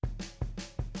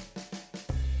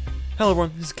Hello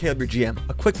everyone, this is Caleb, your GM.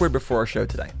 A quick word before our show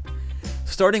today.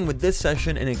 Starting with this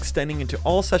session and extending into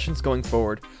all sessions going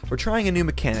forward, we're trying a new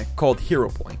mechanic called Hero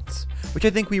Points, which I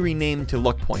think we renamed to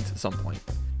Luck Points at some point.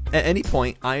 At any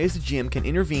point, I as the GM can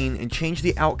intervene and change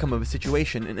the outcome of a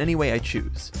situation in any way I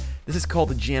choose. This is called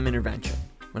the GM intervention.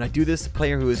 When I do this, the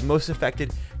player who is most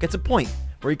affected gets a point,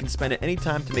 where he can spend at any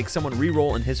time to make someone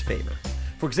re-roll in his favor.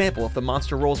 For example, if the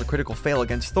monster rolls a critical fail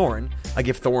against Thorin, I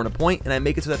give Thorin a point and I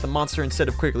make it so that the monster, instead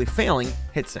of critically failing,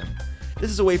 hits him. This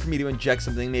is a way for me to inject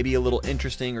something maybe a little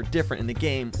interesting or different in the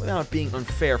game without it being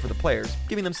unfair for the players,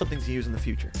 giving them something to use in the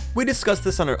future. We discussed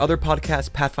this on our other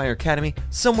podcast, Pathfinder Academy,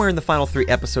 somewhere in the final 3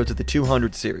 episodes of the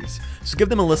 200 series, so give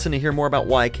them a listen to hear more about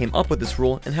why I came up with this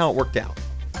rule and how it worked out.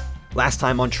 Last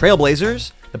time on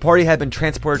Trailblazers, the party had been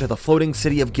transported to the floating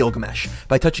city of Gilgamesh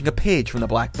by touching a page from the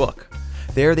Black Book.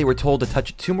 There, they were told to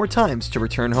touch it 2 more times to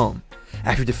return home.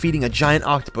 After defeating a giant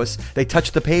octopus, they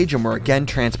touched the page and were again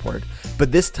transported,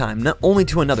 but this time not only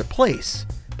to another place,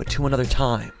 but to another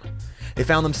time. They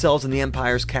found themselves in the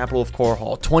Empire's capital of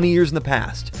Korhal, 20 years in the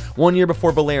past, 1 year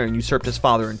before Valerian usurped his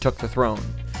father and took the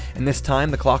throne. And this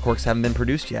time, the clockworks haven't been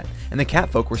produced yet, and the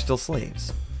catfolk were still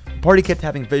slaves. The party kept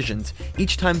having visions,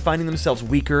 each time finding themselves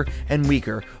weaker and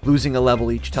weaker, losing a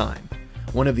level each time.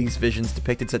 One of these visions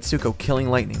depicted Setsuko killing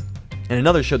lightning, and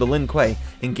another showed the Lin Kuei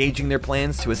engaging their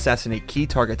plans to assassinate key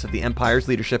targets of the Empire's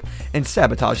leadership and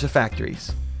sabotage the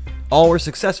factories. All were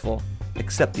successful,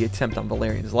 except the attempt on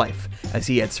Valerian's life, as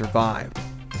he had survived.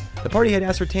 The party had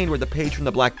ascertained where the page from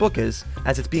the Black Book is,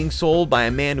 as it's being sold by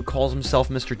a man who calls himself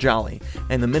Mr. Jolly,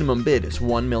 and the minimum bid is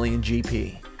 1 million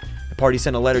GP. The party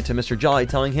sent a letter to Mr. Jolly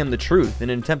telling him the truth in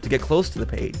an attempt to get close to the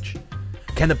page.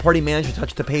 Can the party manage to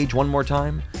touch the page one more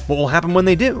time? What will happen when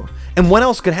they do? And what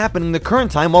else could happen in the current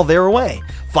time while they're away?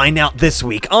 Find out this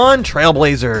week on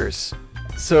Trailblazers!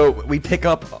 So we pick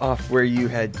up off where you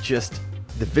had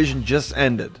the vision just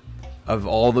ended of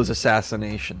all those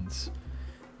assassinations.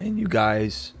 And you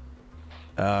guys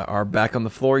are back on the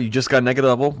floor. You just got a negative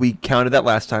level. We counted that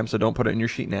last time, so don't put it in your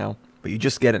sheet now. But you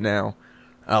just get it now.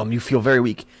 You feel very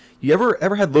weak. You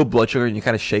ever had low blood sugar and you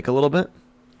kind of shake a little bit?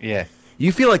 Yeah.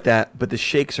 You feel like that, but the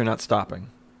shakes are not stopping.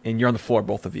 And you're on the floor,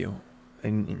 both of you.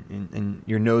 And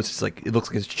your nose is like, it looks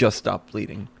like it's just stopped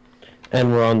bleeding.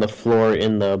 And we're on the floor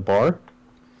in the bar?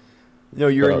 No,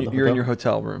 you're in your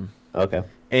hotel room. Okay.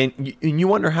 And you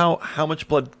wonder how much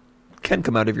blood can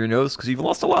come out of your nose, because you've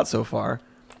lost a lot so far.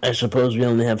 I suppose we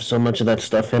only have so much of that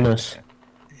stuff in us.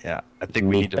 Yeah, I think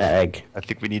we need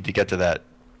to get to that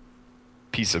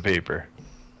piece of paper.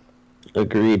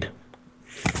 Agreed.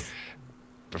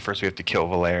 But first we have to kill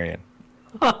Valerian.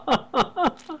 Oh,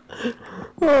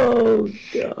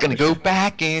 God. Gonna go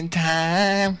back in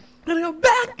time.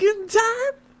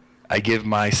 I give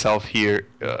myself here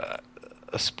a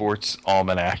sports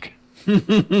almanac.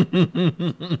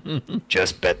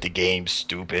 Just bet the game,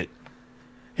 stupid.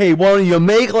 Hey, why don't you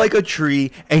make like a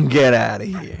tree and get out of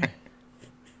here?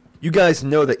 You guys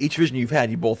know that each vision you've had,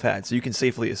 you both had, so you can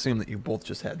safely assume that you both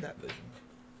just had that vision.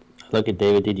 Look at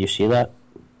David, did you see that?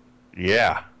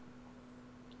 Yeah.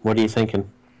 What are you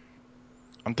thinking?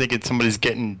 I'm thinking somebody's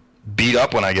getting beat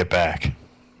up when I get back.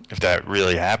 If that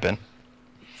really happened.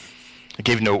 I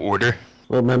gave no order.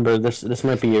 Well, remember, this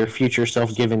might be your future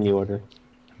self giving the order.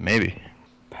 Maybe.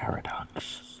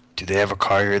 Paradox. Do they have a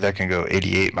car here that can go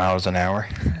 88 miles an hour?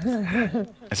 I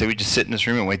say we just sit in this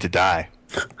room and wait to die.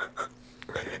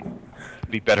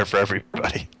 Be better for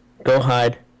everybody. Go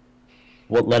hide.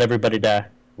 Let everybody die.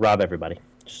 Rob everybody.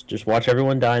 Just watch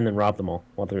everyone die and then rob them all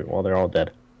while they're all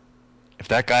dead. If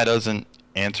that guy doesn't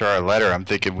answer our letter, I'm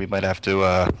thinking we might have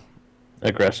to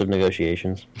aggressive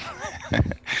negotiations.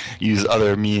 Use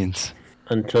other means.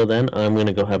 Until then, I'm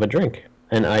gonna go have a drink.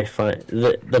 And I find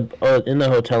in the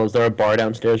hotel, is there a bar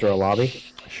downstairs or a lobby?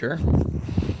 Sure.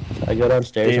 So I go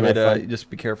downstairs. David, and I find... just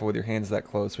be careful with your hands that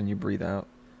close when you breathe out.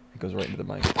 It goes right into the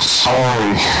mic.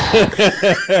 Sorry.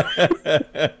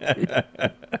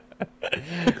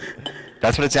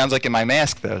 That's what it sounds like in my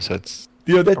mask, though. So it's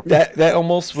that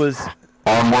almost was.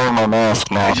 I'm wearing my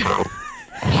mask now.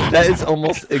 That is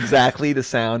almost exactly the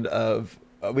sound of.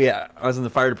 I was in the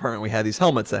fire department. We had these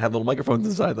helmets that have little microphones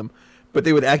inside them, but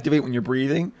they would activate when you're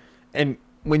breathing, and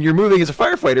when you're moving as a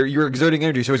firefighter, you're exerting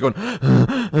energy. So it's going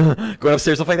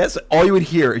upstairs, stuff like that. So all you would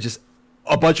hear is just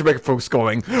a bunch of microphones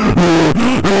going, a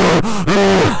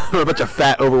bunch of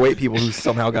fat, overweight people who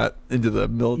somehow got into the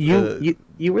military.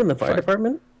 You were in the fire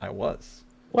department? I was.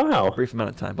 Wow. A brief amount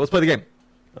of time. But let's play the game.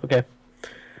 Okay.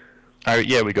 All right,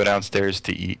 yeah, we go downstairs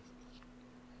to eat.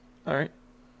 All right.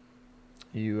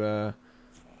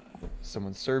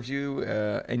 Someone serves you,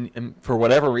 and for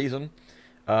whatever reason,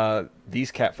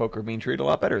 these cat folk are being treated a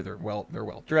lot better. They're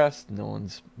well dressed. No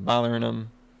one's bothering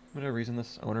them. For whatever reason,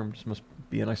 this owner just must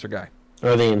be a nicer guy.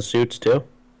 Are they in suits too?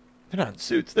 They're not in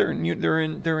suits. They're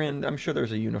in. I'm sure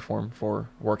there's a uniform for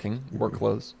work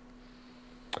clothes.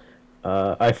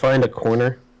 I find a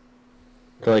corner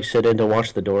to like sit in to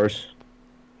watch the doors.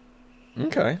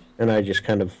 Okay. And I just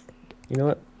kind of, you know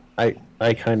what?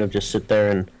 I kind of just sit there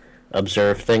and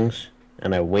observe things,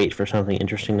 and I wait for something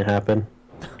interesting to happen.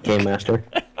 Game master.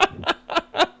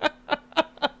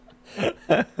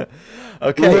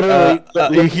 Okay.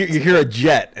 You hear a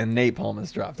jet, and napalm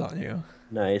is dropped on you.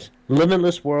 Nice.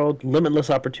 Limitless world, limitless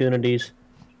opportunities.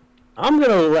 I'm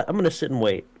gonna sit and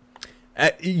wait.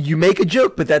 You make a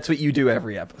joke, but that's what you do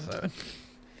every episode.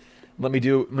 Let me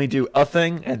do a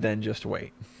thing, and then just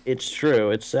wait. It's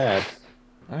true. It's sad.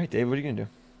 All right, Dave, what are you gonna do?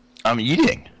 I'm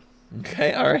eating.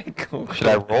 Okay, all right, cool. Should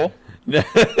I roll?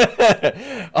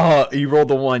 Oh, you rolled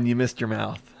the 1. You missed your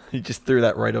mouth. You just threw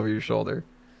that right over your shoulder.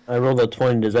 I rolled a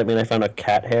 20. Does that mean I found a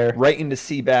cat hair? Right into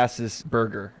Seabass's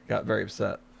burger. Got very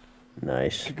upset.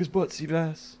 Nice. Kick his butt,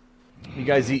 Seabass. You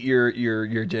guys eat your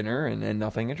dinner, and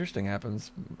nothing interesting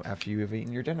happens after you have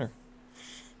eaten your dinner.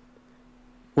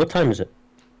 What time is it?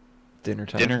 Dinner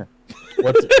time. Dinner.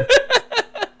 What's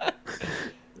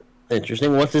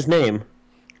interesting? What's his name?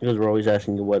 Because we're always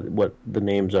asking you what the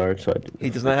names are. So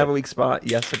He does not have a weak spot.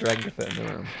 Yes, the dragon could fit in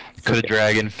the room. Could a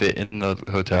dragon fit in the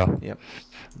hotel? Yep.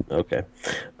 Okay.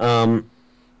 I'm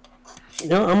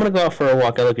gonna go out for a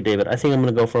walk. I look at David. I think I'm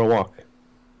gonna go for a walk.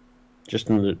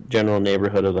 Just in the general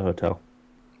neighborhood of the hotel.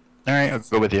 All right, I'll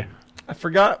go with you. I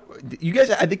forgot. You guys.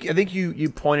 I think you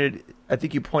pointed. I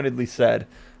think you pointedly said,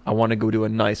 "I want to go to a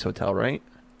nice hotel." Right?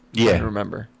 Yeah. I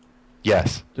remember.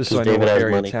 Yes. Just so I know David what has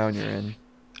area of money. town you're in.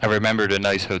 I remembered a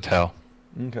nice hotel.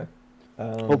 Okay.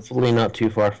 Hopefully not too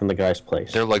far from the guy's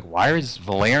place. They're like, why is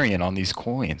Valerian on these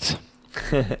coins?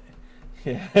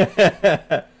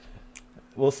 Yeah.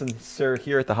 Wilson, sir,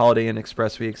 here at the Holiday Inn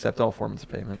Express, we accept all forms of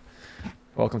payment.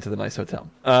 Welcome to the nice hotel.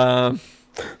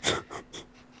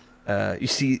 You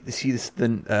see this,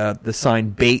 the sign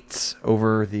Bates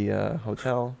over the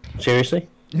hotel. Seriously?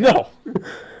 No.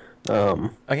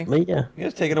 Okay. But yeah. You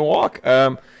guys taking a walk.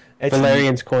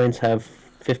 Valerian's coins have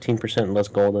 15% less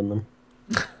gold in them.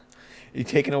 You're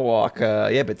taking a walk.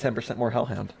 Yeah, but 10% more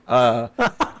Hellhound.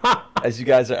 As you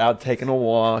guys are out taking a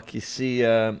walk, you see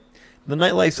the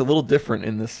nightlife's a little different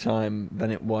in this time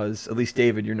than it was. At least,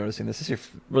 David, you're noticing this. This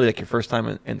is really like your first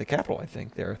time in the capital, I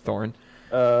think, there, Thorin.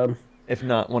 If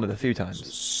not one of the few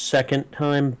times. Second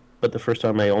time, but the first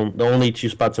time the only 2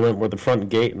 spots I went were the front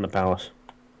gate and the palace.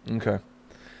 Okay.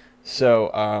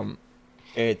 So,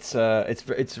 it's a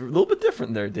little bit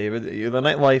different there, David. The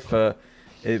nightlife,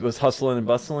 it was hustling and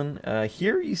bustling.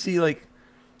 Here you see, like,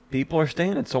 people are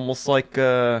staying. It's almost like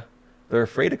they're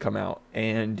afraid to come out.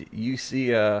 And you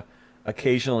see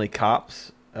occasionally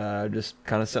cops just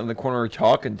kind of sitting in the corner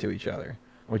talking to each other,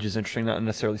 which is interesting. Not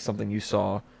necessarily something you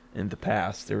saw in the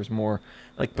past. There was more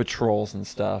like patrols and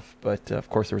stuff, but of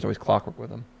course there was always clockwork with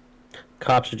them.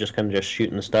 Cops are just kind of just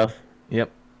shooting the stuff.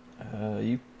 Yep.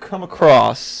 You come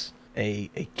across a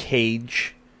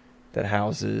cage that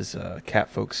houses a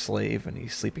catfolk slave, and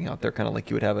he's sleeping out there kind of like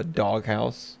you would have a dog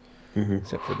house,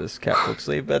 except for this catfolk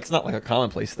slave. But it's not like a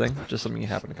commonplace thing, just something you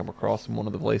happen to come across in one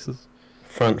of the places.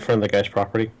 Front of the guy's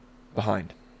property?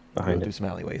 Behind Behind through it. some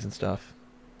alleyways and stuff.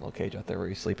 Little cage out there where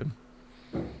he's sleeping.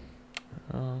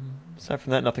 Aside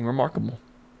from that, nothing remarkable.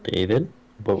 David,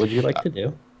 what would you like to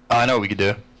do? I know what we could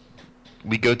do.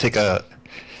 We go take a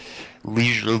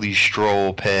leisurely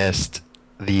stroll past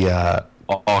the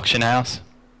auction house.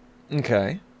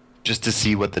 Okay. Just to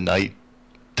see what the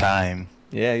nighttime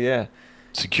Yeah.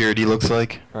 security looks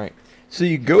like. Right. So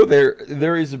you go there.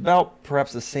 There is about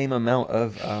perhaps the same amount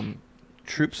of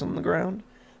troops on the ground,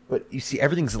 but you see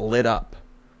everything's lit up.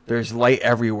 There's light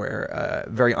everywhere,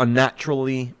 very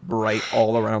unnaturally bright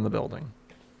all around the building.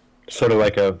 Sort of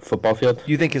like a football field?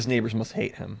 You think his neighbors must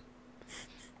hate him?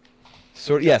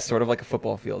 Sort of like a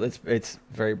football field. It's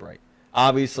very bright.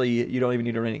 Obviously, you don't even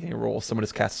need to run anything roll. Someone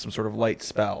has cast some sort of light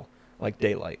spell, like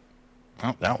daylight.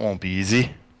 Oh, that won't be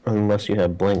easy. Unless you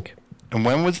have Blink. And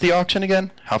when was the auction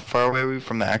again? How far away were we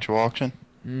from the actual auction?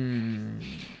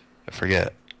 I forget.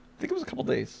 I think it was a couple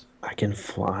days. I can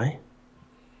fly?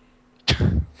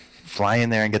 Fly in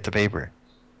there and get the paper.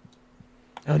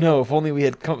 Oh no! If only we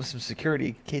had come with some security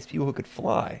in case people who could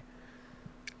fly.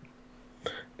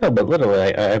 No, but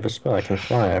literally, I have a spell. I can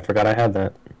fly. I forgot I had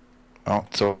that. Oh,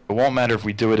 so it won't matter if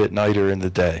we do it at night or in the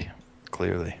day.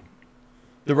 Clearly.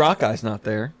 The rock guy's not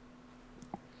there.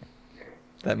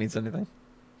 If that means anything.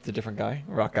 It's a different guy.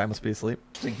 Rock guy must be asleep.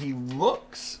 So he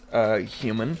looks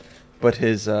human, but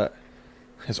his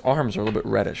His arms are a little bit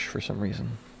reddish for some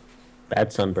reason.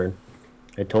 Bad sunburn.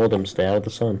 I told him stay out of the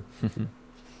sun.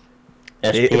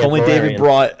 If only David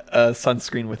brought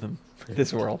sunscreen with him for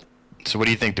this world. So what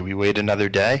do you think? Do we wait another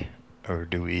day, or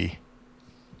do we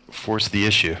force the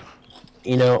issue?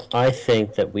 I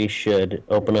think that we should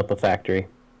open up a factory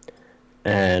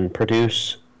and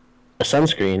produce a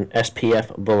sunscreen,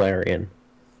 SPF Valerian.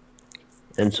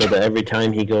 And so that every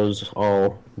time he goes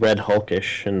all red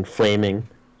Hulkish and flaming,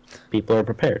 people are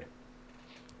prepared.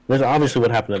 That's obviously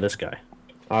what happened to this guy.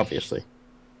 Obviously.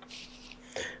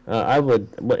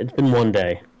 It's been one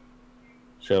day.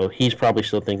 So he's probably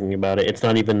still thinking about it. It's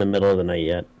not even the middle of the night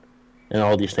yet. And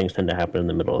all these things tend to happen in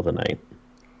the middle of the night.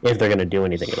 If they're going to do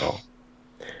anything at all.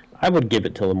 I would give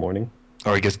it till the morning.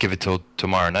 Or I guess give it till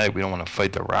tomorrow night. We don't want to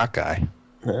fight the rock guy.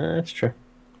 That's true.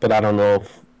 But I don't know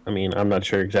if... I'm not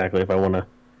sure exactly if I want to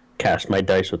cast my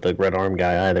dice with the red arm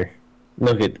guy either.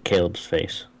 Look at Caleb's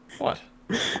face. What?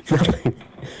 Nothing.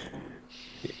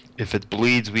 If it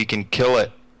bleeds, we can kill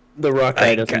it. The rock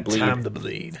guy doesn't bleed. Time to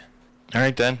bleed. All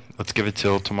right, then. Let's give it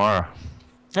till tomorrow. All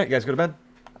right, you guys go to bed?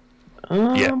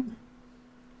 Yeah.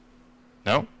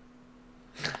 No?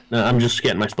 No, I'm just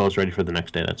getting my spells ready for the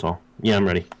next day, that's all. Yeah, I'm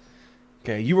ready.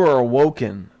 Okay, you are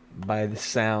awoken by the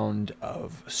sound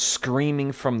of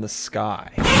screaming from the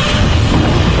sky.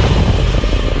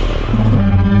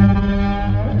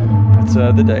 It's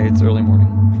the day, it's early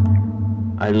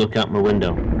morning. I look out my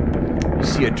window. You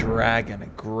see a dragon, a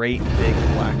great big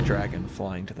black dragon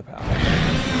flying to the palace.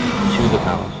 To the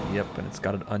palace. Yep, and it's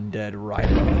got an undead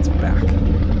rider on its back.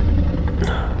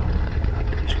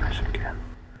 These guys again.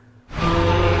 It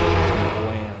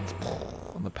lands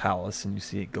on the palace, and you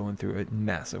see it going through a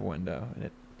massive window, and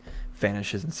it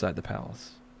vanishes inside the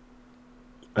palace.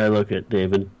 I look at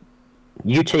David.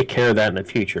 You take care of that in the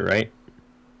future, right?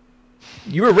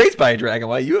 You were raised by a dragon.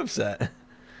 Why are you upset?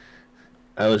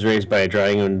 I was raised by a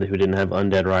dragon who didn't have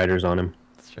undead riders on him.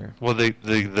 That's true. Well, the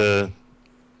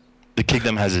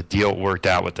kingdom has a deal worked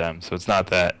out with them, so it's not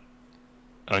that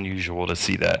unusual to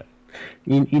see that.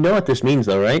 You know what this means,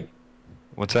 though, right?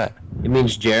 What's that? It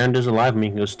means Jarond is alive and he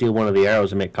can go steal one of the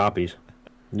arrows and make copies.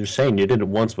 I'm just saying, you did it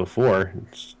once before.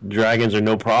 Dragons are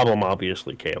no problem,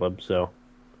 obviously, Caleb, so...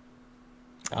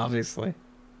 Obviously.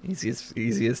 Easiest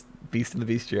beast in the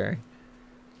bestiary.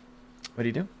 What do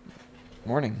you do?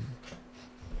 Morning.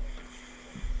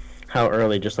 How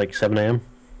early? Just like 7 a.m.?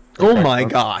 Oh my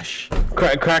gosh.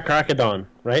 Crack of dawn,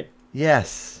 right?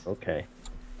 Yes. Okay.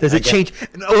 Does it change?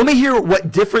 Let me hear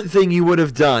what different thing you would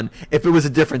have done if it was a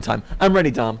different time. I'm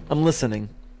ready, Dom. I'm listening.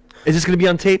 Is this going to be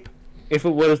on tape? If it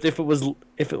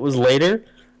was later,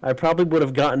 I probably would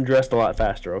have gotten dressed a lot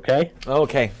faster, okay?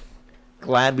 Okay.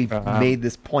 Glad we've made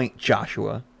this point,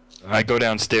 Joshua. I go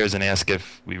downstairs and ask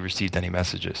if we received any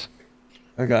messages.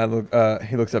 Okay,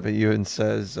 he looks up at you and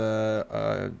says,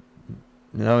 no,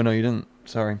 you didn't.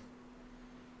 Sorry.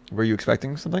 Were you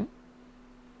expecting something?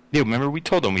 Yeah, remember we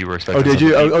told them we were expecting. Oh, did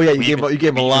you? something. Oh, yeah, you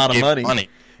gave him a lot of money.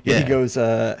 Yeah. He goes,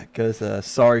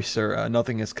 sorry, sir,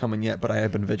 nothing is coming yet, but I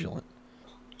have been vigilant.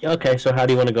 Okay, so how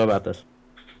do you want to go about this?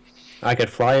 I could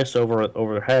fly us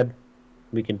overhead.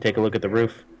 We can take a look at the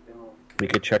roof. We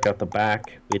could check out the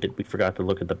back. We forgot to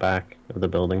look at the back of the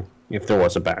building, if there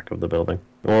was a back of the building.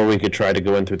 Or we could try to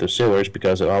go in through the sewers,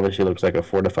 because it obviously looks like a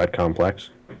fortified complex.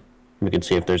 We can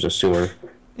see if there's a sewer.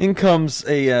 In comes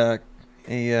an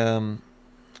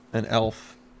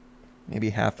elf, maybe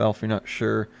half elf, you're not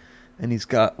sure, and he's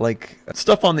got like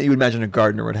stuff on that you would imagine a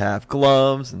gardener would have,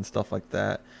 gloves and stuff like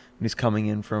that. And he's coming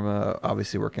in from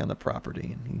obviously working on the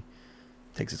property, and he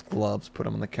takes his gloves, put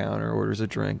them on the counter, orders a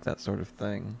drink, that sort of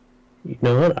thing. You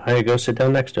know what? I go sit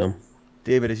down next to him.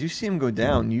 David, as you see him go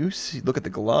down, look at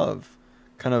the glove,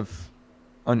 kind of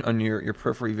on your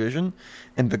periphery vision,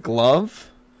 and the glove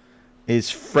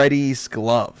is Freddy's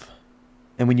glove.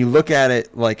 And when you look at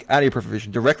it, like out of your periphery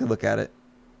vision, directly look at it,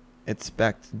 it's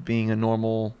back to being a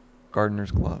normal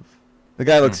gardener's glove. The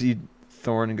guy looks at you,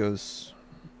 Thorn, and goes,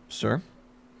 "Sir?"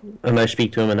 And I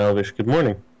speak to him in Elvish. Good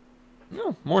morning.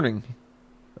 No, morning.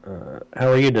 How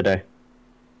are you today?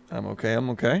 I'm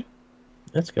okay.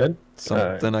 That's good.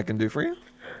 Something I can do for you?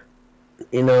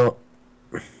 You know,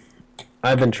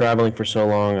 I've been traveling for so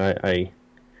long,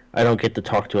 I don't get to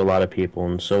talk to a lot of people,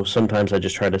 and so sometimes I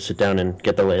just try to sit down and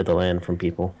get the lay of the land from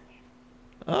people.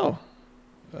 Oh.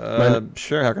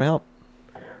 Sure, how can I help?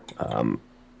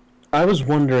 I was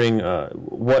wondering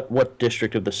what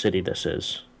district of the city this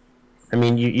is. I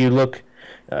mean, you look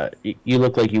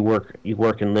like you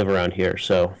work and live around here,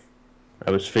 so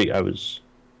I was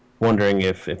wondering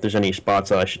if there's any spots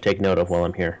that I should take note of while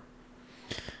I'm here.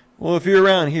 Well, if you're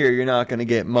around here, you're not going to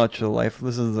get much of life.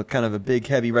 This is kind of a big,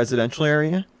 heavy residential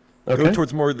area. Okay. Go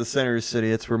towards more of the center of the city.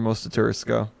 That's where most of the tourists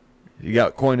go. If you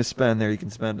got coin to spend there, you can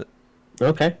spend it.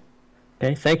 Okay.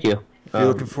 Okay. Thank you. If you're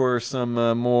looking for some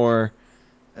more,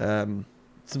 some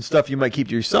stuff you might keep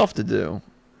to yourself to do,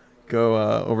 go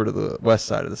over to the west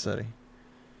side of the city.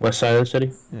 West side of the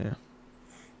city. Yeah.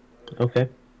 Okay.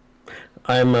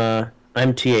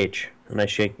 I'm TH, and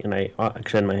I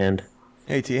extend my hand.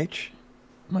 Hey, TH.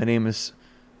 My name is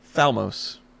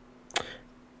Thalmos.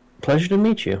 Pleasure to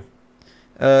meet you.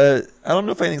 I don't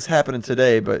know if anything's happening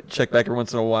today, but check back every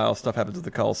once in a while. Stuff happens at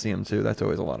the Coliseum, too. That's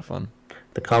always a lot of fun.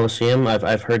 The Coliseum.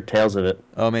 I've heard tales of it.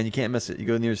 Oh, man, you can't miss it. You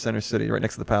go near Center City, right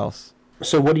next to the palace.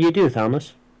 So what do you do,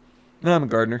 Thomas? No, I'm a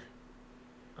gardener.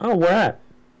 Oh, where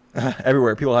at?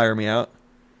 Everywhere. People hire me out.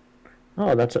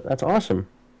 Oh, that's awesome.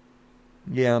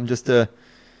 Yeah, I'm just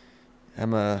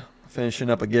I'm finishing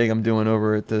up a gig I'm doing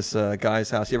over at this guy's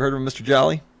house. You ever heard of Mr.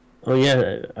 Jolly? Oh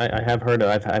yeah, I have heard.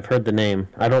 I've heard the name.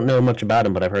 I don't know much about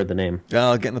him, but I've heard the name.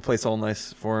 Yeah, getting the place all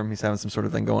nice for him. He's having some sort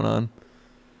of thing going on.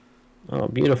 Oh,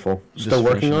 beautiful. Just Still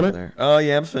working finishing on up it? there. Oh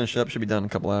yeah, I'm finished up. Should be done in a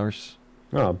couple hours.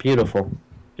 Oh, beautiful.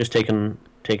 Just taking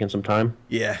some time.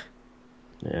 Yeah.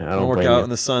 Yeah, I Don't don't work blame out you. in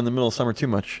the sun in the middle of summer too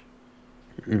much.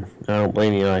 I don't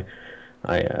blame you.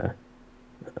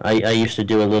 I used to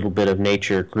do a little bit of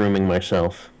nature grooming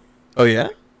myself. Oh yeah?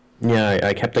 Yeah,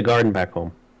 I kept a garden back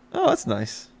home. Oh, that's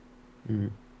nice.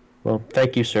 Well,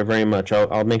 thank you, sir, very much.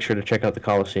 I'll make sure to check out the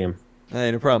Coliseum.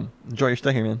 Hey, no problem. Enjoy your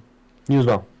stay here, man. You as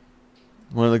well.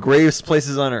 One of the greatest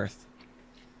places on earth.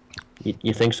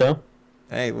 You think so?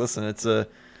 Hey, listen, it's a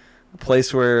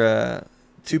place where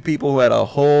two people who had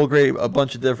a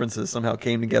bunch of differences somehow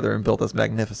came together and built this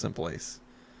magnificent place.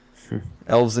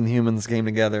 Elves and humans came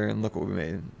together, and look what we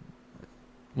made.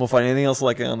 We'll find anything else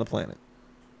like it on the planet.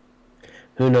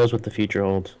 Who knows what the future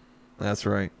holds? That's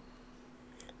right.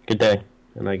 Good day.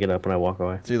 And I get up and I walk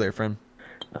away. See you later, friend.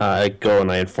 I go and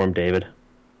I inform David.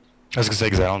 I was going to say,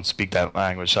 because I don't speak that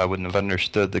language, so I wouldn't have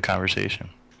understood the conversation.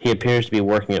 He appears to be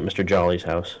working at Mr. Jolly's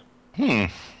house.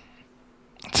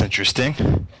 That's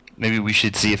interesting. Maybe we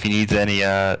should see if he needs any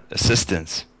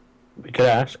assistance. We could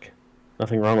ask.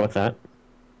 Nothing wrong with that.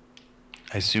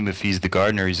 I assume if he's the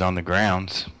gardener, he's on the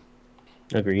grounds.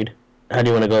 Agreed. How do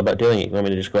you want to go about doing it? You want me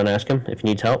to just go and ask him if he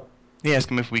needs help? Yeah, ask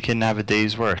him if we can have a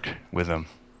day's work with him.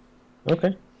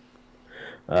 Okay.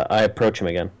 I approach him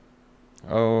again.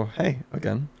 Oh, hey,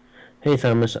 again. Hey,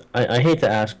 Thomas, I hate to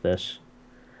ask this.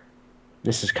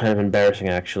 This is kind of embarrassing,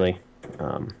 actually.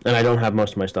 And I don't have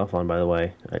most of my stuff on, by the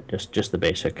way. Just the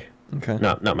basic. Okay.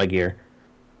 Not my gear.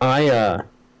 I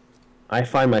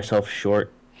find myself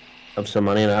short of some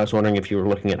money, and I was wondering if you were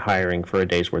looking at hiring for a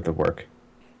day's worth of work.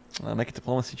 Make a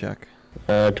diplomacy check.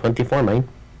 24, man.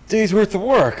 Days worth of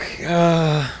work.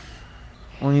 Well,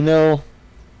 you know,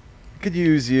 I could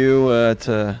use you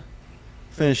to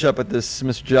finish up at this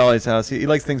Mr. Jolly's house. He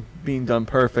likes things being done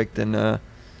perfect, and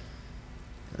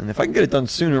if I can get it done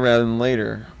sooner rather than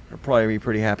later, he'll probably be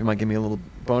pretty happy. Might give me a little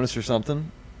bonus or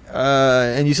something.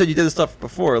 And you said you did this stuff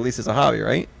before, at least as a hobby,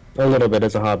 right? A little bit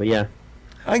as a hobby, yeah.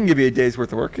 I can give you a day's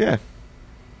worth of work, yeah.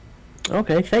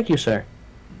 Okay, thank you, sir.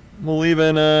 We'll leave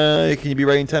in, can you be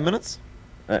ready in 10 minutes?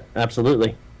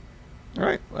 Absolutely. All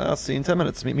right, well, I'll see you in 10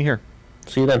 minutes. Meet me here.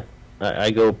 See you then.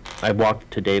 I walk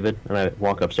to David, and I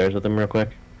walk upstairs with him real quick.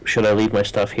 Should I leave my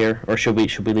stuff here, or should we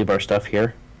leave our stuff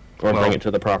here? Or Well- bring it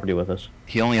to the property with us?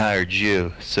 He only hired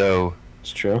you, so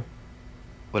It's true.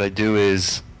 what I do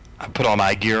is I put all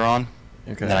my gear on,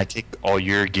 Okay. and then I take all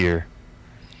your gear,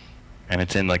 and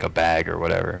it's in like a bag or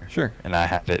whatever. Sure. And I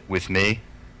have it with me,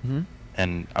 Mm-hmm.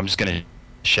 and I'm just going to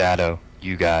shadow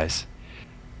you guys.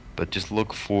 But just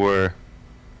look for,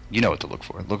 you know what to look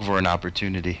for. Look for an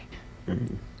opportunity.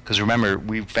 Because remember,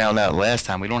 we found out last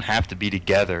time we don't have to be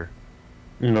together.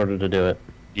 In order to do it.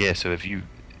 Yeah, so if you,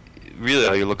 really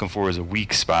all you're looking for is a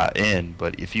weak spot in,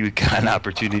 but if you got an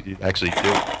opportunity to actually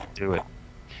do it.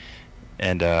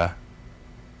 And, but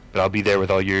I'll be there with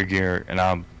all your gear, and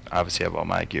I'll obviously have all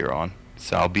my gear on.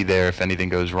 So I'll be there if anything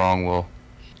goes wrong,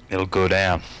 it'll go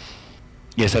down.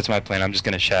 Yes, that's my plan. I'm just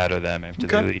going to shadow them after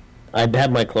they Okay. leave. I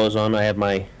have my clothes on. I have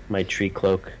my tree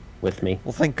cloak with me.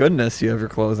 Well, thank goodness you have your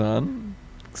clothes on.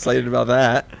 Excited about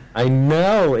that. I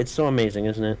know! It's so amazing,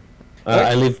 isn't it?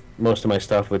 I leave most of my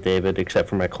stuff with David, except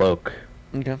for my cloak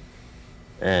Okay.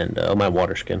 and my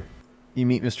water skin. You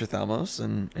meet Mr. Thalmos,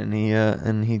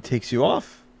 and he takes you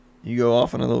off. You go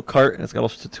off on a little cart, and it's got all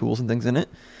sorts of tools and things in it.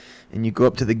 And you go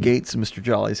up to the gates of Mr.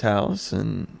 Jolly's house,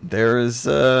 and there is,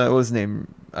 what was his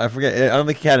name? I forget. I don't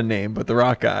think he had a name, but the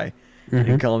rock guy.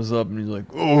 He comes up, and he's like,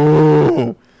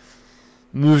 "Oh,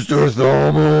 Mr.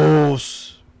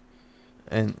 Thalmos."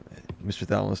 And Mr.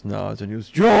 Thalmos nods, and he goes,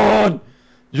 "John,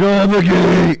 John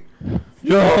McGee!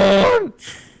 John!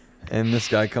 And this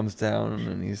guy comes down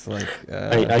and he's like,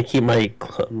 I keep my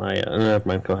never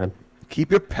mind. Go ahead.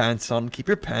 keep your pants on, keep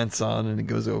your pants on. And he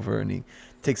goes over and he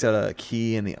takes out a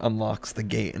key and he unlocks the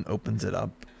gate and opens it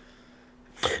up.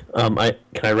 Can I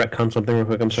retcon something real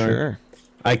quick? I'm sorry. Sure.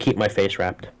 I keep my face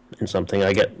wrapped in something.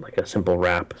 I get like a simple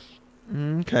wrap.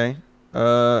 Okay.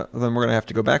 Then we're going to have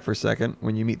to go back for a second.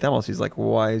 When you meet Themos, he's like,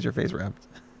 why is your face wrapped?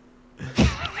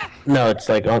 No, it's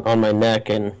like on my neck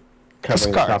and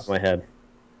covering the top Scarf. of my head.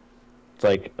 It's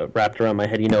like wrapped around my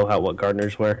head. You know what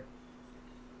gardeners wear?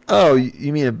 Oh,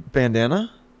 you mean a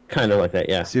bandana? Kind of like that,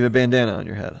 yeah. So you have a bandana on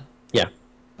your head. Yeah.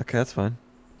 Okay, that's fine.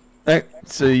 All right,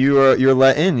 so you're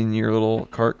let in, and your little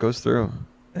cart goes through,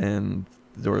 and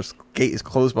the gate is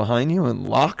closed behind you and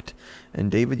locked.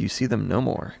 And David, you see them no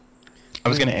more. I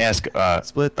was going to ask,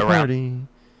 Split the party.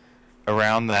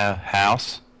 around the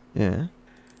house. Yeah.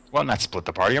 Well, not split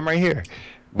the party. I'm right here.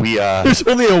 We There's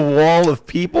only a wall of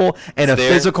people and a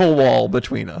There- physical wall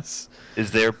between us.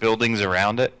 is there buildings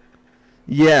around it?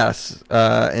 Yes,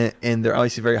 and they're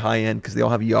obviously very high end because they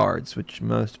all have yards, which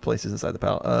most places inside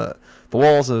the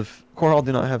walls of Core Hall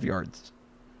do not have yards.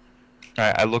 All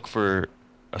right, I look for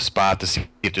a spot to see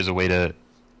if there's a way to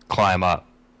climb up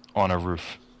on a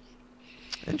roof.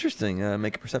 Interesting.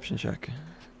 Make a perception check.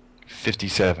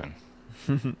 57.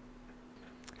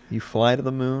 You fly to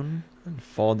the moon and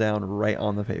fall down right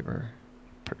on the paper.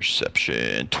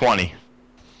 Perception 20.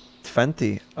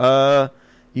 20.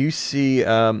 You see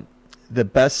the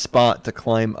best spot to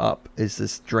climb up is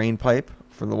this drain pipe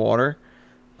for the water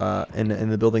in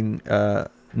the building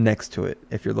next to it.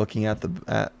 If you're looking at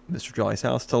Mr. Jolly's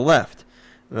house to the left,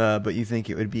 but you think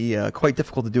it would be quite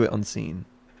difficult to do it unseen,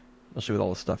 especially with all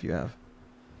the stuff you have.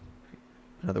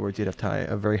 In other words, you'd have to tie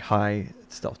a very high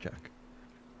stealth check.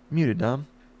 Muted, Dom.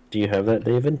 Do you have that,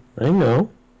 David? I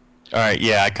know. All right,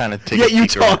 yeah, I kind of take Yeah, a you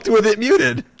peek talked with it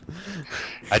muted.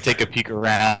 I take a peek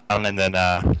around and then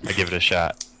I give it a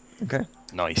shot. Okay.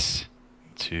 Nice.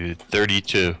 To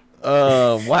 32.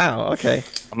 Wow. Okay.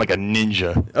 I'm like a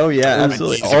ninja. Oh yeah, Oh,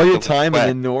 absolutely. Jesus. All your time in What?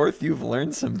 the north, you've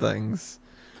learned some things.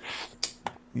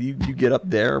 You get up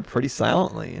there pretty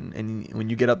silently, and when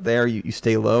you get up there, you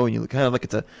stay low, and you look kind of like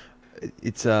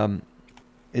it's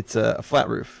a flat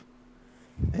roof,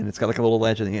 and it's got like a little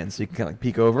ledge at the end, so you can kind of like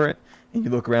peek over it, and you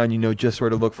look around, you know just where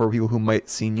to look for people who might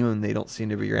seen you, and they don't seem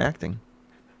to be reacting.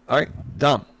 All right,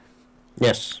 Dom.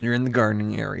 Yes. You're in the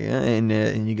gardening area, and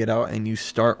you get out and you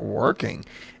start working,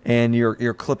 and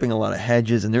you're clipping a lot of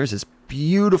hedges, and there's this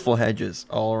beautiful hedges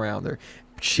all around. They're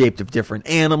shaped of different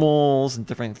animals and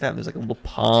different things. There's like a little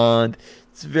pond.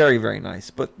 It's very, very nice,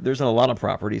 but there's not a lot of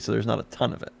property, so there's not a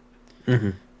ton of it. Mm-hmm.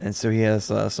 And so he has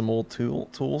some old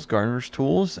tools, gardener's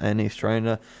tools, and he's trying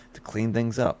to clean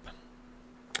things up,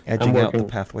 edging out the working-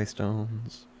 pathway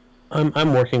stones.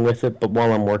 I'm working with it, but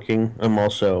while I'm working, I'm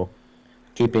also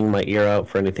keeping my ear out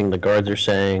for anything the guards are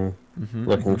saying,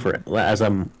 looking for, as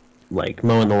I'm like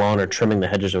mowing the lawn or trimming the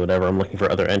hedges or whatever, I'm looking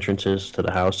for other entrances to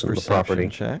the house and the Perception property.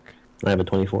 check. I have a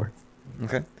 24.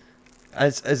 Okay.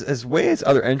 As way as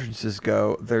other entrances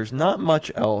go, there's not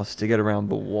much else to get around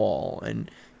the wall,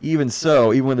 and even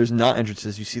so, even when there's not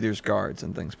entrances, you see there's guards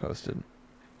and things posted.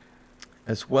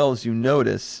 As well as you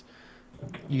notice,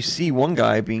 you see one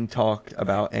guy being talked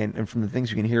about, and from the things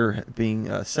you can hear being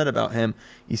said about him,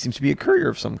 he seems to be a courier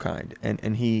of some kind,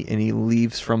 and he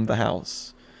leaves from the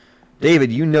house.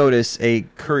 David, you notice a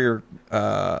courier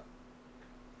come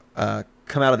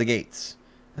out of the gates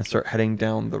and start heading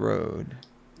down the road.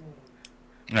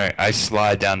 All right, I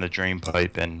slide down the drain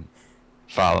pipe and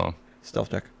follow.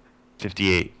 Stealth check.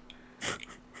 58.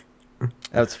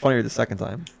 That's funnier the second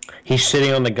time. He's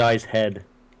sitting on the guy's head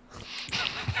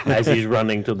as he's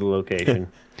running to the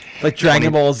location. Like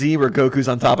Dragon Ball Z, where Goku's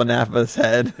on top of Nappa's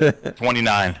head.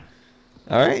 29.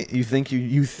 All right, you think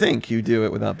you do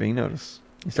it without being noticed.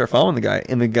 You start following the guy,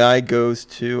 and the guy goes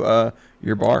to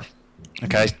your bar.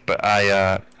 Okay, but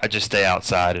I just stay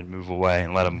outside and move away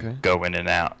and let him Okay. go in and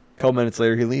out. A couple minutes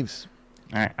later, he leaves.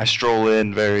 All right, I stroll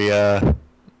in very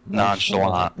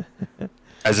nonchalant,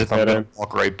 as if I'm going Dead to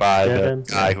walk right by the Dead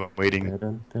guy who I'm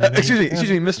waiting. Excuse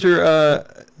me,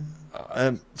 Mr.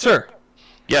 Sir.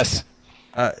 Yes.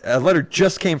 A letter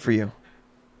just came for you.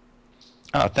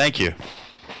 Oh, thank you.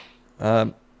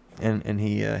 And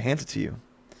he hands it to you.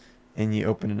 And you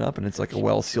open it up, and it's like a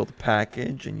well-sealed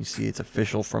package, and you see it's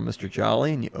official from Mr.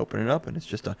 Jolly, and you open it up, and it's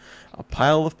just a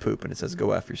pile of poop, and it says,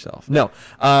 "Go F yourself." No,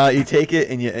 you take it,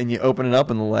 and you open it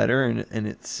up in the letter, and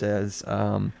it says,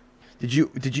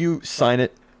 did you sign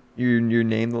it, your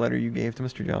name, the letter you gave to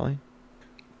Mr. Jolly?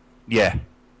 Yeah.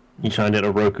 You signed it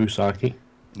Oroku Saki?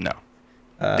 No.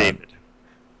 David.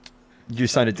 Did you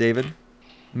assign to David?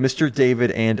 Mr.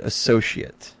 David and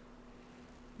Associate.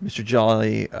 Mr.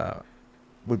 Jolly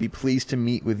would be pleased to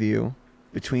meet with you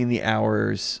between the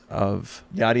hours of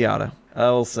yada yada. I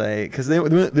will say, because they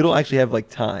don't actually have like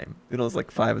time. They don't, it's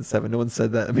like 5 and 7. No one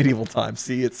said that in medieval time.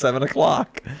 See, it's 7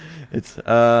 o'clock. It's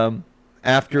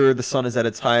after the sun is at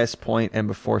its highest point and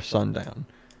before sundown.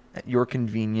 At your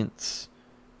convenience,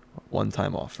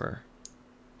 one-time offer.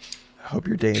 I hope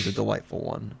your day is a delightful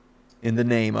one. In the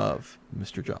name of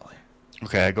Mr. Jolly.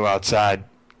 Okay, I go outside.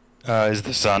 Is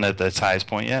the sun at its highest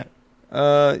point yet?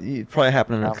 It probably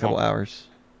happen in a couple hours.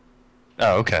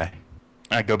 Oh, okay.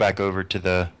 I go back over to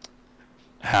the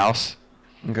house.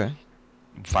 Okay.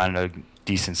 Find a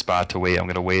decent spot to wait. I'm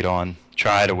gonna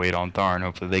try to wait on Tharn.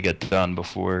 Hopefully they get done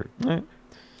before I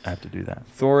have to do that.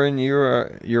 Thorin,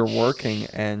 you're working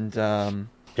and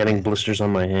getting blisters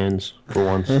on my hands for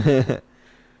once.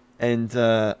 and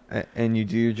you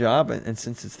do your job, and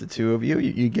since it's the two of you,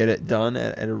 you get it done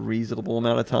at a reasonable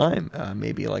amount of time,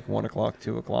 maybe like 1 o'clock,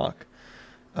 2 o'clock.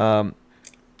 As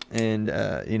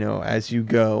you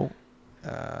go,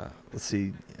 let's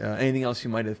see, anything else you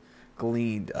might have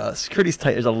gleaned? Security's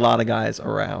tight. There's a lot of guys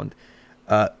around.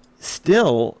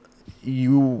 Still,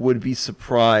 you would be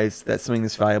surprised that something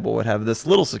this valuable would have this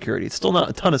little security. It's still not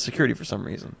a ton of security for some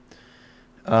reason.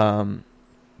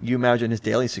 You imagine his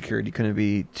daily security couldn't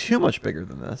be too much bigger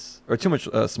than this, or too much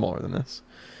smaller than this.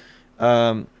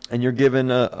 And you're given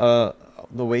the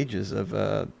wages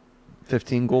of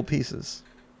 15 gold pieces.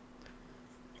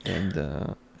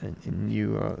 And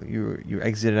you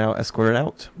exited out, escorted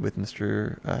out with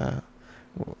Mr.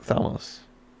 Thalmos.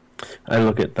 I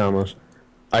look at Thalmos.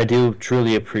 I do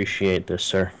truly appreciate this,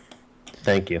 sir.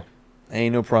 Thank you.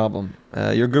 Ain't no problem.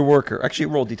 You're a good worker. Actually,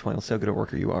 roll D20. Let's see how good a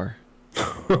worker you are.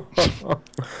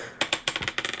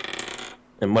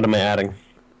 And what am I adding?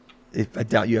 I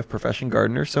doubt you have profession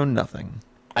gardener, so nothing.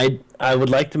 I would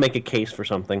like to make a case for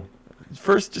something.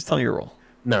 First, just tell me your roll.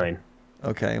 9.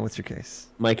 Okay, what's your case?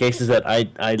 My case is that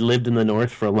I lived in the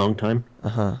north for a long time.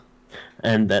 Uh-huh.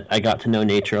 And that I got to know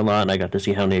nature a lot, and I got to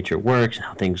see how nature works, and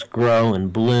how things grow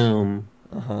and bloom.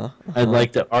 Uh-huh. I'd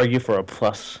like to argue for a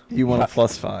plus. You want a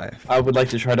 +5. I would like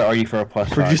to try to argue for a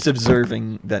 +5. For just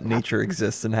observing that nature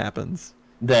exists and happens.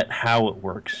 That how it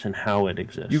works and how it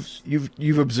exists.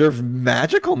 You've observed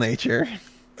magical nature.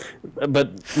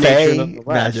 But Fey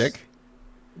magic.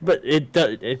 But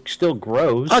it still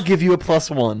grows. I'll give you a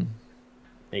 +1.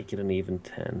 Make it an even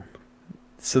 10.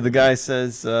 So the guy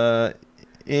says,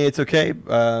 it's okay.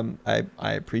 I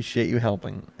appreciate you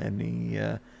helping. And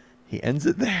he ends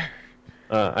it there.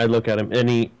 I look at him.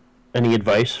 Any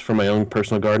advice for my own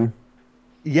personal garden?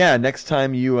 Yeah, next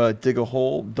time you dig a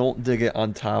hole, don't dig it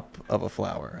on top of a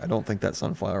flower. I don't think that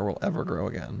sunflower will ever grow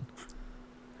again.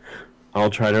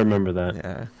 I'll try to remember that.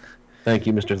 Yeah. Thank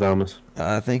you, Mr. Thalmos.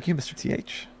 Thank you, Mr.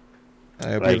 TH.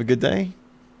 I hope you have a good day.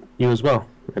 You as well.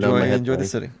 Enjoy the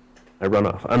city. I run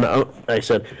off. I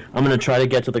said, I'm going to try to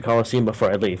get to the Colosseum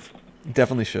before I leave.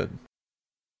 Definitely should.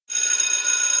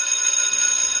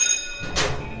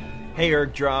 Hey,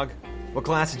 Ergdrog. What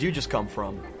class did you just come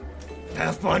from?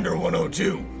 Pathfinder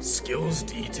 102, Skills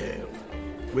Detail.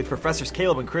 With Professors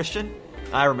Caleb and Christian?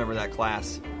 I remember that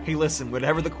class. Hey, listen,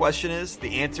 whatever the question is,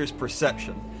 the answer is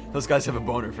perception. Those guys have a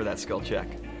boner for that skill check.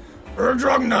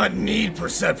 Ergdrog not need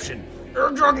perception.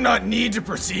 Ergdrog not need to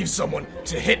perceive someone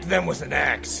to hit them with an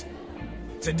axe.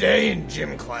 Today in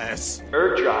gym class...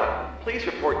 Ergdrog, please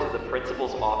report to the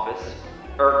principal's office.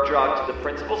 Ergdrog to the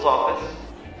principal's office.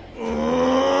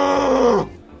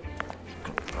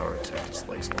 Power attack is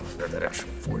like fair, that extra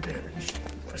 4 damage.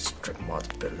 My strength mod's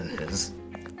better than his.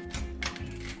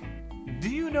 Do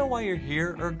you know why you're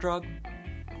here, Ergdrog?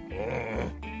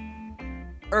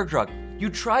 Ergdrog, you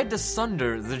tried to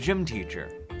sunder the gym teacher.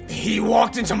 He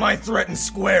walked into my threatened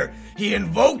square. He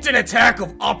invoked an attack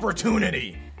of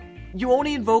opportunity. You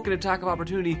only invoke an attack of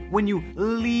opportunity when you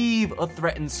leave a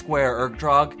threatened square,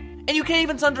 Ergdrog. And you can't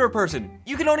even sunder a person.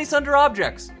 You can only sunder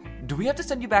objects. Do we have to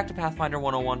send you back to Pathfinder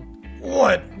 101?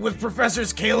 What, with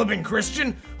Professors Caleb and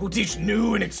Christian, who teach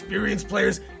new and experienced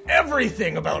players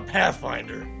everything about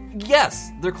Pathfinder?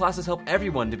 Yes, their classes help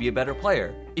everyone to be a better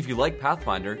player. If you like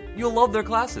Pathfinder, you'll love their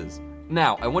classes.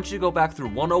 Now, I want you to go back through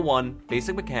 101,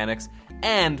 Basic Mechanics,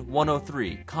 and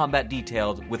 103, Combat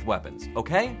Detailed with Weapons,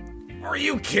 okay? Are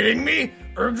you kidding me?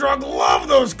 Ergdrog love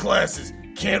those classes.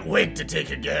 Can't wait to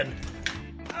take again.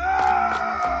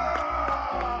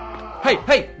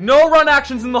 Hey, no run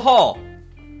actions in the hall!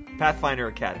 Pathfinder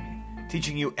Academy,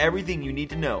 teaching you everything you need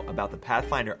to know about the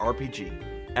Pathfinder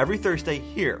RPG, every Thursday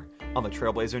here on the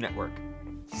Trailblazer Network.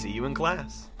 See you in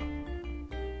class.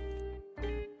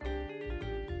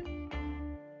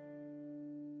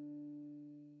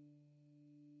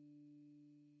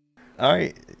 All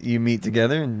right, you meet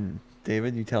together, and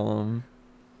David, you tell him.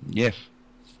 Yeah.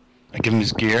 I give him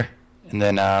his gear, and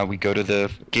then we go to the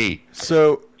gate.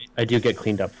 So, I do get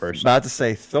cleaned up first. about to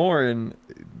say, Thorn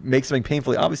makes something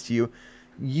painfully obvious to you.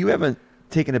 You haven't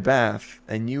taken a bath,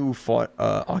 and you fought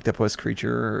an octopus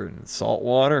creature in salt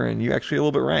water, and you actually a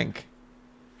little bit rank.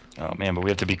 Oh man, but we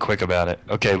have to be quick about it.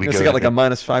 Okay, we You go. also got to like the- a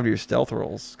 -5 to your stealth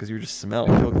rolls because you were just smell.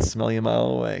 People could smell you a mile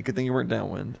away. Good thing you weren't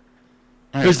downwind.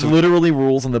 All right, There's so- literally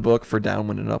rules in the book for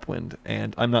downwind and upwind,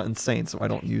 and I'm not insane, so I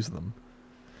don't use them.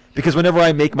 Because whenever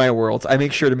I make my worlds, I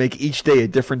make sure to make each day a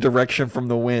different direction from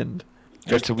the wind.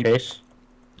 Just so in case.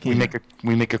 we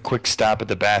make a quick stop at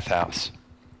the bathhouse,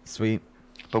 Sweet.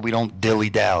 but we don't dilly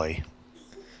dally.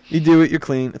 You do it. You're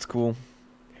clean. It's cool.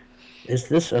 Is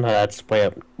this? Oh, no, that's way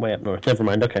up north. Never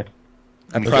mind. Okay.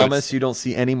 I Okay. promise you don't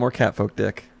see any more catfolk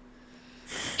dick.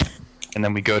 And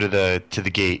then we go to the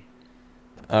gate.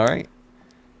 All right.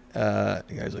 You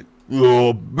guys are like,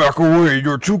 oh, back away!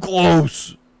 You're too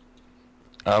close.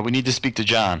 We need to speak to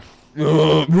John. Back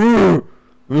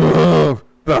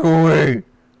away.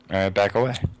 All right, back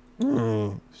away.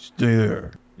 Stay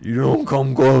there. You don't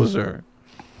come closer.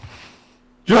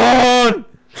 John!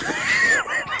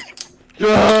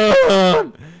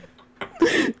 John!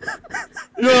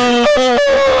 John!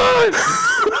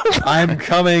 I'm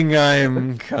coming.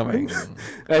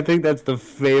 I think that's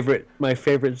my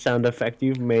favorite sound effect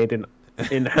you've made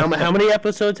in how many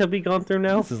episodes have we gone through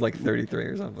now? This is like 33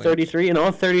 or something. 33. In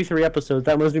all 33 episodes,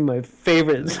 that must be my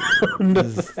favorite sound This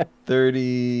is effect.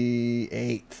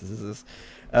 38. This is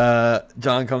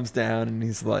John comes down and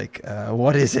he's like,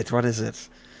 what is it? What is it?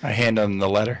 I hand him the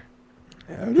letter.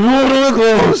 No,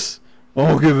 close.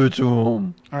 I'll give it to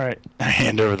him. All right, I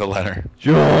hand over the letter.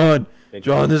 John,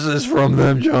 this is from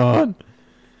them, John.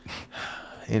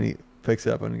 And he picks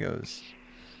it up and goes,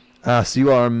 so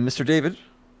you are Mr. David?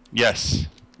 Yes,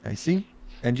 I see.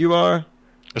 And you are?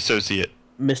 associate.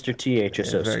 Mr. TH Very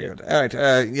Associate. good. All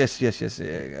right. Yes.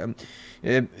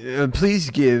 Please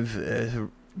give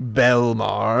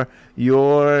Belmar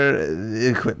your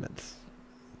equipment.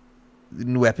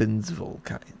 Weapons of all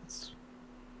kinds.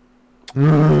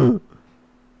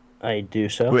 I do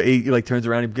so. Wait, he like turns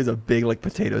around and gives a big like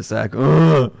potato sack. Put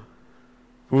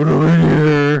him in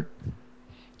here.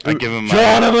 I give him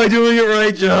John, my am I doing it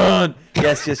right, John?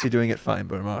 yes, you're doing it fine,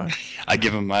 Belmar. I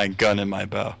give him my gun and my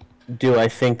bow. Do I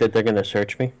think that they're gonna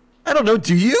search me? I don't know.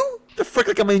 Do you? The frick,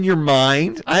 like I'm in your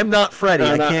mind. I'm not Freddy.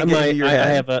 I can't get into your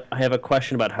head. I have a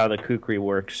question about how the kukri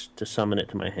works to summon it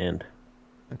to my hand.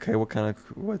 Okay,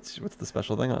 what's the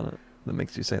special thing on it that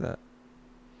makes you say that?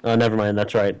 Oh, never mind.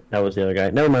 That's right. That was the other guy.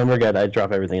 Never mind. We're good. I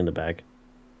drop everything in the bag.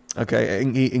 Okay,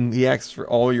 and he asks for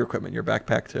all your equipment, your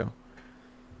backpack too.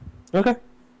 Okay.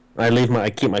 I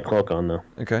keep my cloak on though.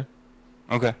 Okay.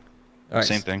 Okay, All right.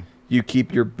 same thing. You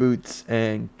keep your boots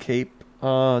and cape,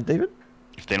 David?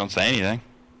 If they don't say anything,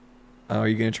 Are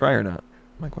you gonna try or not?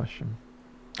 My question.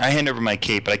 I hand over my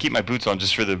cape, but I keep my boots on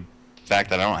just for the fact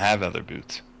that I don't have other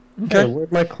boots. Hey,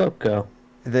 where'd my cloak go?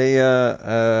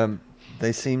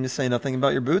 They seem to say nothing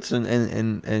about your boots,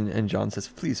 and John says,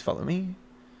 "Please follow me."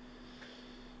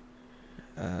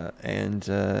 And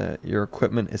your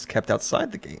equipment is kept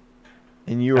outside the gate,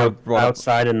 and you are brought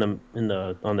Outside on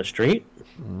the street.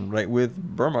 right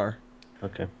with Burmar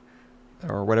Okay.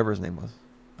 or whatever his name was,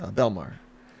 Belmar.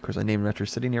 Of course, I named him after a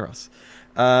city near us.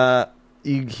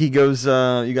 He goes.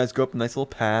 You guys go up a nice little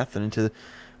path and into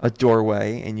a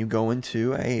doorway, and you go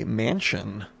into a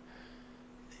mansion.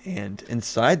 And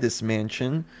inside this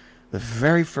mansion, the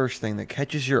very first thing that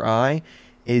catches your eye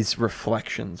is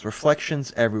reflections.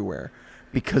 Reflections everywhere.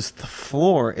 Because the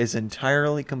floor is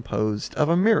entirely composed of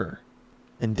a mirror.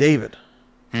 And David,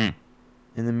 in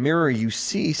the mirror you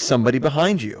see somebody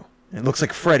behind you. And it looks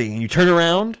like Freddy. And you turn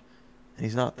around, and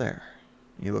he's not there.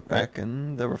 You look back,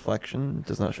 and the reflection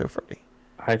does not show Freddy.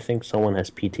 I think someone has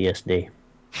PTSD.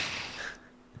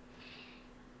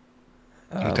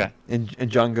 Okay. And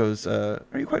John goes, are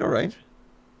you quite all right?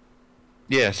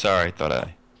 Yeah, sorry. I thought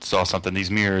I saw something.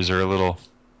 These mirrors are a little.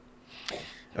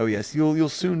 Oh yes, you'll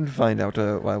soon find out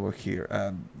why we're here.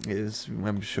 Yes,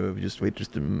 I'm sure. Just wait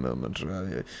just a moment.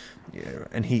 Yeah.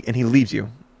 And he leaves you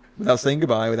without saying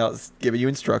goodbye, without giving you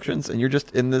instructions, and you're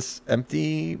just in this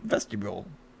empty vestibule.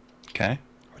 Okay.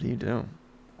 What do you do?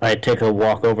 I take a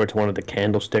walk over to one of the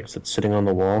candlesticks that's sitting on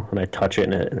the wall, and I touch it,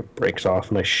 and it breaks off,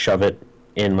 and I shove it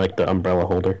in like the umbrella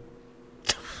holder.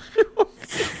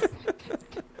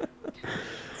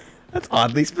 That's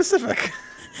oddly specific.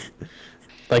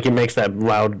 Like it makes that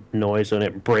loud noise and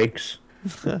it breaks,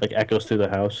 like echoes through the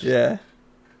house. Yeah.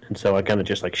 And so I kind of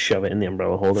just like shove it in the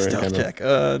umbrella holder. Stealth and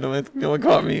kinda... check. No one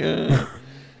caught me.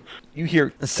 You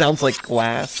hear it sounds like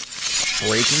glass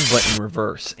breaking, but in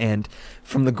reverse. And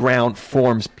from the ground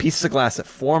forms pieces of glass that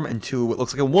form into what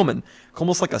looks like a woman,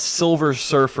 almost like a Silver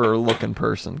Surfer-looking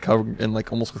person, covered in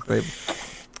like almost like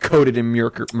they've coated in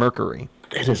mercury.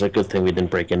 It is a good thing we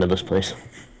didn't break into this place.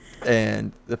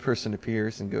 And the person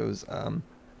appears and goes,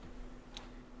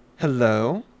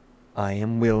 "Hello, I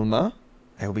am Wilma.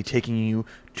 I will be taking you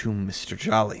to Mr.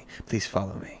 Jolly. Please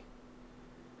follow me."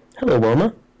 Hello,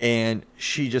 Wilma. And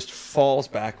she just falls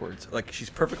backwards. Like,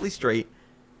 she's perfectly straight,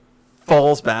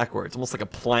 falls backwards, almost like a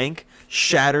plank,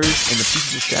 shatters, and the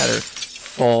pieces of shatter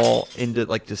fall into,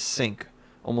 like, just sink.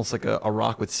 Almost like a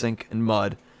rock would sink in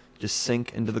mud, just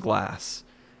sink into the glass.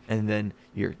 And then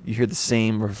you hear the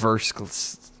same reverse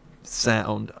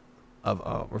sound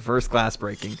of reverse glass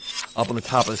breaking up on the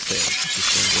top of the stairs.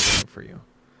 Just waiting for you.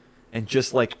 And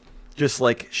just like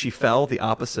she fell, the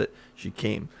opposite, she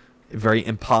came. Very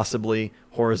impossibly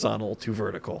horizontal to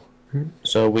vertical.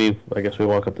 So I guess we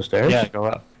walk up the stairs? Yeah, go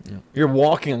up. Yeah. You're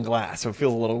walking on glass, so it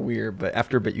feels a little weird, but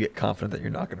after a bit you get confident that you're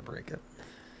not going to break it.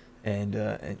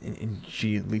 And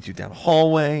she leads you down a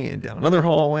hallway, and down another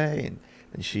hallway,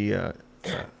 and she...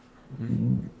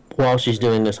 While she's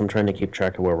doing this, I'm trying to keep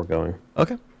track of where we're going.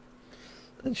 Okay.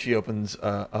 And she opens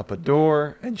up a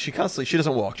door, and she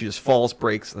doesn't walk, she just falls,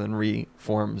 breaks, and then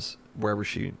reforms wherever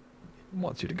she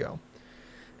wants you to go.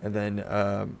 And then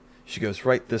she goes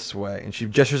right this way, and she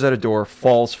gestures at a door,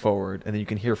 falls forward, and then you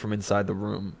can hear from inside the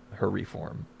room her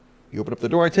reform. You open up the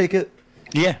door, I take it?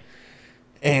 Yeah.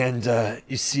 And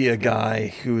you see a guy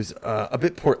who's a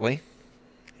bit portly,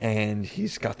 and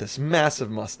he's got this massive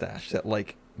mustache that,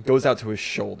 like, goes out to his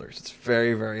shoulders. It's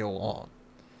very, very long.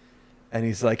 And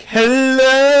he's like,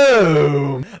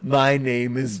 "Hello! My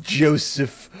name is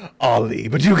Joseph Ollie,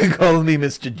 but you can call me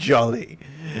Mr. Jolly.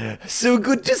 So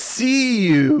good to see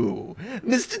you.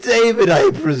 Mr. David,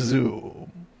 I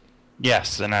presume."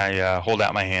 Yes, and I hold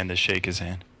out my hand to shake his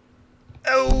hand.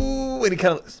 Oh, and he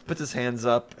kind of puts his hands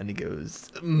up, and he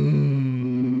goes,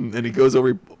 and he goes over,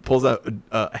 he pulls out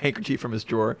a handkerchief from his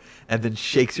drawer, and then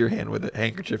shakes your hand with a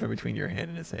handkerchief in between your hand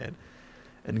and his hand,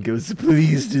 and goes,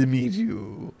 "Pleased to meet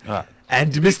you.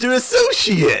 And Mr.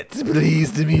 Associate,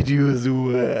 pleased to meet you as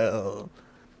well."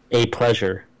 A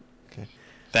pleasure.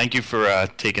 Thank you for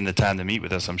taking the time to meet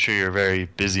with us. I'm sure you're a very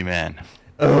busy man.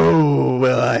 Oh,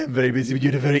 well, I am very busy, but you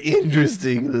had a very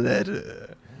interesting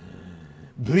letter.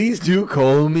 Please do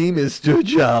call me Mr.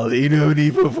 Jolly. No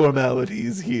need for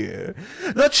formalities here.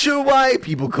 Not sure why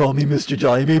people call me Mr.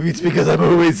 Jolly. Maybe it's because I'm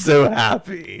always so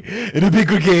happy and a bit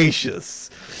gregarious.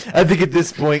 I think at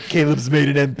this point, Caleb's made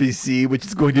an NPC, which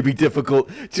is going to be difficult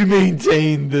to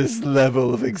maintain this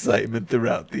level of excitement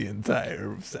throughout the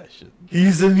entire session.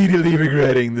 He's immediately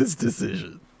regretting this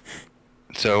decision.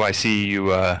 So I see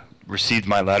you received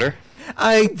my letter.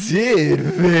 I did.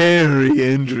 Very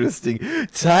interesting.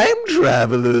 Time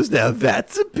travelers. Now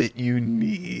that's a bit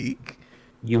unique.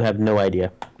 You have no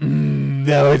idea.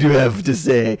 Now I do have to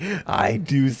say, I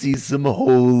do see some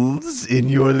holes in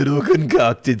your little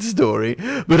concocted story,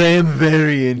 but I am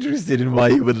very interested in why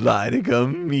you would lie to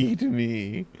come meet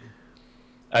me.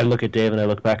 I look at Dave and I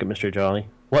look back at Mr. Jolly.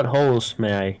 What holes,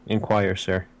 may I inquire,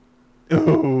 sir?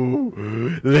 Oh,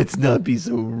 let's not be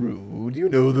so rude. You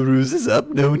know the ruse is up.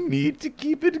 No need to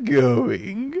keep it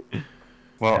going.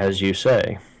 Well, As you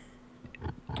say.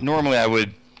 normally I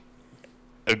would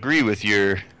agree with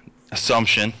your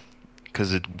assumption,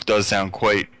 because it does sound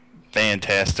quite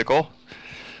fantastical.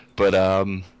 But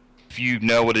if you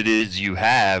know what it is you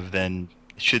have, then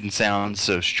it shouldn't sound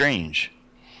so strange.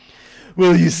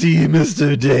 Well, you see,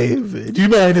 Mr. David, do you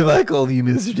mind if I call you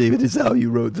Mr. David? It's how you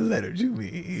wrote the letter to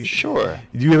me. Sure.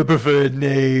 Do you have a preferred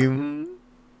name?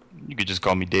 You could just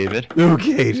call me David.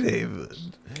 Okay, David.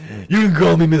 You can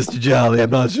call me Mr. Jolly. I'm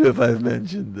not sure if I've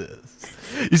mentioned this.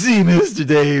 You see, Mr.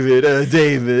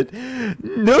 David,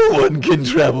 no one can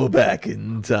travel back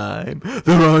in time.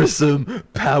 There are some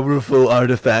powerful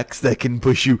artifacts that can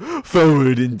push you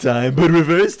forward in time, but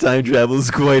reverse time travel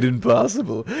is quite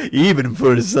impossible, even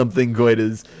for something quite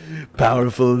as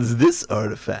powerful as this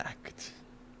artifact.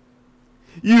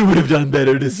 You would have done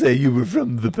better to say you were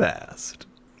from the past.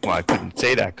 Well, I couldn't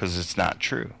say that because it's not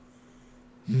true.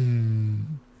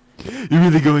 You're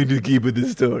really going to keep with the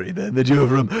story, then, that you're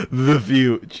from the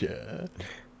future?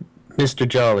 Mr.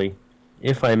 Jolly,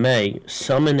 if I may,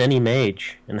 summon any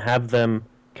mage and have them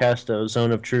cast a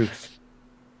Zone of Truth,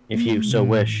 if you so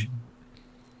wish.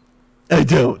 I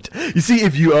don't. You see,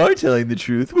 if you are telling the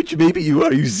truth, which maybe you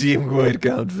are, you seem quite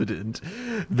confident,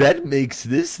 that makes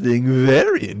this thing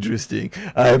very interesting.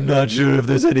 I'm not sure if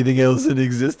there's anything else in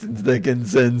existence that can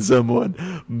send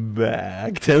someone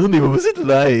back. Tell me, what was it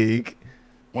like?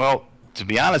 Well, to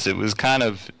be honest, it was kind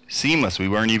of seamless. We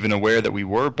weren't even aware that we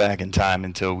were back in time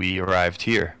until we arrived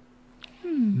here.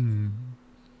 I'm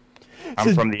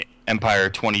from the Empire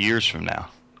 20 years from now.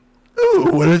 Ooh,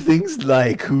 what are things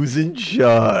like? Who's in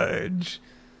charge?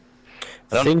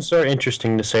 Things are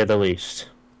interesting to say the least.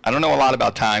 I don't know a lot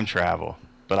about time travel,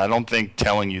 but I don't think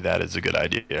telling you that is a good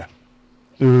idea.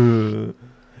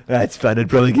 That's fine. I'd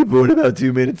probably get bored about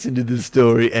 2 minutes into the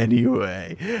story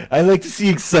anyway. I like to see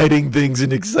exciting things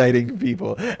and exciting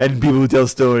people. And people who tell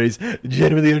stories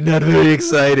generally are not very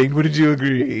exciting. Wouldn't you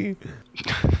agree?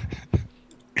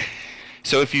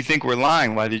 So if you think we're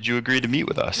lying, why did you agree to meet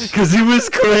with us? Because it was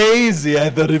crazy. I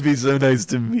thought it'd be so nice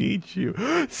to meet you.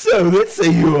 So let's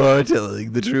say you are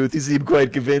telling the truth. You seem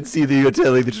quite convinced either you're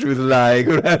telling the truth, lying,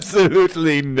 or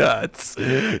absolutely nuts.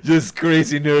 Just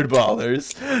crazy nerd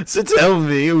ballers. So tell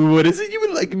me, what is it you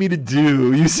would like me to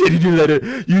do? You said in your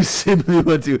letter you simply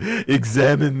want to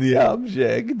examine the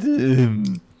object.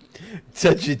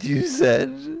 Touch it, you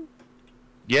said?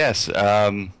 Yes,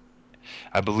 I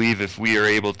believe if we are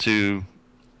able to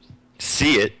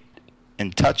see it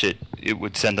and touch it, it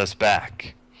would send us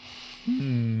back.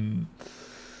 And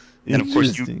of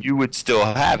course, you would still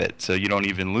have it, so you don't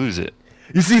even lose it.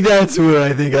 You see, that's where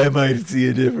I think I might see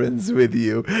a difference with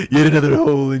you. Yet another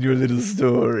hole in your little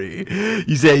story.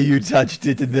 You say you touched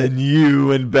it and then you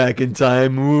went back in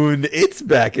time when it's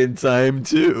back in time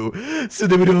too. So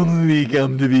there would only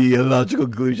come to be a logical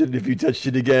conclusion if you touched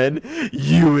it again.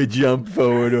 You would jump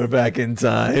forward or back in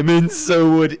time, and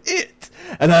so would it.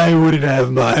 And I wouldn't have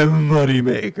my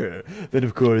moneymaker. Then,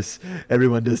 of course,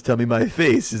 everyone does tell me my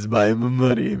face is my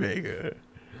moneymaker.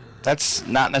 That's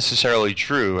not necessarily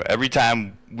true. Every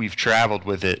time we've traveled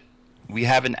with it, we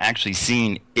haven't actually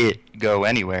seen it go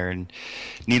anywhere. And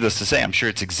needless to say, I'm sure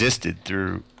it's existed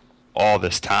through all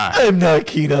this time. I'm not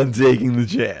keen on taking the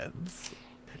chance.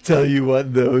 Tell you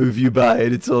what, though, if you buy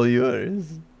it, it's all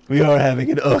yours. We are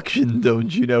having an auction,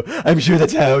 don't you know? I'm sure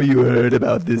that's how you heard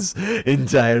about this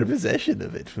entire possession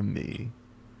of it from me.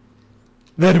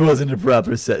 That wasn't a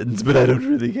proper sentence, but I don't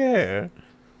really care.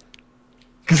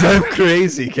 Because I'm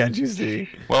crazy, can't you see?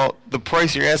 Well, the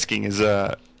price you're asking is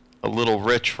a little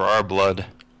rich for our blood.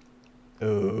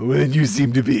 Oh, and you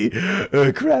seem to be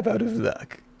a crap out of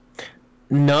luck.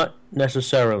 Not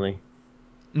necessarily.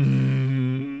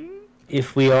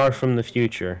 If we are from the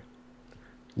future,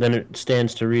 then it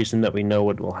stands to reason that we know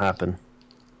what will happen.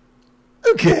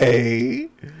 Okay.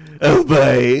 I'll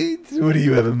bite. What do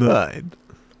you have in mind?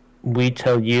 We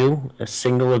tell you a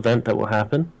single event that will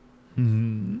happen.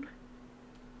 In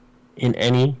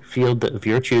any field of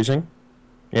your choosing,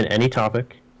 in any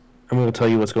topic, and we will tell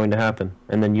you what's going to happen,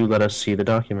 and then you let us see the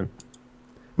document.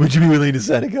 Would you be willing to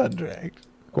sign a contract?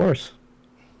 Of course.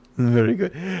 Very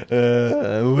good.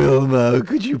 Wilma,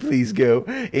 could you please go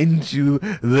into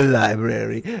the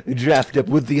library, draft up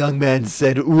what the young man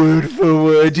said word for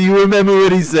word? Do you remember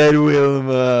what he said,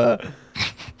 Wilma?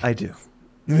 I do.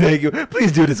 Thank you.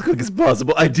 Please do it as quick as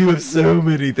possible. I do have so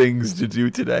many things to do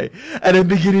today, and I'm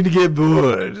beginning to get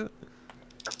bored.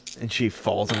 And she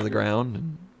falls onto the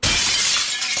ground.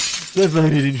 I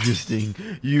find it interesting.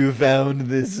 You found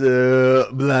this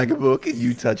black book and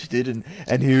you touched it, and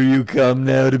here you come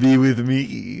now to be with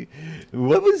me.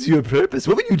 What was your purpose?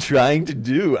 What were you trying to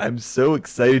do? I'm so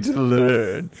excited to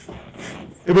learn.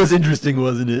 It was interesting,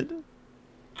 wasn't it?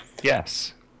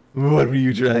 Yes. What were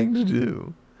you trying to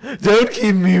do? Don't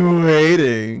keep me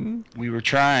waiting. We were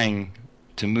trying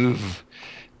to move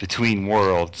between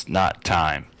worlds, not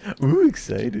time. Ooh,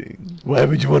 exciting. Why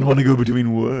would you want to go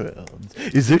between worlds?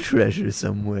 Is there treasure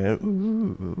somewhere?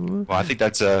 Ooh. Well, I think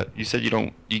that's you said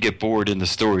you get bored in the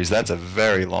stories. That's a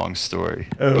very long story.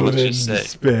 Oh, But let's then just say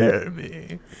spare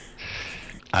me.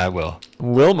 I will.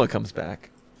 Wilma comes back,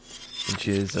 and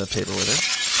she has a paper with her.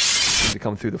 Seems to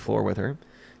come through the floor with her.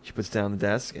 She puts down the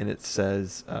desk, and it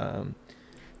says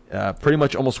pretty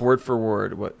much almost word for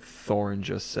word what Thorin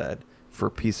just said. For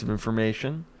a piece of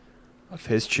information of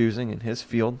his choosing in his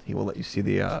field, he will let you see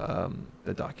the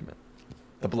document,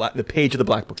 the page of the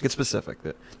black book. Get specific.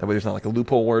 That way, there's not like a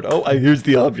loophole word. Oh, here's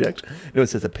the object. No, it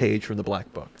says a page from the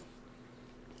black book.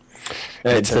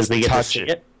 And it says we get to see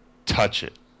it. Touch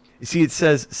it. You see, it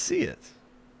says see it.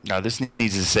 No, this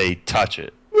needs to say touch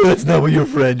it. Well, that's not what your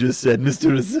friend just said.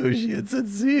 Mr. Associate said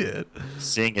see it.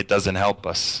 Seeing it doesn't help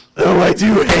us. Oh, I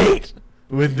do hate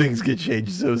when things get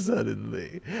changed so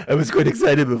suddenly. I was quite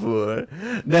excited before.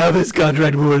 Now this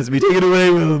contract bores me. Take it away,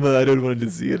 Wilma. I don't want to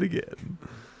see it again.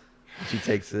 She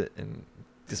takes it and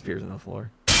disappears on the floor.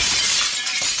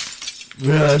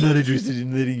 Well, I'm not interested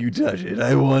in letting you touch it.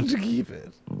 I want to keep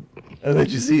it. I'll let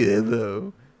you see it,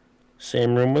 though.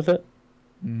 Same room with it?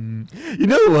 You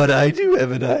know what? I do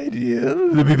have an idea.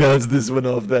 Let me bounce this one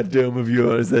off that dome of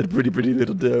yours, that pretty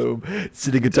little dome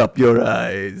sitting atop your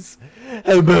eyes.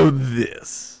 How about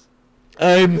this?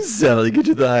 I'm selling it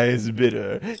to the highest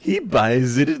bidder. He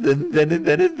buys it, and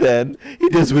then he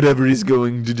does whatever he's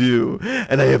going to do,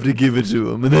 and I have to give it to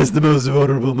him, and that's the most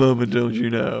vulnerable moment, don't you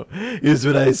know? Here's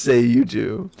what I say you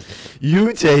do.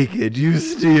 You take it, you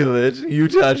steal it, you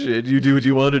touch it, you do what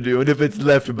you want to do, and if it's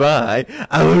left by,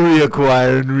 I'll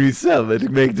reacquire and resell it,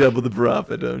 make double the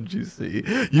profit, don't you see?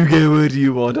 You get what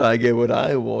you want, I get what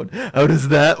I want. How does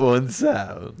that one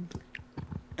sound?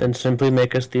 Then simply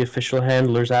make us the official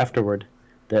handlers afterward.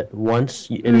 That once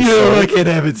you... No, I can't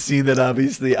have it seen that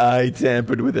obviously I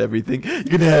tampered with everything. You're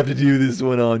gonna have to do this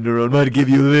one on your own. Might give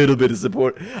you a little bit of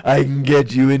support. I can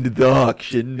get you into the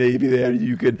auction. Maybe there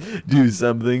you could do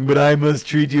something. But I must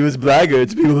treat you as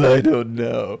blackguards, people I don't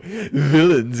know.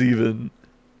 Villains, even.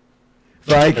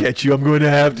 If I catch you, I'm going to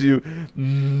have to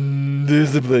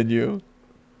discipline you.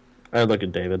 I look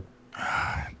at David.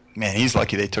 Man, he's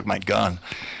lucky they took my gun.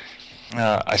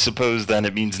 I suppose then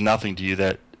it means nothing to you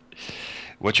that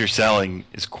what you're selling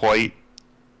is quite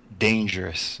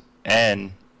dangerous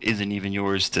and isn't even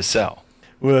yours to sell.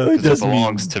 Well, it does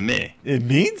belongs to me. It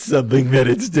means something that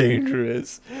it's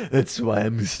dangerous. That's why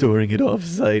I'm storing it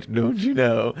off-site, don't you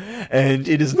know? And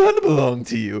it does not belong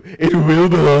to you. It will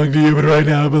belong to you, but right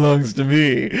now it belongs to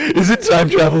me. Is it time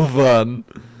travel fun?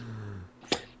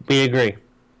 We agree.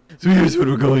 So here's what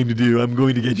we're going to do. I'm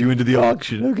going to get you into the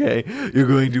auction, okay? You're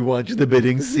going to watch the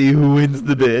bidding, see who wins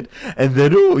the bid, and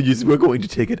then we're going to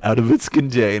take it out of its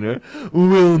container.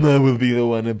 Wilma will be the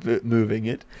one moving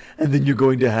it, and then you're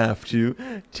going to have to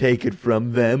take it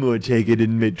from them or take it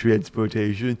in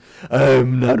mid-transportation.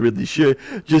 I'm not really sure.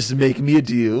 Just make me a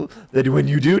deal that when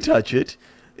you do touch it,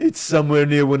 it's somewhere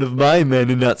near one of my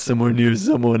men and not somewhere near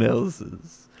someone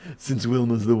else's. Since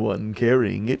Wilma's the one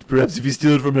carrying it, perhaps if you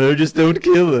steal it from her, just don't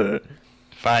kill her.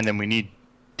 Fine, then we need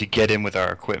to get in with our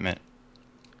equipment.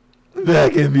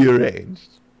 That can be arranged.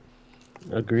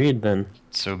 Agreed, then.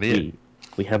 So be it.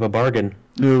 We have a bargain.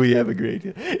 Oh, we have a great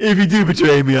deal. If you do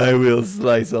betray me, I will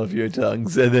slice off your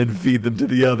tongues and then feed them to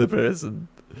the other person.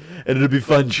 And it'll be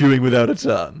fun chewing without a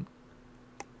tongue.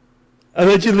 I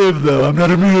let you live, though. I'm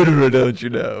not a murderer, don't you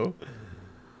know?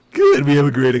 Good, we have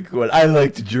a great accord. I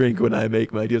like to drink when I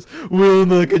make my deals.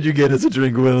 Wilma, could you get us a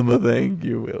drink, Wilma? Thank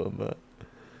you, Wilma.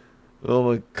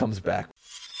 Wilma comes back.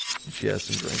 She has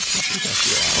some drinks. And she has to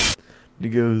go out. And he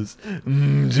goes,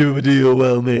 to a deal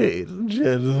well made,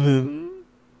 gentlemen.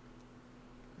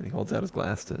 And he holds out his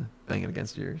glass to bang it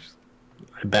against yours.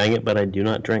 I bang it, but I do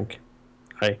not drink.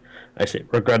 I say,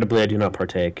 regrettably, I do not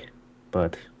partake,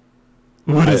 but...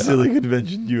 What a silly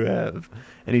convention you have.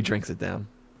 And he drinks it down.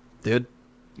 Dude?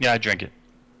 Yeah, I drink it.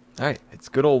 Alright, it's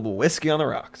good old whiskey on the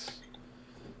rocks.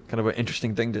 Kind of an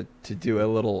interesting thing to do a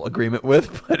little agreement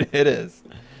with, but it is.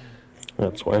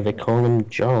 That's why they call him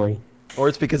Jolly. Or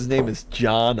it's because his name is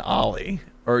John Ollie.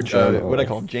 Or John what do I Ollie.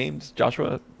 call him? James?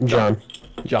 Joshua? John.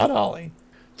 John Ollie.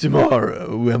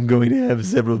 Tomorrow, I'm going to have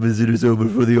several visitors over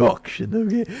for the auction,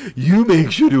 okay? You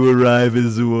make sure to arrive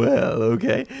as well,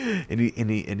 okay? And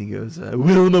he goes,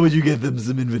 Wilma, would you get them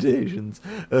some invitations?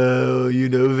 Oh,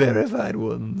 verified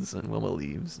ones. And Wilma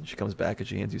leaves, and she comes back and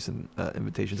she hands you some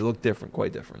invitations. They look different,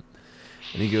 quite different.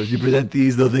 And he goes, you present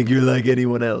these, they'll think you're like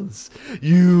anyone else.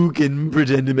 You can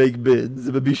pretend to make bids,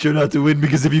 but be sure not to win,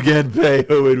 because if you can't pay, it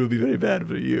will be very bad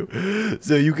for you.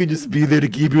 So you can just be there to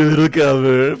keep your little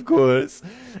cover, of course,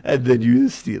 and then you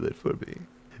steal it for me.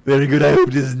 Very good, I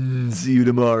hope to see you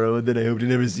tomorrow, and then I hope to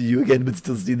never see you again, but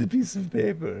still see the piece of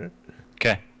paper.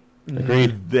 Okay.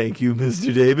 Agreed. Thank you,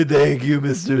 Mr. David. Thank you,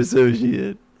 Mr.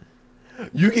 Associate.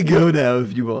 You can go now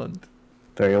if you want.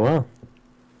 Very well.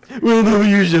 Well, no,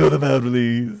 you show them out,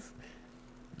 please.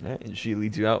 Right, and she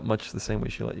leads you out much the same way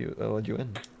she let you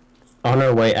in. On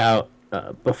our way out,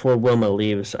 before Wilma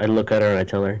leaves, I look at her and I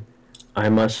tell her, I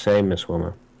must say, Miss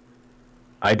Wilma,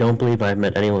 I don't believe I've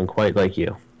met anyone quite like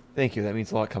you. Thank you. That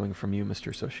means a lot coming from you,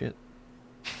 Mr. Associate.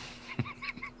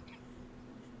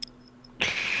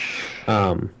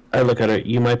 I look at her,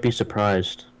 you might be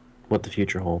surprised what the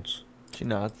future holds. She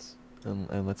nods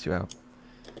and lets you out.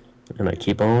 And I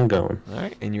keep on going. All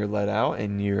right, and you're let out,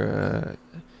 and you're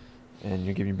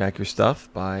giving back your stuff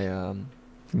by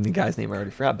the guy's name I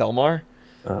already forgot. Belmar.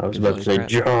 I was about to say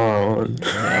John.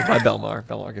 By Belmar.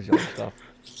 Belmar gives you all your stuff.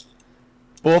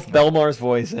 Both Belmar's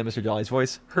voice and Mr. Jolly's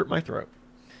voice hurt my throat.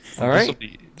 All right.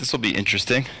 This will be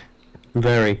interesting.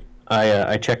 Very.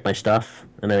 I check my stuff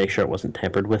and I make sure it wasn't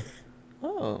tampered with.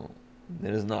 Oh,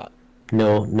 it is not.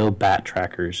 No bat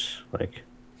trackers like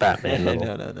Batman.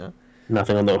 No.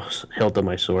 Nothing on the hilt of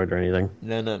my sword or anything.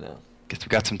 No. Guess we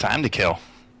got some time to kill.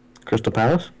 Crystal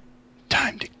Palace?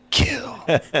 Time to kill.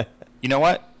 You know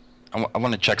what? I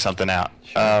want to check something out.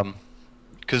 Sure.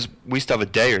 Because we still have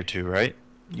a day or two, right?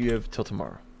 You have till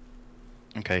tomorrow.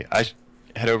 Okay,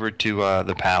 head over to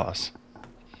the palace.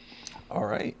 All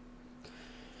right.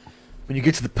 When you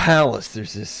get to the palace,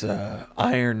 there's this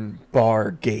iron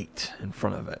bar gate in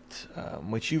front of it,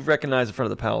 which you've recognized in front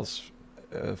of the palace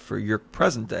for your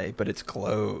present day, but it's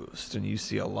closed, and you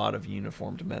see a lot of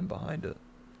uniformed men behind it.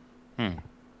 And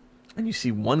you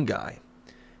see one guy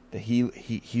that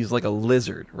he's like a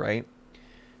lizard, right?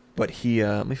 But maybe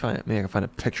I can find a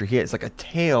picture. He has like a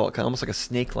tail, kind of almost like a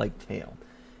snake-like tail,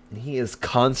 and he is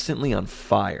constantly on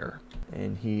fire.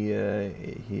 And he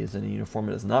is in a uniform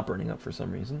that is not burning up for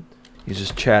some reason. He's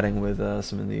just chatting with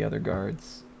some of the other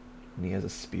guards, and he has a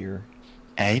spear.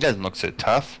 And he doesn't look so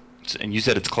tough. And you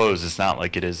said it's closed. It's not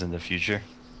like it is in the future.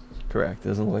 Correct. It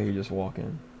doesn't look like you just walk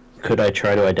in. Could I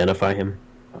try to identify him?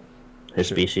 His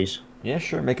species? Yeah,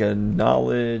 sure. Make a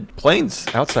knowledge... Plains,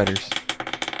 outsiders.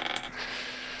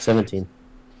 17.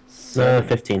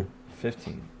 15.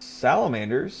 15.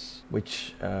 Salamanders,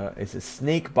 which is a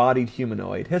snake-bodied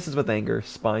humanoid, hisses with anger.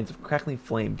 Spines of crackling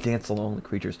flame dance along the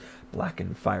creature's black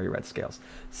and fiery red scales.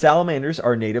 Salamanders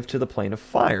are native to the plane of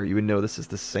fire. You would know this is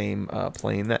the same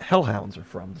plane that hellhounds are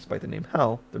from, despite the name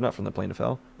Hell. They're not from the plane of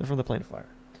hell. They're from the plane of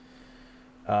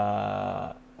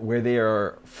fire. Where they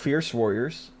are fierce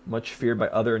warriors, much feared by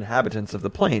other inhabitants of the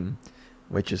plane,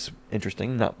 which is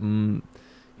interesting. Not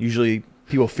usually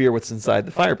people fear what's inside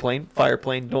the fire plane. Fire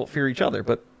plane don't fear each other,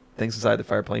 but things inside the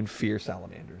fire plane fear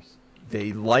salamanders.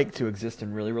 They like to exist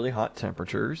in really, really hot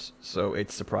temperatures, so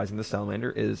it's surprising the salamander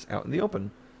is out in the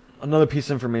open. Another piece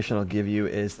of information I'll give you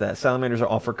is that salamanders are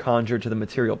often conjured to the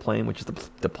material plane, which is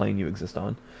the plane you exist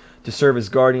on, to serve as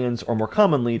guardians, or more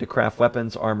commonly, to craft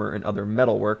weapons, armor, and other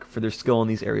metalwork, for their skill in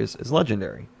these areas is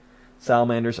legendary.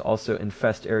 Salamanders also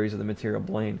infest areas of the material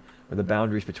plane where the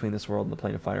boundaries between this world and the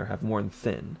plane of fire have worn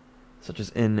thin, such as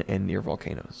in and near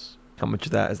volcanoes. How much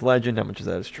of that is legend, how much of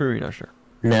that is true, you're not sure.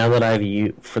 Now that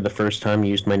I've, for the first time,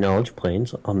 used my knowledge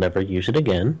planes, I'll never use it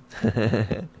again.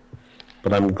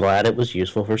 But I'm glad it was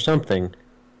useful for something.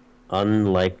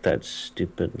 Unlike that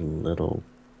stupid little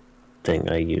thing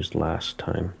I used last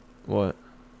time. What?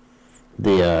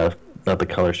 The, not the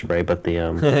color spray, but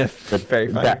the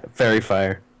Fairy fire. Fairy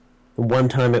fire. One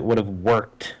time it would have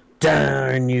worked.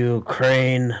 Darn you,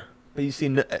 Crane. But you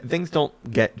see, things don't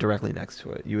get directly next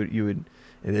to it. You would.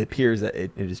 It appears that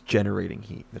it is generating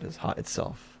heat that is hot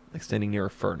itself, like standing near a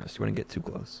furnace. You wouldn't get too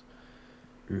close.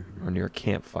 Or near a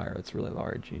campfire that's really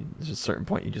large. There's a certain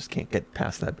point you just can't get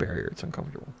past that barrier. It's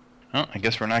uncomfortable. Well, I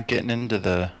guess we're not getting into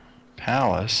the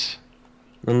palace.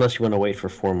 Unless you want to wait for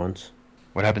 4 months.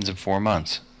 What happens in 4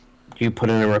 months? You put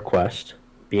in a request,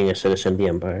 being a citizen of the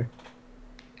Empire.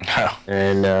 Oh.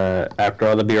 And after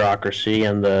all the bureaucracy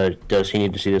and the does he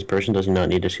need to see this person, does he not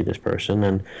need to see this person,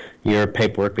 and your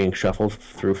paperwork being shuffled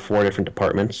through 4 different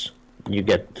departments, you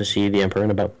get to see the Emperor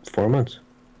in about 4 months.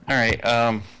 All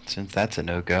right, since that's a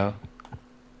no-go,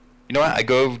 you know what? I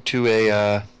go to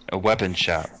a weapons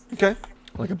shop. Okay.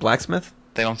 Like a blacksmith?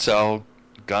 They don't sell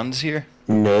guns here?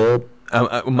 Nope.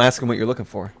 I'm asking what you're looking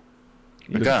for.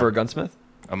 You looking gun. for a gunsmith?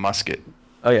 A musket.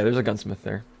 Oh, yeah, there's a gunsmith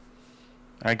there.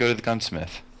 I go to the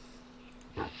gunsmith.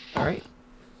 All right.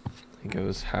 He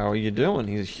goes, how are you doing?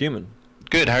 He's human.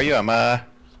 Good, how are you? I'm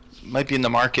might be in the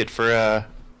market for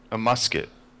a musket.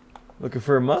 Looking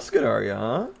for a musket, are you,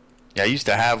 huh? Yeah, I used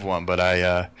to have one, but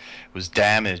I was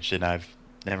damaged, and I've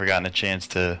never gotten a chance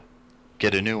to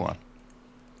get a new one.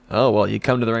 Oh, well, you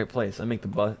come to the right place. I make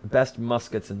the best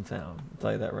muskets in town. I'll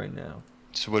tell you that right now.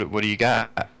 So what do you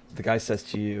got? The guy says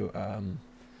to you,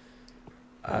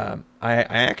 I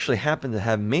actually happen to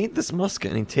have made this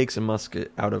musket, and he takes a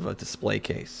musket out of a display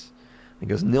case. He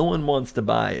goes, no one wants to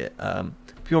buy it.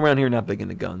 People around here are not big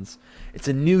into guns. It's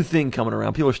a new thing coming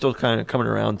around. People are still kind of coming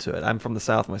around to it. I'm from the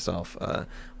South myself.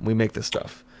 We make this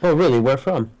stuff. Oh, really? Where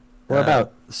from? Where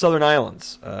about? Southern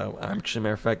Islands. Actually,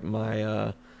 matter of fact,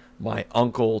 my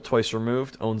uncle, twice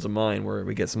removed, owns a mine where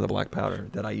we get some of the black powder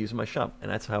that I use in my shop,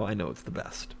 and that's how I know it's the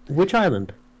best. Which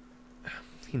island?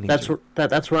 That's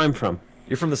where I'm from.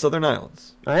 You're from the Southern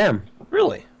Islands? I am.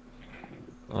 Really?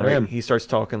 All right. am. He starts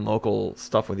talking local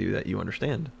stuff with you that you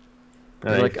understand.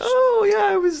 He's Nice. like, oh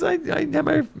yeah, I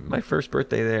had my first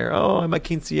birthday there. Oh, I had my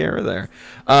quinceañera there.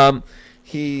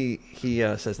 He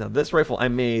says, now this rifle I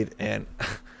made, and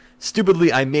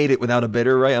stupidly I made it without a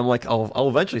bidder, right? I'm like, I'll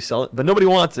eventually sell it, but nobody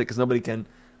wants it because nobody can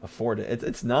afford it.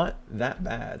 It's not that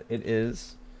bad.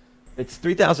 It's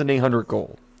 3,800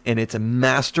 gold, and it's a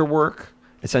masterwork.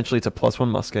 Essentially, it's a +1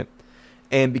 musket.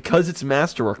 And because it's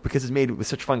masterwork, because it's made with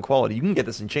such fine quality, you can get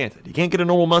this enchanted. You can't get a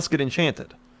normal musket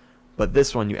enchanted. But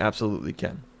this one you absolutely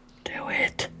can. Do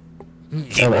it.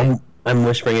 I'm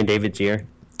whispering in David's ear.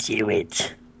 Do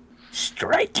it.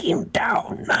 Strike him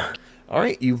down. All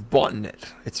right, you've bought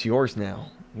it. It's yours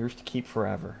now. Yours to keep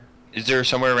forever. Is there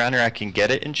somewhere around here I can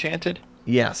get it enchanted?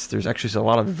 Yes, there's actually a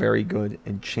lot of very good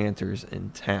enchanters in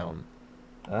town.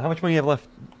 How much money do you have left,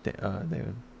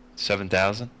 David?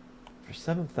 7,000. For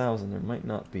 7,000, there might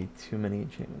not be too many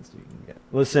enchantments that you can get.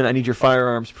 Listen, I need your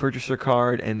firearms purchaser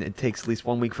card, and it takes at least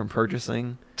 1 week from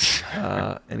purchasing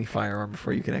any firearm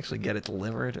before you can actually get it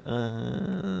delivered.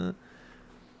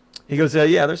 He goes,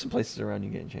 yeah, there's some places around you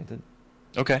get enchanted.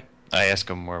 Okay. I ask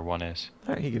him where one is.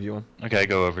 All right, he gives you one. Okay, I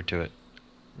go over to it.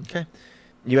 Okay.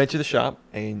 You enter the shop,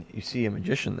 and you see a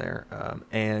magician there,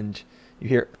 and you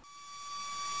hear...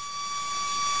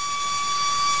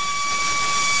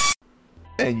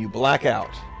 And you black out.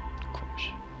 Of course.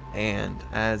 And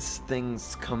as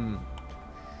things come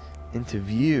into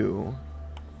view,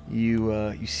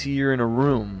 you see you're in a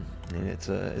room, and it's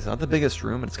not the biggest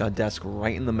room, but it's got a desk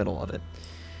right in the middle of it,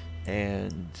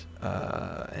 and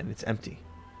it's empty.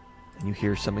 And you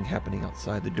hear something happening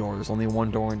outside the door. There's only one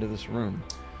door into this room,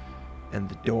 and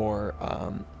the door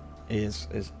is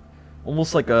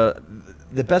almost like the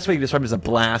best way to describe it is a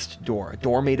blast door, a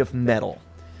door made of metal.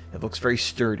 It looks very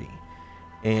sturdy.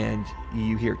 And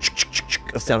you hear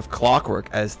a sound of clockwork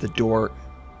as the door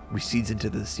recedes into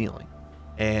the ceiling.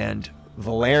 And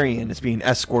Valerian is being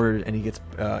escorted, and he gets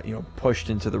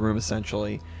pushed into the room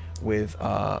essentially with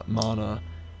Mana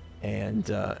and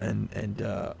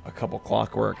a couple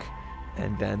clockwork,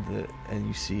 and then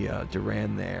you see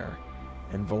Duran there,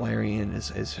 and Valerian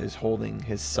is holding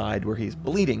his side where he's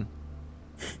bleeding,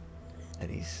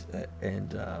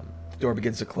 and the door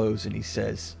begins to close, and he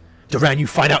says, Duran, you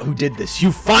find out who did this.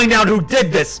 You find out who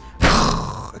did this.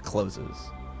 It closes,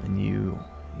 and you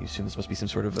assume this must be some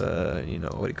sort of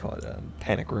what do you call it,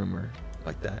 panic room or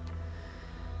like that.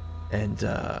 And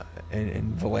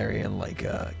Valerian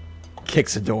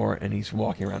kicks the door, and he's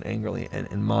walking around angrily,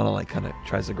 and Mana kind of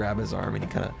tries to grab his arm, and he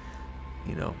kind of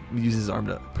uses his arm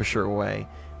to push her away,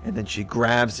 and then she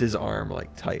grabs his arm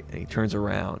tight, and he turns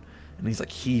around, and he's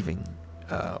heaving,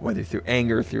 whether through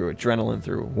anger, through adrenaline,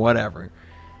 through whatever.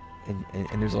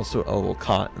 And there's also a little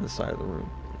cot in the side of the room,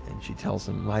 and she tells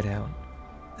him, lie down,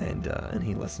 and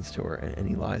he listens to her, and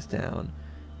he lies down,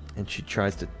 and she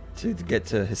tries to get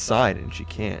to his side, and she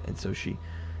can't, and so she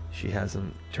has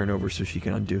him turn over so she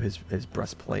can undo his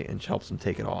breastplate, and she helps him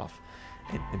take it off,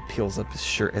 and peels up his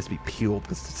shirt. It has to be peeled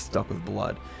because it's stuck with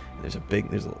blood, and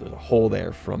there's a hole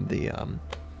there from the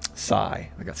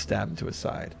sai that got stabbed into his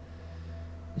side,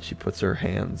 and she puts her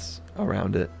hands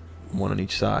around it, one on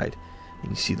each side, and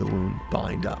you see the wound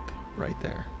bind up right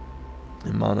there.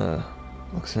 And Mana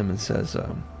looks at him and says,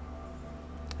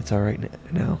 it's all right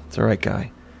now. It's all right,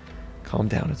 guy. Calm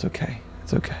down. It's okay.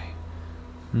 It's okay.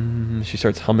 She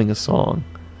starts humming a song.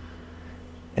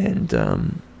 And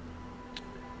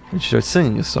she starts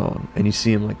singing a song. And you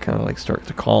see him start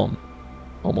to calm,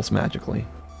 almost magically.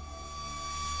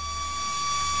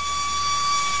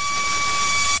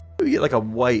 You get a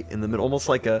white in the middle, almost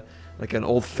like an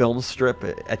old film strip.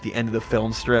 At the end of the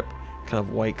film strip, kind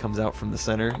of white comes out from the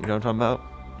center. You know what I'm talking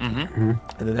about? Mm-hmm.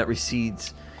 And then that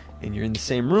recedes, and you're in the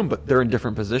same room, but they're in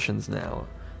different positions now.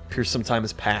 Appears some time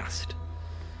has passed,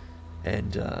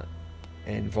 and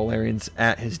Valerian's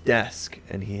at his desk,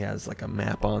 and he has a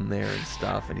map on there and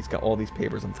stuff, and he's got all these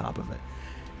papers on top of it,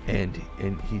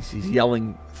 and he's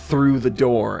yelling through the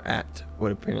door at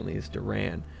what apparently is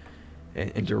Duran,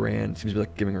 and Duran seems to be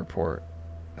giving a report.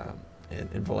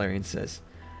 And Valerian says,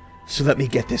 so let me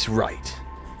get this right.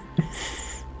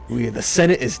 The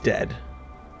Senate is dead.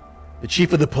 The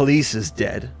chief of the police is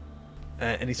dead.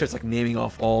 And he starts naming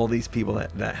off all these people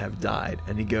that have died.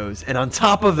 And he goes, and on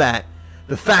top of that,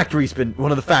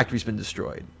 one of the factories been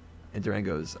destroyed. And Duran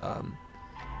goes,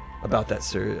 about that,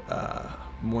 sir,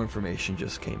 more information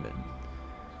just came in.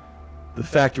 The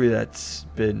factory that's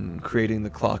been creating the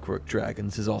clockwork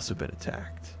dragons has also been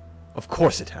attacked. Of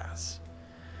course it has.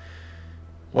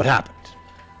 What happened?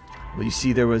 Well, you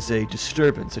see, there was a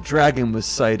disturbance. A dragon was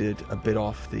sighted a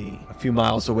few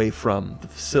miles away from the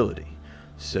facility.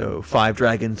 So 5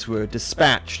 dragons were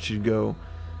dispatched to go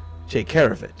take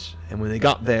care of it. And when they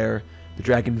got there, the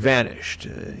dragon vanished.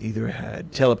 Either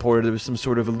had teleported, there was some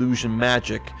sort of illusion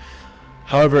magic.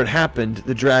 However it happened,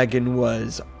 the dragon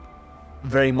was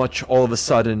very much all of a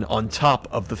sudden on top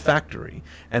of the factory,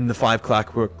 and the 5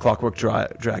 clockwork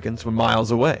dragons were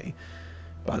miles away.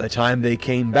 By the time they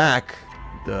came back,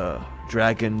 the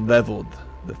dragon leveled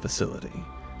the facility.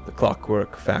 The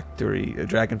Clockwork Factory,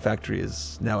 Dragon Factory,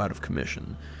 is now out of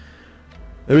commission.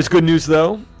 There was good news,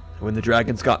 though. When the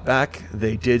dragons got back,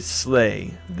 they did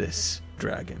slay this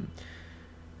dragon.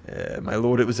 My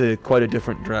lord, it was quite a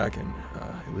different dragon.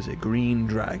 It was a green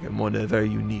dragon, one of a very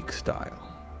unique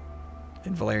style.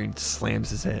 And Valerian slams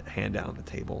his hand down on the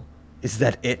table. Is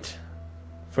that it?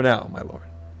 For now, my lord.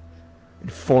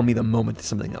 Inform me the moment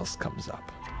something else comes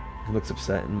up. He looks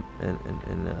upset, and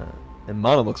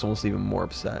Mana looks almost even more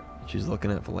upset. She's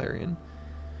looking at Valerian.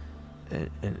 And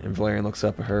Valerian looks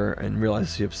up at her and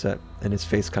realizes she's upset, and his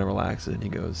face kind of relaxes, and he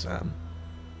goes,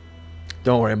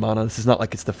 don't worry, Mana, this is not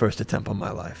like it's the first attempt on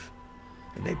my life.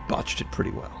 And they botched it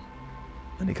pretty well.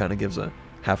 And he kind of gives a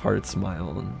half-hearted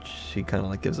smile, and she kind of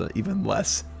like gives an even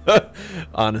less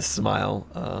honest smile,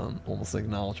 almost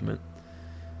acknowledgement.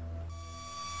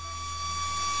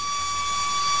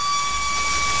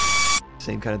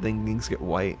 Same kind of thing, things get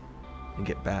white and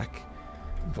get back.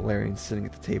 And Valerian's sitting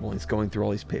at the table, and he's going through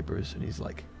all these papers, and he's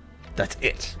like, that's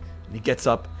it. And he gets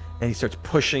up, and he starts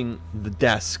pushing the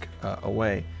desk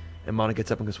away. And Mana gets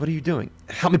up and goes, what are you doing?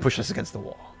 Help me push this against the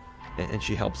wall. And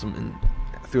she helps him, and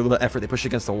through a little effort, they push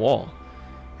against the wall.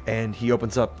 And he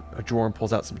opens up a drawer and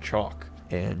pulls out some chalk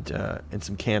and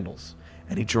some candles.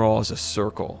 And he draws a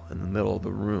circle in the middle of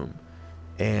the room.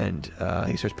 And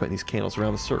he starts putting these candles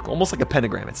around the circle, almost like a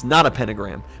pentagram. It's not a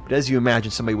pentagram, but as you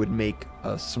imagine, somebody would make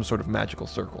some sort of magical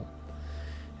circle.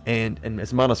 And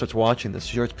as Mana starts watching this,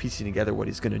 she starts piecing together what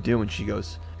he's going to do, and she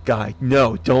goes, Guy,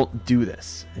 no, don't do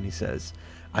this. And he says,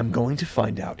 I'm going to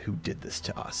find out who did this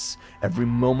to us. Every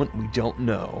moment we don't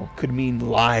know could mean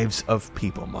lives of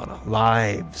people, Mana.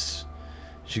 Lives.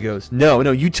 She goes, no,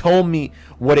 you told me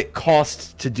what it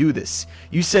costs to do this.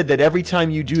 You said that every time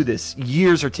you do this,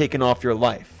 years are taken off your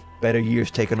life. Better years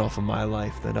taken off of my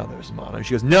life than others, Mana. And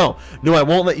she goes, no, I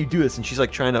won't let you do this. And she's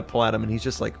like trying to pull at him, and he's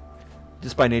just like,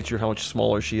 just by nature how much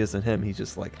smaller she is than him, he's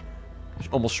just like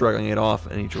almost struggling it off,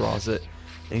 and he draws it,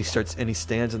 and he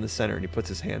stands in the center, and he puts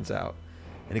his hands out,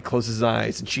 and he closes his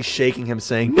eyes, and she's shaking him,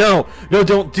 saying, no,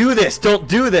 don't do this,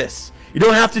 you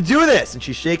don't have to do this. And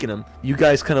she's shaking him. You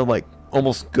guys kind of like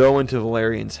almost go into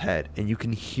Valerian's head, and you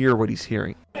can hear what he's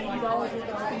hearing.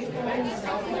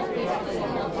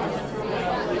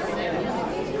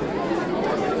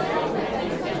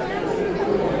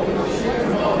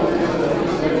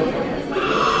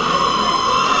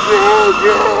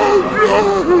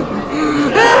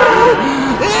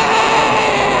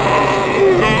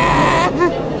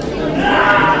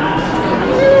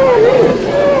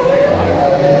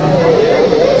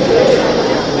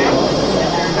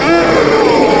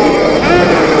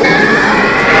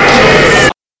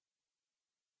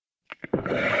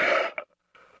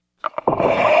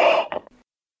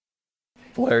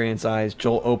 Valerian's eyes,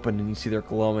 Joel, open, and you see they're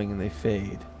glowing, and they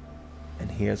fade.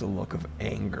 And he has a look of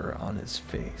anger on his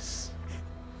face.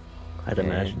 I'd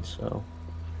imagine so.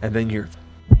 And then you're...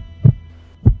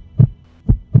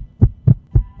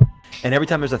 And every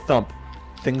time there's a thump,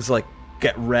 things like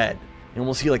get red. You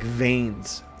almost see like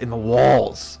veins in the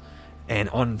walls. And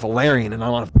on Valerian, and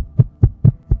I'm on...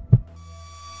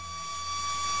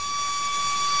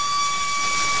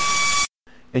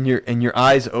 And your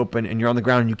eyes open, and you're on the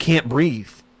ground, and you can't breathe.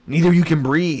 Neither you can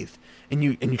breathe. And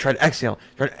you try to exhale,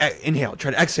 inhale,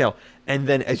 try to exhale, and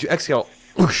then as you exhale,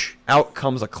 whoosh, out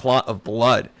comes a clot of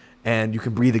blood, and you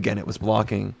can breathe again. It was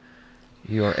blocking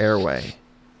your airway,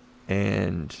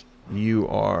 and you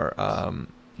are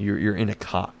you're in a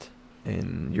cot,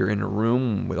 and you're in a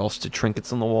room with all sorts of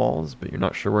trinkets on the walls, but you're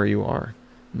not sure where you are.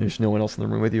 And there's no one else in the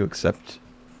room with you except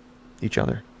each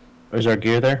other. Is our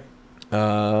gear there?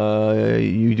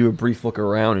 You do a brief look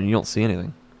around, and you don't see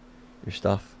anything. Your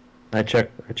stuff. I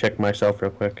check myself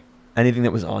real quick. Anything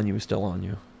that was on you is still on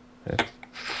you. Okay.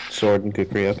 Sword and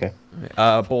kukri, okay.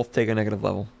 Both take a negative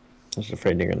level. I was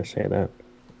afraid you're going to say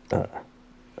that.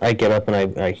 I get up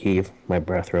and I heave my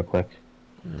breath real quick.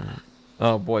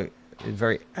 Oh boy, a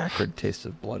very acrid taste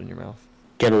of blood in your mouth.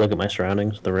 Get a look at my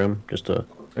surroundings, the room, just to...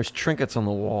 There's trinkets on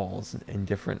the walls and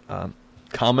different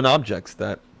common objects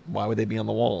that, why would they be on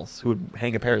the walls? Who would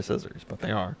hang a pair of scissors? But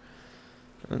they are.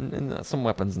 And some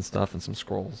weapons and stuff and some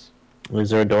scrolls.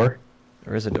 Is there a door?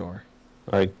 There is a door.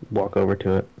 I walk over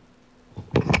to it.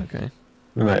 Okay.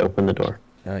 And I open the door.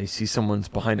 You see someone's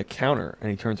behind a counter,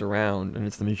 and he turns around, and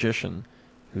it's the magician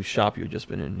whose shop you had just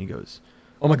been in, and he goes,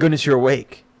 oh my goodness, you're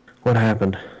awake. What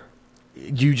happened?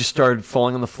 You just started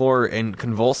falling on the floor and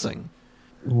convulsing.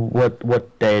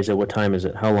 What day is it? What time is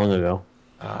it? How long ago?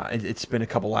 It's been a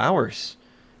couple hours.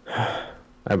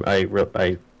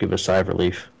 I give a sigh of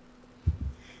relief.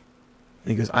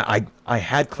 He goes, I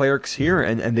had clerics here,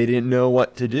 and they didn't know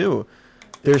what to do.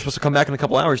 They were supposed to come back in a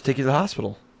couple hours, take you to the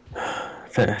hospital.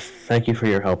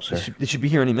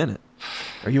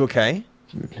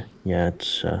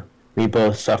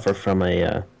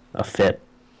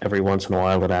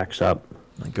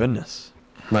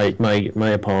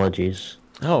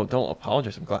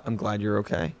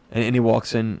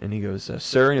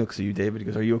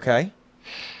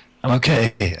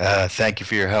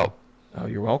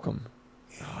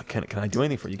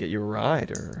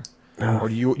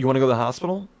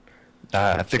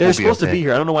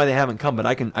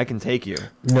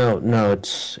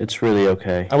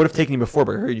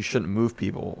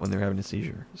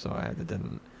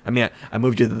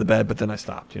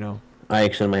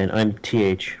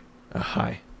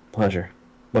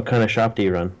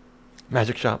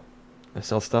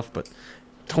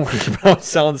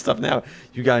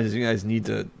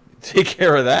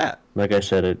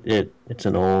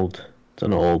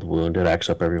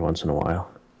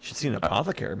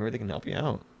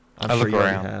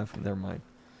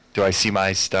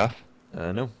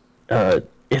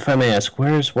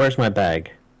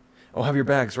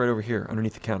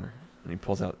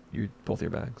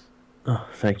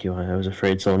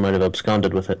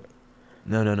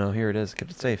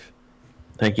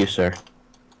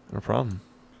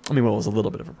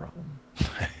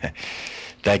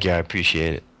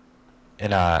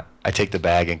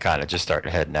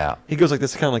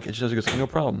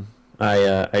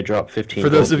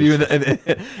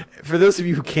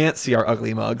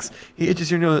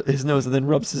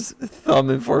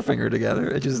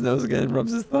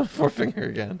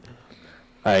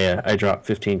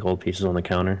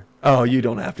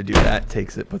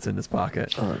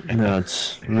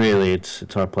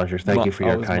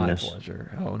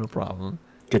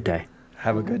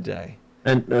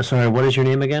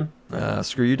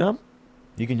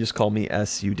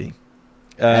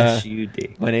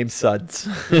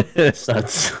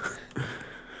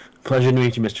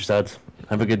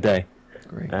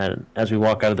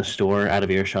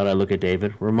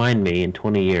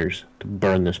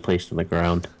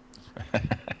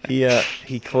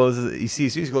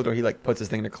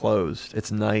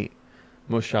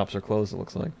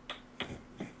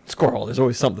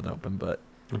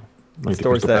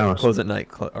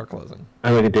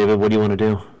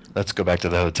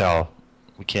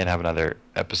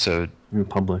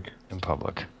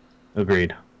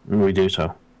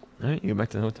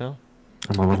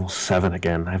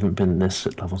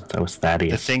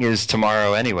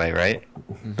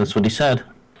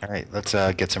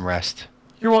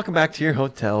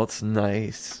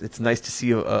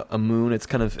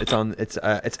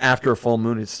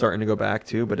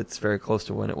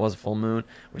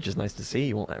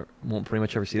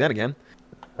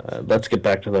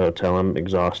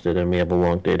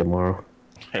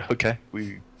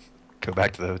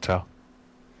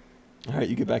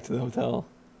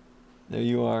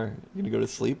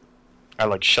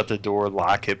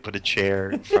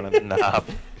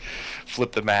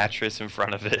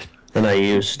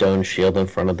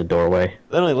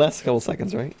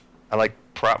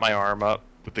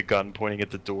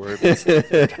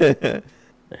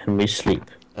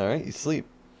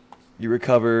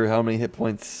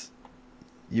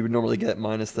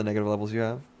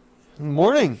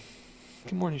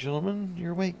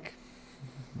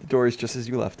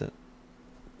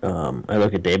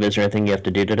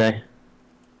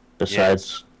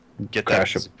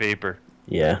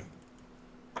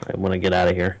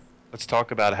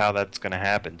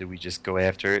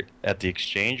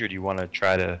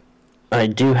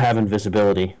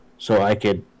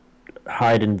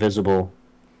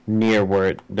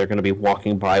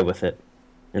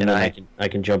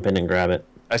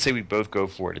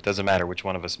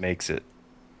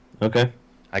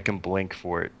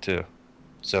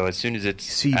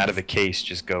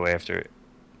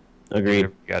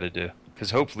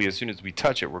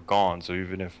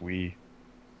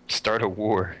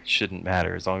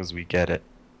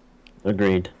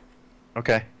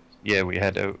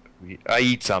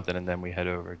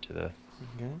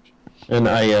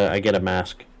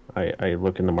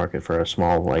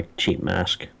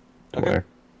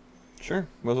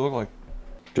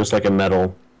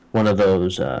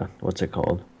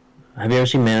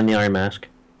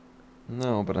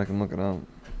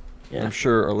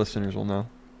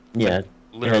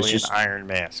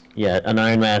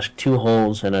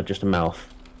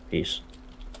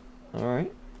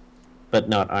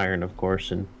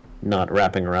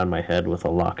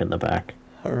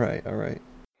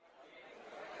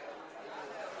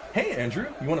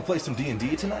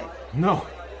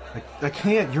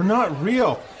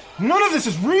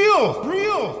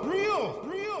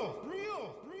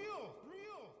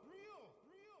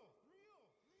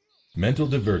 Mental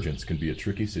divergence can be a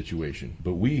tricky situation,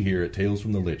 but we here at Tales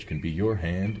from the Lich can be your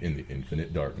hand in the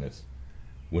infinite darkness.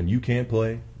 When you can't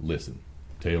play, listen.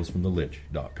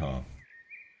 TalesFromTheLich.com.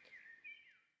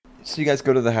 So you guys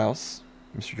go to the house,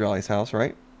 Mr. Jolly's house,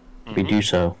 right? We do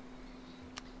so.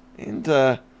 And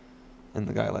the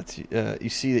guy lets you. You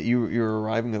see that you're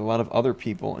arriving with a lot of other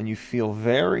people, and you feel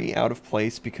very out of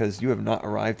place because you have not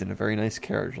arrived in a very nice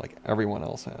carriage like everyone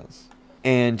else has.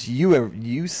 And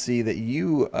you see that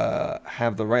you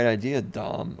have the right idea,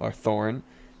 Dom or Thorn.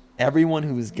 Everyone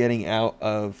who is getting out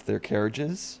of their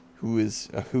carriages, who is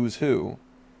a who's who,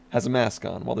 has a mask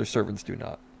on, while their servants do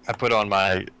not. I put on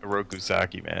my Oroku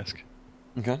Saki mask.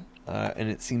 Okay. And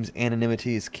it seems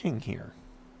anonymity is king here.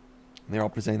 They're all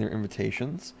presenting their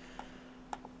invitations.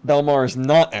 Belmar is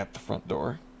not at the front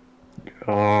door.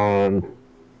 And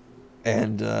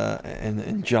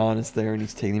John is there, and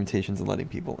he's taking the invitations and letting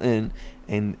people in,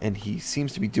 and he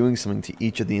seems to be doing something to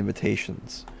each of the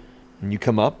invitations. And you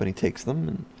come up, and he takes them,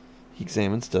 and he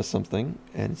examines, does something,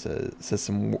 and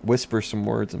whispers some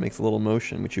words, and makes a little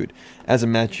motion, which you would, as a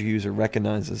magic user,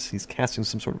 recognizes he's casting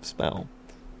some sort of spell.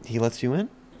 He lets you in.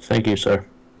 Thank you, sir.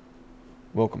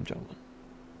 Welcome, gentlemen.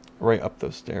 Right up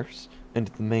those stairs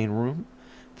into the main room.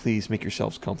 Please make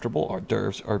yourselves comfortable. Hors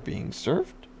d'oeuvres are being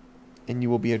served, and you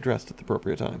will be addressed at the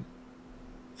appropriate time.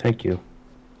 Thank you.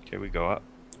 Okay, we go up.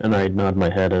 And I nod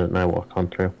my head and I walk on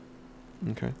through.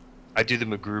 Okay. I do the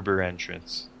MacGruber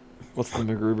entrance. What's the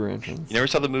MacGruber entrance? You never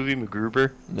saw the movie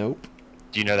MacGruber? Nope.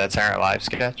 Do you know that Saturday Night Live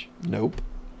sketch? Nope.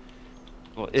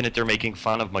 Well, in it, they're making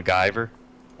fun of MacGyver.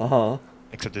 Uh-huh.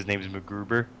 Except his name is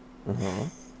MacGruber. Uh-huh.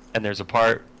 And there's a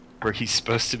part where he's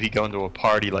supposed to be going to a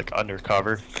party, like,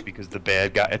 undercover, because it's the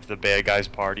bad guy's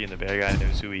party, and the bad guy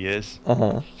knows who he is.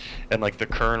 Uh-huh. And, like, the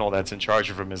colonel that's in charge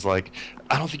of him is like,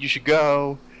 I don't think you should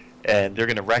go, and they're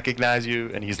going to recognize you.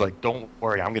 And he's like, don't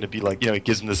worry, I'm going to be like, he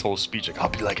gives him this whole speech, like, I'll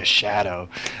be like a shadow.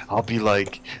 I'll be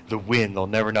like the wind. They'll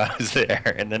never know I was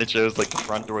there. And then it shows, like, the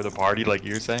front door of the party, like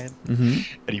you're saying. Mm-hmm.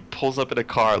 And he pulls up in a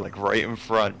car, like, right in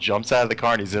front, jumps out of the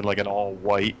car, and he's in, like, an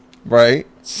all-white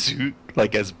suit,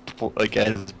 like as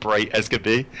bright as could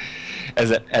be,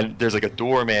 and there's like a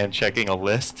doorman checking a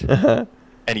list, and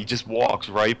he just walks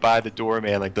right by the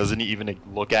doorman, like doesn't even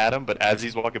look at him, but as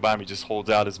he's walking by him, he just holds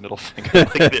out his middle finger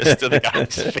like this to the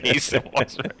guy's face and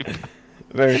walks right by.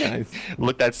 Very nice.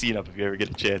 Look that scene up if you ever get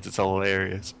a chance. It's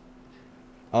hilarious.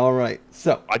 All right,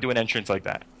 so I do an entrance like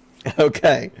that.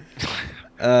 Okay.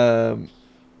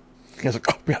 He's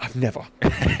like, oh yeah, I've never.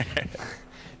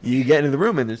 You get into the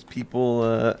room, and there's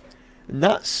people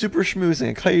not super schmoozing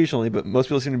occasionally, but most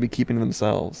people seem to be keeping to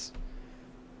themselves.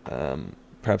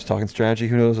 Perhaps talking strategy,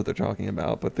 who knows what they're talking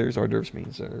about, but there's hors d'oeuvres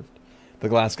being served. The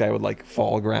glass guy would, like,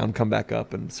 fall ground, come back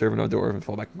up, and serve an hors d'oeuvre and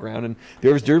fall back on ground, and the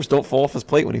hors d'oeuvres don't fall off his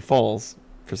plate when he falls,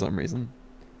 for some reason.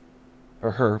 Or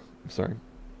her, I'm sorry.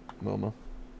 Wilma.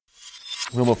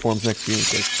 Wilma forms next to you and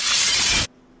says,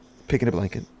 picking a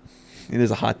blanket. It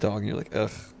is a hot dog, and you're like, ugh.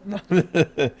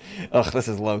 Ugh, this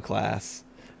is low class.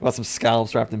 How about some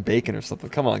scallops wrapped in bacon or something?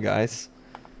 Come on, guys.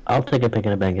 I'll take a pick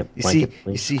and a blanket.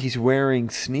 You see, he's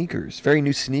wearing sneakers, very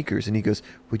new sneakers, and he goes,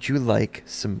 "Would you like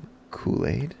some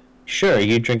Kool-Aid?" Sure,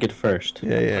 you drink it first.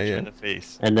 Yeah. In the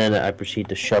face. And then I proceed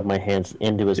to shove my hands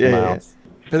into his mouth.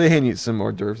 Yeah. But they hand you some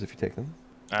hors d'oeuvres if you take them.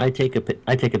 I take a pig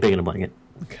and a blanket.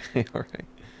 Okay, all right.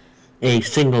 A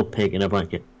single pig in a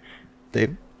blanket.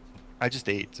 Dave? I just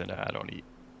ate, so no, I don't eat.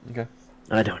 Okay.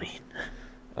 I don't eat.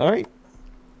 All right.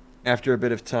 After a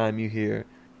bit of time, you hear,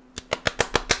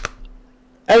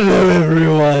 "Hello,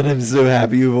 everyone. I'm so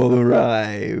happy you've all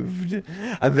arrived.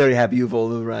 I'm very happy you've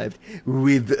all arrived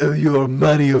with your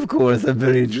money, of course. I'm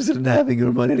very interested in having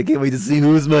your money, and I can't wait to see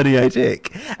whose money I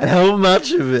take and how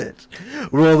much of it.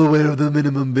 We're all aware of the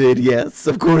minimum bid, yes.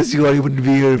 Of course you are. You wouldn't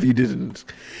be here if you didn't.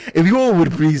 If you all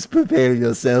would please prepare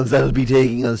yourselves, that'll be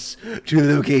taking us to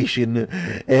the location,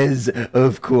 as,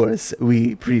 of course,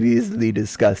 we previously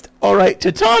discussed. All right,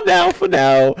 ta-ta now for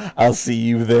now. I'll see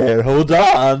you there. Hold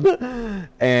on."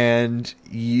 And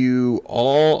you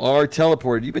all are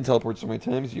teleported. You've been teleported so many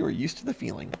times, you are used to the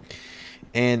feeling.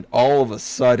 And all of a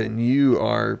sudden, you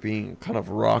are being kind of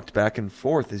rocked back and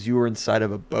forth as you are inside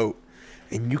of a boat.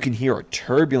 And you can hear a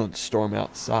turbulent storm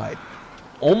outside.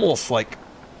 Almost like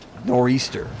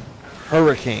nor'easter,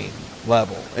 hurricane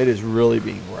level. It is really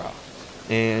being rocked.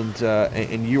 And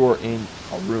you are in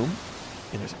a room,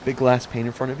 and there's a big glass pane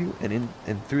in front of you, and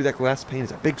through that glass pane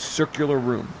is a big circular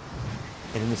room.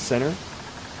 And in the center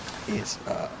is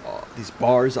these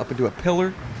bars up into a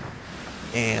pillar,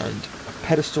 and a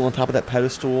pedestal. On top of that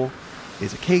pedestal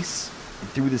is a case, and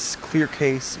through this clear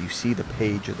case you see the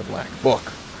page of the black book.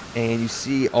 and you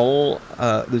see all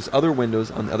there's other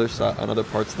windows on the other side, on other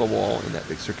parts of the wall in that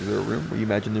big circular room where you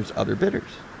imagine there's other bidders,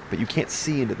 but you can't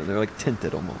see into them. They're like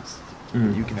tinted almost.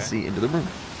 You can see into the room.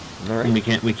 All right. And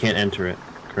we can't enter it,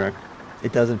 correct?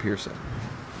 It doesn't appear so.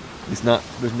 It's not.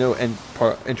 There's no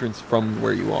entrance from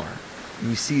where you are.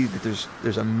 You see that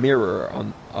there's a mirror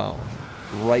on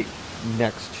right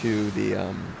next to the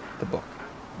book.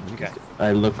 Okay.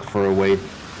 I look for a way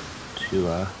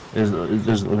to. Does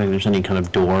it look like there's any kind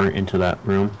of door into that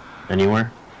room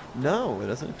anywhere? No, it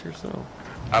doesn't appear so.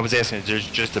 I was asking, is there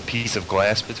just a piece of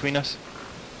glass between us?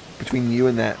 Between you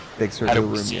and that big How circular do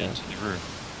we room, see yeah. into the room?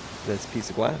 That's a piece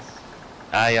of glass.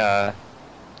 I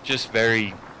just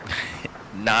very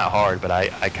not hard, but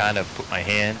I kind of put my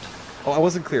hand. Oh, I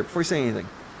wasn't clear. Before you say anything,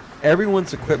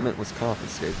 everyone's equipment was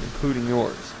confiscated, including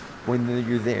yours. When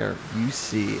you're there, you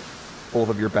see both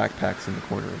of your backpacks in the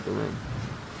corner of the room.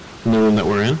 In the room that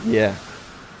we're in? Yeah.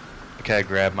 Okay, I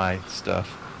grab my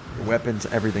stuff. Your weapons,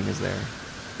 everything is there.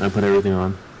 I put everything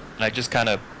on. And I just kind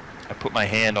of, I put my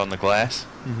hand on the glass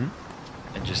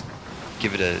and just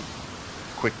give it a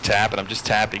quick tap. And I'm just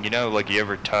tapping, like you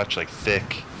ever touch like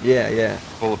thick, Yeah.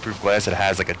 bulletproof glass that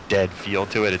has like a dead feel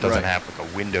to it. It doesn't Right. have like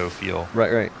a window feel.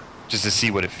 Right. Just to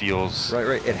see what it feels.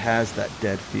 Right. It has that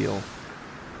dead feel.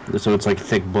 So it's like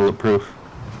thick bulletproof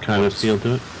kind of feel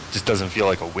to it? Just doesn't feel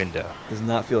like a window. Does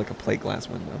not feel like a plate glass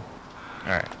window.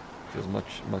 All right. Feels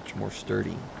much more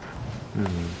sturdy.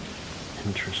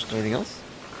 Interesting. Anything else?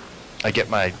 I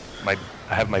get I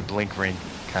have my blink ring,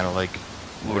 kind of like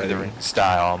Lord of the Ready. Rings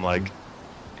style. I'm like,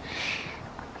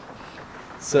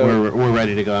 So, We're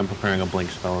ready to go. I'm preparing a blink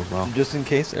spell as well. just in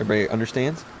case everybody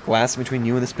understands, glass between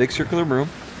you and this big circular room,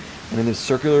 and in the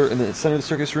center of the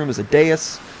circular room is a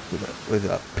dais with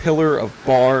a pillar of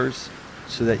bars,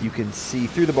 so that you can see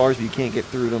through the bars, but you can't get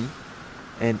through them.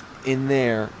 And in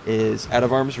there is, out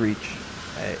of arm's reach,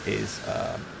 is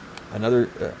another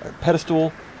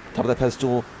pedestal. Top of that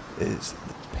pedestal is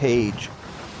the page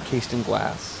cased in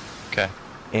glass, okay,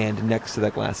 and next to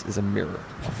that glass is a mirror,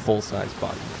 a full-size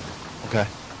body mirror. okay.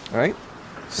 All right.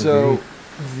 So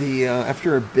the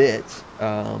after a bit,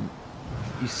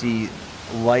 you see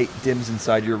light dims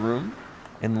inside your room,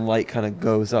 and light kind of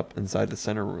goes up inside the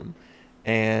center room,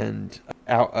 and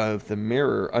out of the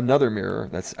mirror, another mirror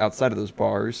that's outside of those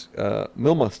bars,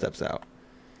 Milma steps out,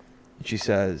 and she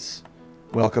says,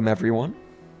 "Welcome, everyone.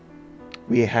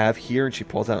 We have here," and she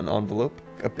pulls out an envelope,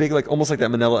 a big, like almost like that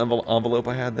manila envelope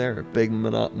I had there, a big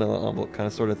manila envelope kind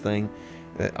of sort of thing.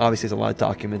 Obviously, there's a lot of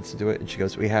documents into it, and she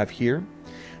goes, "We have here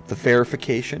the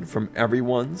verification from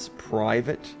everyone's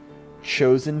private,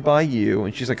 chosen by you,"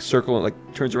 and she's like circling,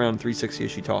 like turns around 360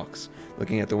 as she talks,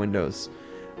 looking at the windows.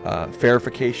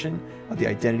 Verification of the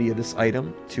identity of this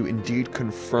item to indeed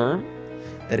confirm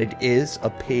that it is a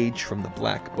page from the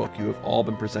Black Book. You have all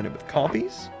been presented with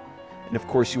copies, and of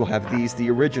course, you will have these, the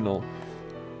original,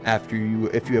 if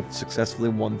you have successfully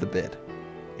won the bid.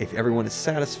 If everyone is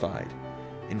satisfied,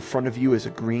 in front of you is a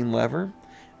green lever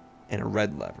and a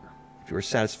red lever. If you are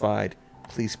satisfied,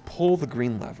 please pull the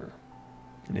green lever.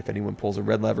 And if anyone pulls a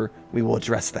red lever, we will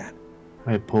address that.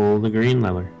 I pull the green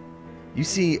lever. You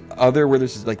see where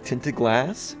there's like tinted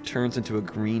glass turns into a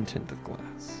green tint of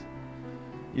glass.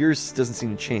 Yours doesn't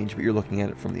seem to change, but you're looking at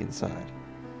it from the inside.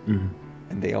 And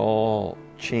they all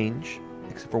change,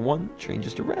 except for one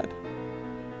changes to red.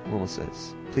 Wilma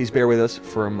says, "Please bear with us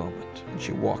for a moment." And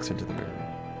she walks into the mirror.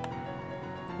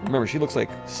 Remember, she looks like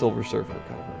Silver Surfer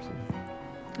kind of person.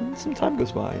 And some time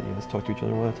goes by, and you just talk to each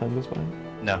other while time goes by.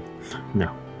 No.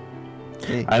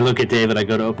 Okay. I look at David. I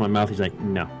go to open my mouth. He's like,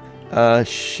 "No."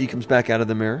 She comes back out of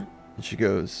the mirror, and she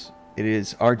goes, "It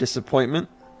is our disappointment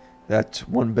that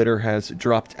one bidder has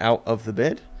dropped out of the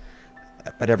bid,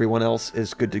 but everyone else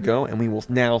is good to go, and we will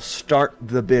now start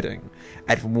the bidding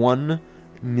at 1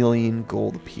 million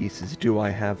gold pieces. Do I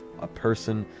have a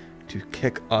person to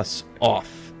kick us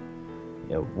off?"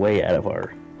 Yeah, way out of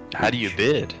our. How do you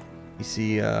bid? You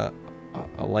see a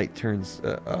light turns,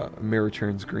 a mirror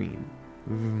turns green.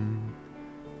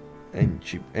 And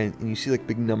you see like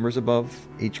big numbers above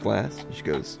each glass. And she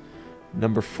goes,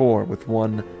 "Number 4 with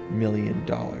 $1 million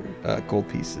gold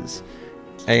pieces."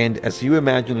 And as you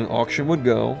imagine an auction would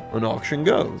go, an auction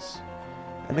goes.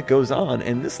 And it goes on,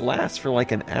 and this lasts for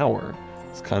like an hour.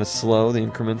 It's kind of slow. The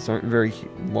increments aren't very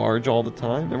large all the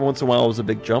time. Every once in a while, it was a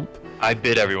big jump. I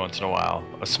bid every once in a while,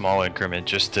 a small increment,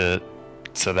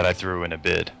 so that I threw in a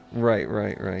bid. Right.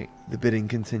 The bidding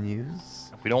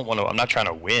continues. We don't want to. I'm not trying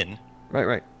to win.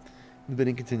 Right. The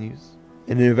bidding continues.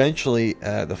 And then eventually,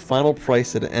 the final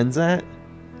price that it ends at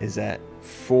is at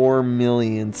 $4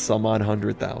 million some odd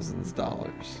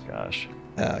 $100,000. Gosh.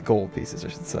 Gold pieces, I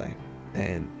should say.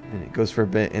 And it goes for a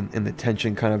bit, and the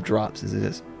tension kind of drops as it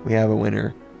is. We have a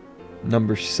winner.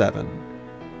 Number 7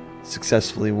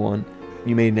 successfully won.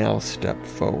 You may now step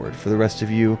forward. For the rest of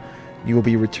you, you will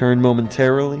be returned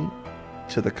momentarily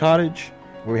to the cottage,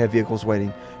 where we have vehicles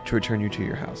waiting to return you to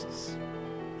your houses.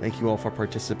 Thank you all for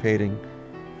participating.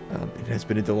 It has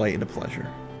been a delight and a pleasure.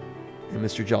 And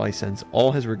Mr. Jolly sends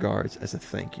all his regards as a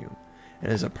thank you.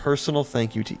 And as a personal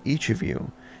thank you to each of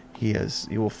you, he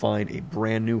will find a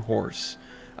brand new horse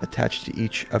attached to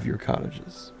each of your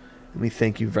cottages. And we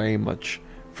thank you very much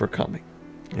for coming.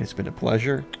 And it's been a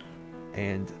pleasure.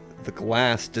 And the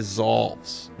glass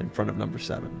dissolves in front of number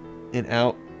 7. And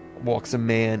out walks a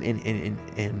man,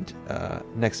 and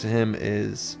next to him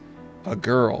is a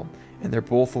girl. And they're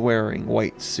both wearing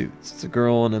white suits. It's a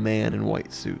girl and a man in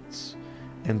white suits.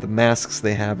 And the masks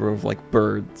they have are of like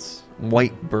birds.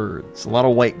 White birds. A lot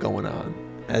of white going on.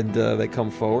 And they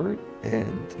come forward,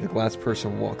 and the glass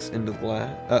person walks into the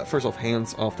glass. First off,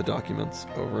 hands off the documents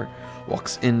over.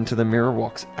 Walks into the mirror,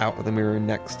 walks out of the mirror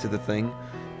next to the thing.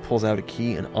 Pulls out a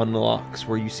key and unlocks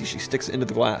where you see she sticks it into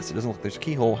the glass. It doesn't look like there's a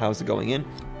keyhole. How's it going in?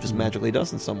 Just magically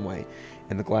does in some way.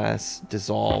 And the glass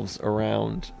dissolves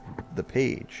around the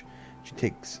page. She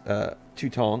takes 2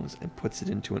 tongs and puts it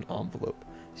into an envelope.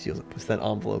 Seals it, puts that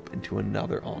envelope into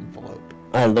another envelope.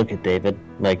 I look at David,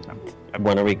 like,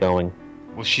 when are we going?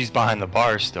 Well, she's behind the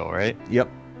bar still, right? Yep.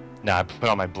 Now I put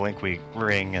on my blink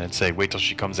ring and say, wait till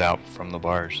she comes out from the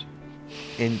bars.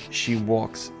 And she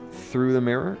walks through the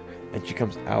mirror, and she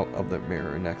comes out of the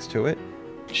mirror next to it.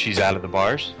 She's out of the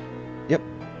bars? Yep.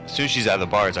 As soon as she's out of the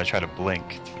bars, I try to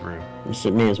blink through. This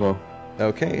is me as well.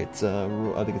 Okay, it's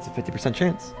I think it's a 50%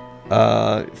 chance.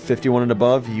 51 and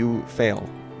above, you fail.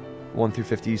 1 through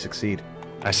 50, you succeed.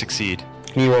 I succeed.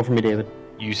 Can you roll for me, David?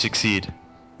 You succeed.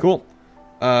 Cool.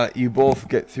 You both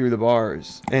get through the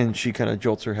bars, and she kind of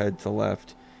jolts her head to the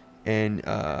left, and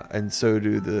so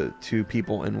do the 2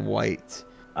 people in white.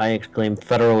 I exclaim,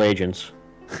 federal agents.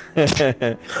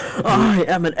 I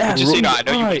am an Just so you know, I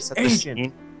know you want to set the agent.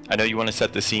 scene. I know you want to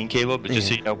set the scene, Caleb, but just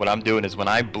so you know, what I'm doing is when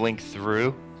I blink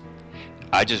through,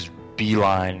 I just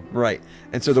beeline. Right.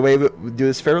 And so the way we do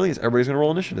this fairly is everybody's going to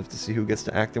roll initiative to see who gets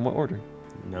to act in what order.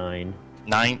 9.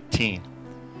 19.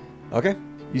 Okay.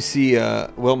 You see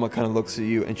Wilma kind of looks at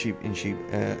you, and she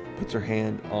puts her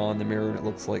hand on the mirror, and it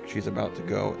looks like she's about to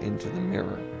go into the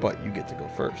mirror, but you get to go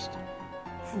first.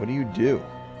 What do you do?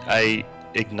 I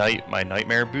ignite my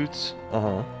nightmare boots,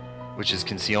 which is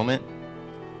concealment.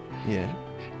 Yeah.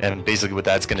 And basically what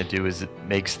that's going to do is it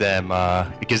makes them,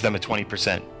 it gives them a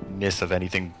 20% miss of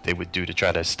anything they would do to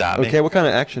try to stop me. Okay, what kind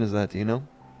of action is that? Do you know?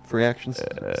 Free action?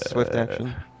 Swift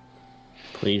action?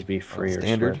 Please be free or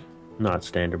standard? swift. Not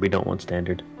standard. We don't want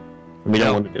standard. We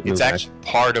don't want to do it's actually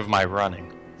part of my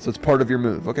running. So it's part of your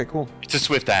move. Okay, cool. It's a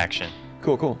swift action.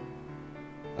 Cool. All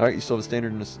right, you still have a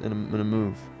standard and a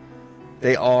move.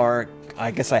 They are,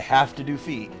 I guess I have to do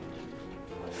feet,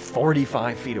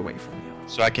 45 feet away from you.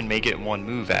 So I can make it one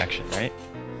move action, right?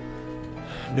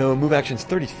 No, move action's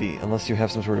 30 feet, unless you have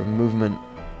some sort of movement.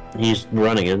 He's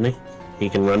running, isn't he? He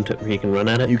can run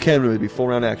at it? You can, it would be full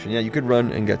round action. Yeah, you could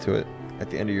run and get to it. At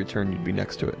the end of your turn, you'd be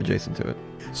next to it, adjacent to it.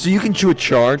 So you can chew a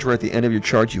charge, where at the end of your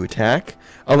charge, you attack.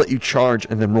 I'll let you charge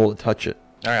and then roll to touch it.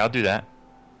 All right, I'll do that.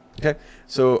 Okay,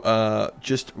 so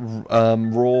just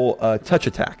roll a touch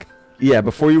attack. Yeah,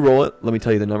 before you roll it, let me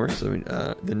tell you the number. So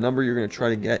the number you're going to try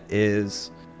to get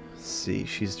is... Let's see,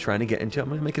 she's trying to get into it. I'm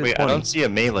going to make it a 20. Wait, I don't see a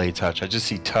melee touch. I just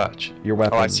see touch. Your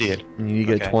weapon. Oh, I see it. And you need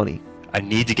to get a 20. I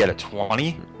need to get a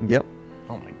 20? Yep.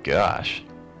 Oh my gosh.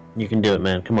 You can do it,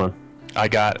 man. Come on. I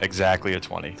got exactly a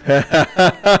 20.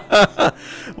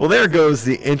 Well, there goes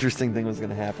the interesting thing was going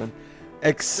to happen.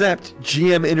 Except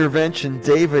GM intervention,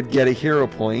 David get a hero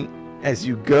point. As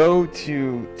you go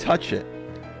to touch it,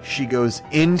 she goes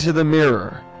into the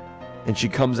mirror, and she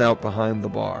comes out behind the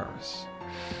bars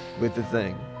with the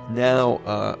thing. Now,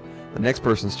 the next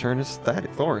person's turn is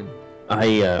Thorin.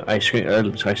 I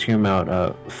scream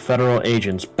out, federal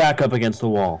agents, back up against the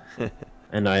wall.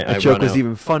 And I joke run was out.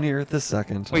 even funnier the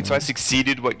second time. Wait, so I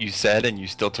succeeded what you said and you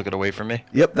still took it away from me?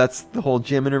 Yep, that's the whole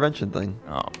GM intervention thing.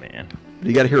 Oh, man. But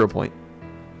you got a hero point.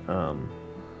 Um,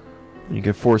 You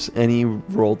can force any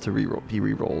roll to be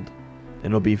re-rolled, and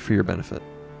it'll be for your benefit.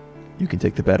 You can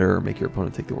take the better or make your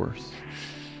opponent take the worse.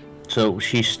 So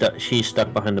she's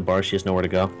stuck behind the bar. She has nowhere to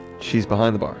go. She's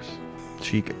behind the bars.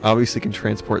 She obviously can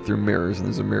transport through mirrors, and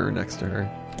there's a mirror next to her.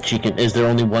 She can. Is there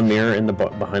only one mirror in the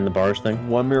behind the bars thing?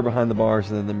 One mirror behind the bars,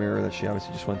 and then the mirror that she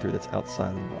obviously just went through that's outside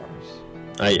of the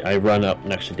bars. I run up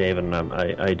next to David, and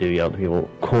I do yell to people,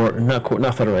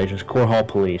 not federal agents, Core Hall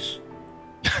Police.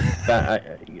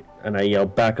 And I yell,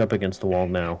 back up against the wall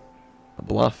now. A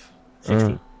bluff.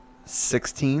 16.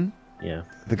 16. Yeah.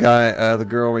 The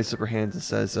girl raises up her hands and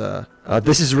says,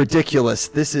 "This is ridiculous.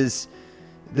 This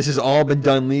has all been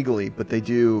done legally." But they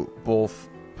do both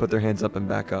put their hands up and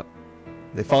back up.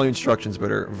 They follow instructions,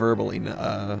 but are verbally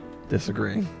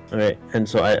disagreeing. Okay, and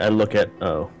so I look at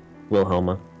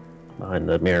Wilhelma behind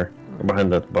the mirror, or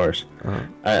behind the bars,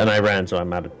 and I ran, so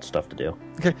I'm out of stuff to do.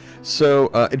 Okay, so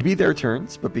it'd be their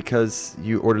turns, but because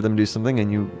you ordered them to do something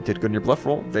and you did good in your bluff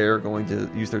roll, they're going to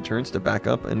use their turns to back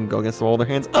up and go against the wall with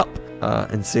their hands up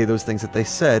and say those things that they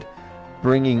said,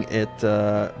 bringing it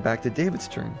back to David's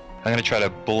turn. I'm gonna try to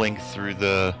bowling through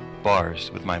the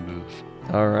bars with my move.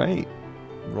 All right,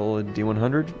 roll a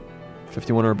D100,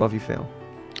 51 or above, you fail.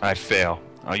 I fail.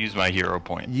 I'll use my hero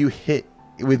point. You hit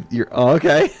with your. Oh,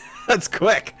 okay, that's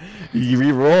quick. You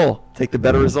re-roll, take the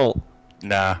better result.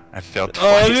 Nah, I failed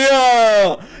twice.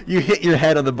 Oh no! You hit your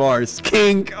head on the bars.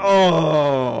 Kink.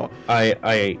 Oh.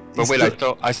 I But wait,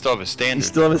 I still have a standard. You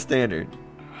still have a standard.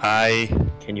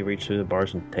 Can you reach through the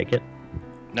bars and take it?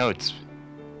 No, it's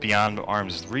beyond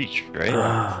arm's reach,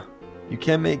 right? You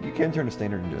can turn a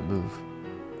standard into a move,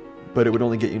 but it would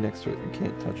only get you next to it. You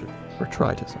can't touch it or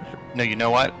try to touch it. No, you know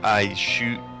what? I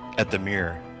shoot at the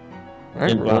mirror. All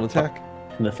right, roll an attack.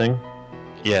 In the thing?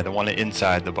 Yeah, the one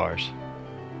inside the bars.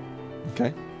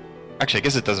 Okay. Actually, I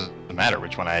guess it doesn't matter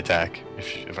which one I attack.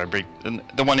 If I break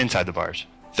the one inside the bars.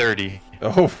 30.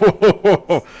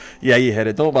 Oh, yeah, you hit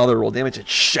it. Don't bother to roll damage. It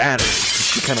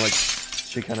shatters.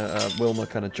 Wilma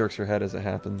kind of jerks her head as it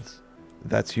happens.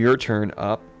 That's your turn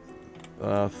up,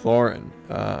 Thorin,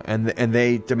 and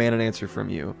they demand an answer from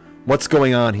you. What's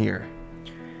going on here?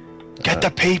 Get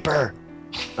the paper.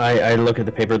 I look at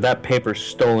the paper. That paper's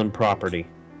stolen property,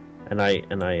 and I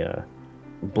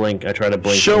blink. I try to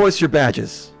blink. Show us your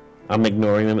badges. I'm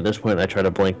ignoring them at this point. I try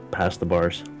to blink past the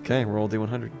bars. Okay, roll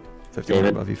D100. 51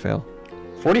 above, you fail.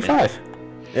 45.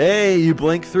 Hey, you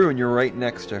blink through and you're right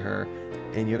next to her,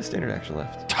 and you have a standard action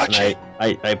left. Touch it.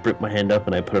 I put my hand up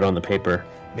and I put it on the paper.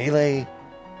 Melee,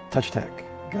 touch attack.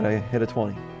 Gotta hit a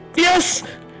 20. Yes!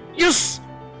 Yes!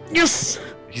 Yes!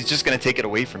 He's just gonna take it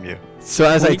away from you. So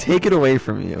as I take it away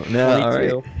from you, now, all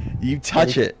right, you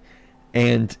touch it,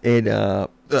 and it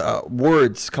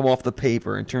words come off the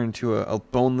paper and turn into a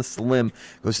boneless limb,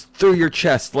 goes through your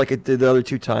chest like it did the other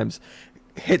two times,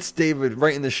 hits David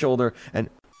right in the shoulder, and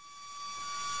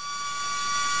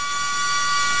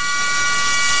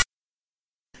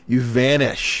you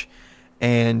vanish,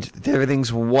 and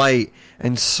everything's white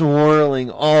and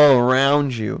swirling all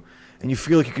around you, and you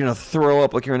feel like you're gonna throw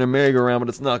up, like you're in a merry-go-round, but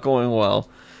it's not going well.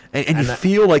 And you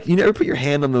feel like, you never put your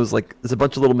hand on those, like, there's a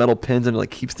bunch of little metal pins and it,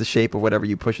 like, keeps the shape of whatever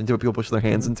you push into it. People push their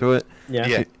hands into it.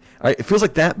 Yeah. It feels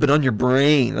like that, but on your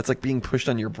brain. That's like being pushed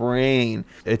on your brain.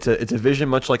 It's a vision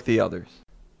much like the others.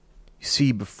 You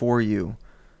see before you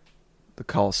the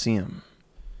Colosseum.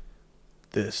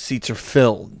 The seats are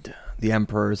filled. The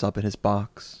Emperor is up in his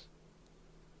box.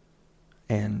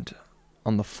 And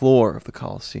on the floor of the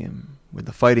Colosseum, where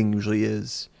the fighting usually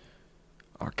is,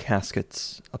 are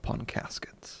caskets upon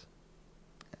caskets.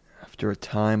 After a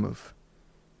time of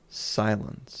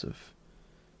silence, of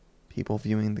people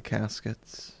viewing the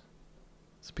caskets,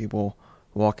 some people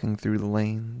walking through the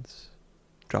lanes,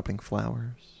 dropping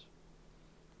flowers.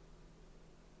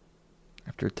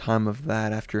 After a time of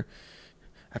that, after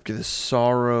the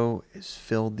sorrow has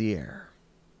filled the air,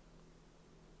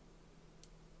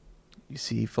 you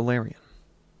see Valerian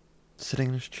sitting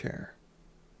in his chair,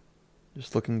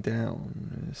 just looking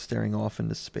down, staring off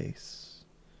into space,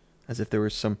 as if there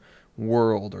was some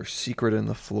world or secret in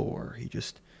the floor. He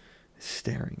just is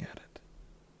staring at it.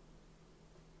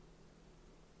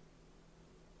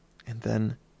 And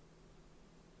then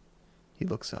he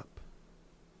looks up.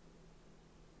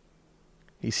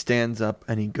 He stands up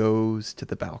and he goes to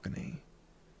the balcony,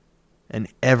 and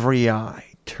every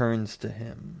eye turns to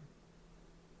him.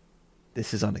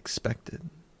 This is unexpected.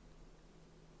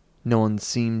 No one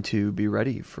seemed to be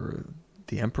ready for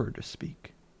the Emperor to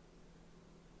speak.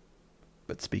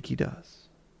 But speak he does.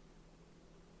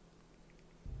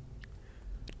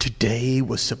 Today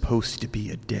was supposed to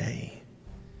be a day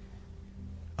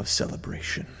of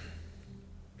celebration.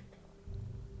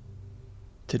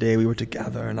 Today we were to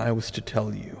gather and I was to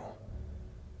tell you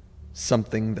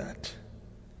something that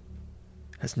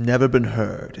has never been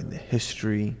heard in the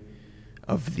history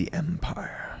of the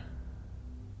Empire.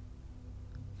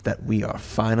 That we are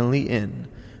finally in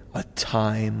a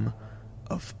time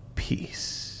of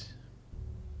peace.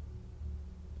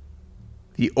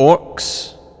 The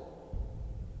orcs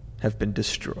have been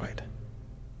destroyed.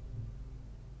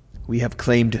 We have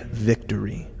claimed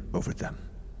victory over them.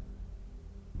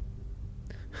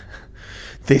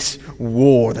 This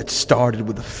war that started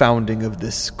with the founding of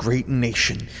this great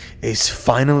nation is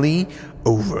finally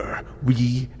over.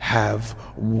 We have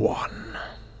won.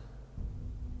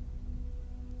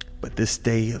 But this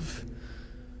day of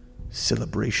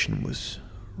celebration was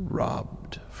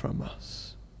robbed from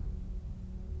us.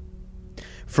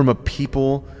 From a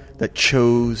people that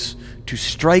chose to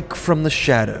strike from the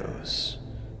shadows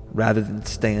rather than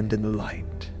stand in the light.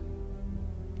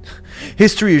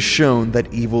 History has shown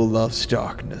that evil loves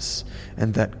darkness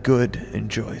and that good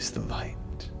enjoys the light.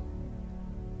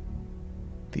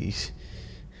 These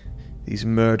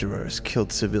murderers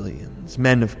killed civilians,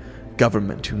 men of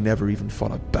government who never even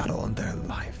fought a battle in their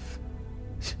life.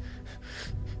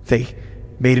 They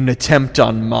made an attempt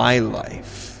on my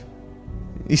life.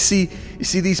 You see,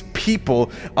 these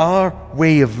people, our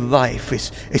way of life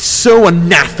is so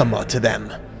anathema to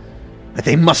them that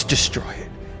they must destroy it.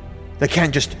 They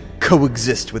can't just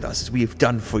coexist with us as we have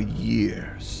done for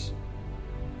years.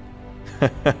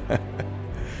 But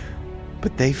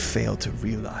they fail to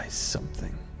realize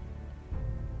something.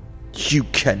 You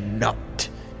cannot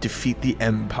defeat the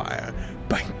Empire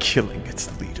by killing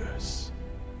its leaders.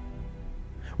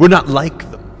 We're not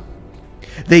like them.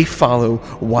 They follow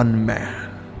one man.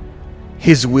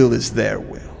 His will is their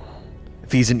will.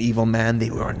 If he's an evil man, they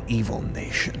were an evil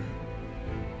nation.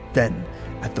 Then,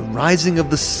 at the rising of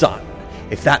the sun,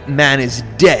 if that man is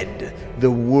dead,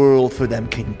 the world for them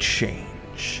can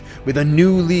change. With a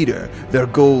new leader, their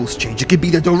goals change. It could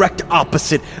be the direct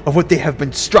opposite of what they have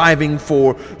been striving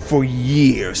for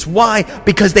years. Why?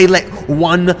 Because they let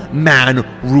one man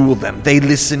rule them. They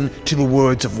listen to the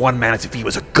words of one man as if he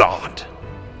was a god.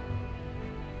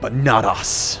 But not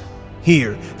us.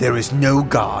 Here, there is no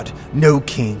god, no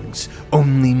kings,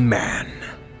 only man.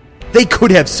 They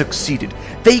could have succeeded.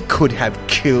 They could have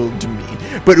killed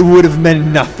me, but it would have meant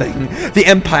nothing. The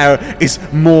Empire is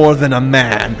more than a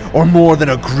man, or more than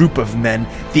a group of men.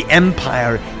 The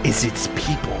Empire is its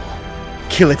people.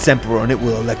 Kill its emperor and it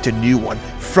will elect a new one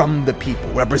from the people,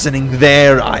 representing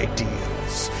their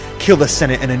ideals. Kill the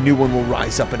Senate and a new one will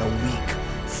rise up in a week,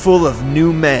 full of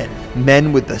new men,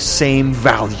 men with the same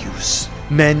values.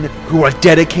 Men who are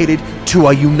dedicated to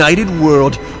a united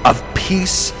world of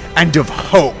peace and of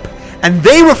hope. And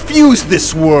they refuse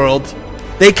this world.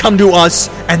 They come to us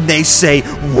and they say,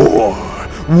 war,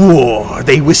 war.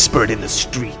 They whispered in the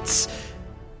streets.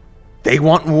 They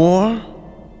want war?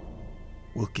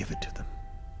 We'll give it to them.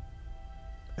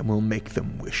 And we'll make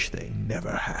them wish they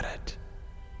never had it.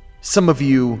 Some of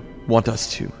you want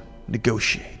us to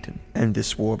negotiate and end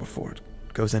this war before it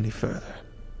goes any further.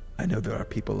 I know there are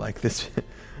people like this.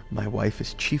 My wife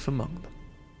is chief among them.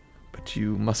 But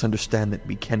you must understand that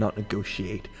we cannot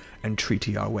negotiate and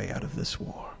treaty our way out of this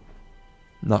war.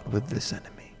 Not with this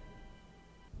enemy.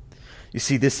 You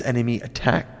see, this enemy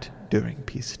attacked during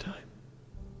peacetime.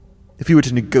 If we were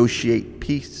to negotiate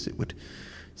peace, it would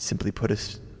simply put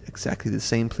us exactly the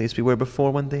same place we were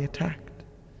before when they attacked.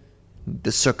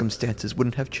 The circumstances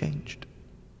wouldn't have changed.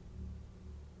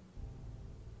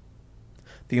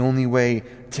 The only way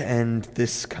to end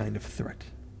this kind of threat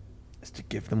is to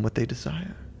give them what they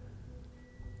desire.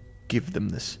 Give them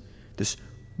this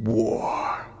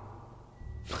war.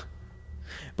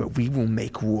 But we will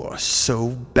make war so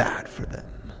bad for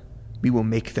them. We will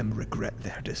make them regret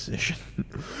their decision.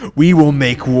 We will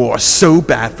make war so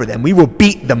bad for them. We will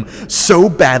beat them so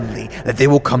badly that they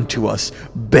will come to us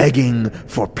begging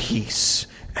for peace.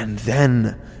 And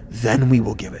then we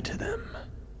will give it to them.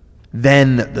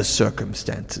 Then the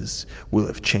circumstances will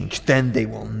have changed. Then they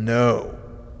will know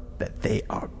that they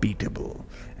are beatable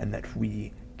and that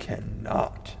we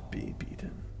cannot be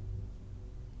beaten.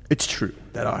 It's true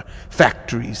that our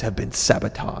factories have been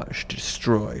sabotaged,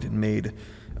 destroyed, and made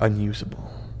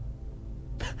unusable.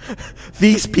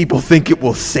 These people think it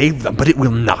will save them, but it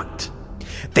will not.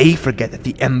 They forget that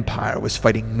the Empire was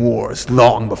fighting wars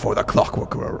long before the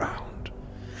Clockwork were around.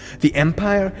 The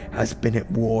Empire has been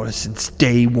at war since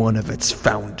day one of its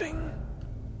founding.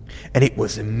 And it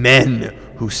was men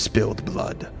who spilled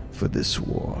blood for this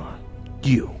war.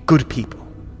 You, good people,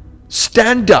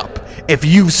 stand up if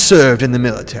you've served in the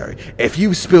military, if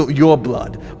you've spilt your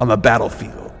blood on the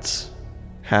battlefields.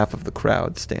 Half of the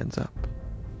crowd stands up.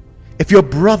 If your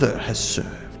brother has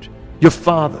served, your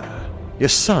father, your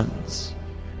sons,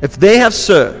 if they have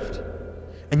served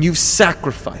and you've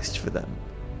sacrificed for them,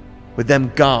 with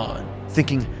them gone,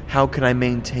 thinking, how can I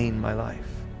maintain my life?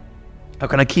 How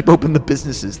can I keep open the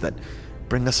businesses that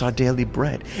bring us our daily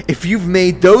bread? If you've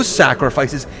made those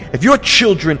sacrifices, if your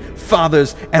children,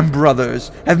 fathers, and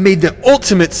brothers have made the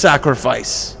ultimate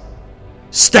sacrifice,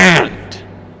 stand!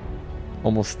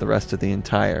 Almost the rest of the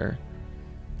entire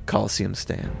Colosseum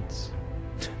stands.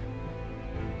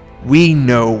 We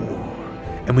know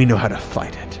war, and we know how to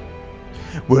fight it.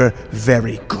 We're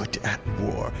very good at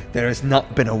war. There has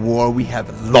not been a war we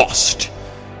have lost.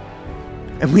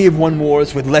 And we have won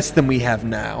wars with less than we have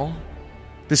now.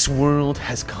 This world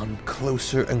has come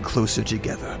closer and closer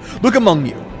together. Look among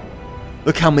you.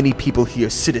 Look how many people here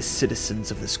sit as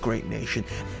citizens of this great nation.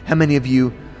 How many of you,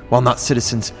 while not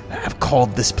citizens, have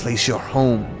called this place your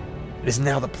home. It is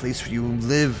now the place where you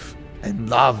live and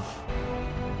love.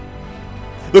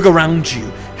 Look around you.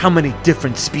 How many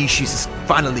different species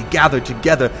finally gathered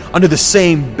together under the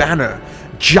same banner.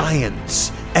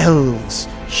 Giants, elves,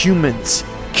 humans,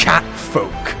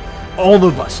 catfolk. All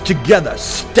of us together,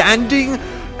 standing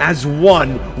as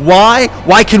one. Why?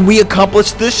 Why can we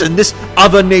accomplish this and this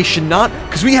other nation not?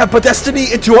 Because we have put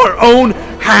destiny into our own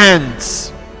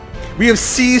hands. We have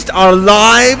seized our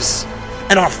lives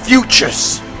and our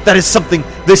futures. That is something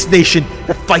this nation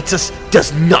that fights us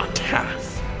does not have.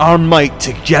 Our might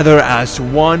together as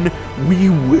one, we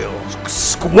will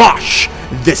squash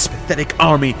this pathetic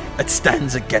army that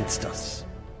stands against us.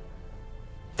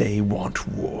 They want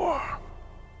war.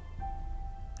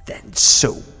 Then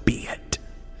so be it.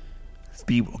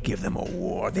 We will give them a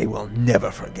war they will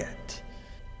never forget.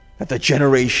 That the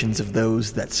generations of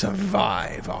those that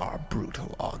survive our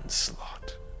brutal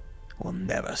onslaught will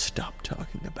never stop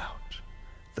talking about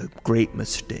the great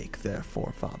mistake their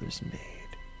forefathers made.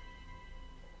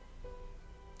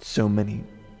 So many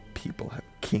people have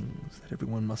kings that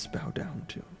everyone must bow down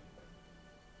to,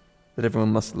 that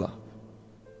everyone must love,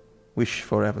 wish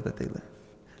forever that they live.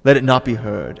 Let it not be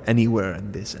heard anywhere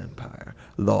in this empire,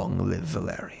 long live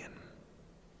Valerian.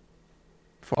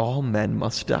 For all men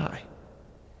must die.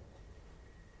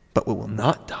 But what will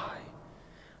not die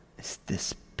is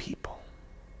this people.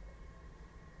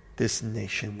 This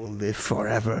nation will live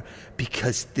forever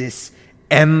because this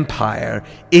empire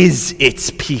is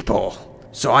its people.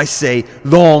 So I say,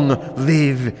 long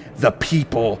live the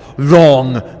people,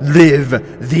 long live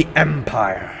the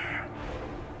empire.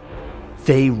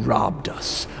 They robbed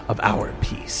us of our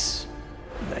peace.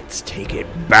 Let's take it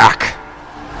back.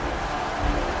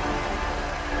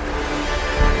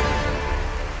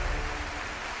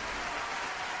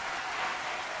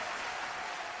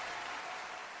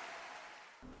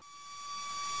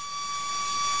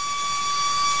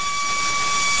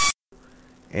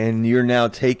 And you're now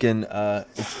taken,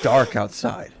 it's dark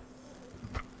outside.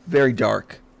 Very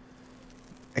dark.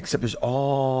 Except there's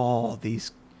all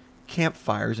these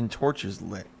campfires and torches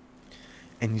lit.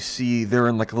 And you see they're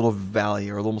in like a little valley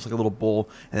or almost like a little bowl.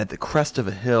 And at the crest of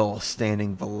a hill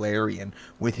standing Valerian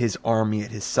with his army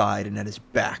at his side and at his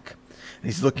back. And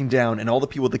he's looking down, and all the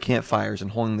people at the campfires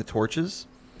and holding the torches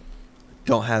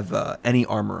don't have any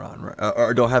armor on, right?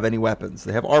 Or don't have any weapons.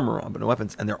 They have armor on, but no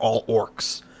weapons. And they're all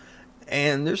orcs.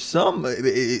 And there's some,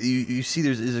 you see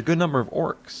there's a good number of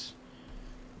orcs.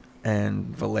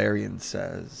 And Valerian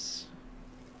says,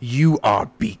 "You are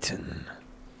beaten.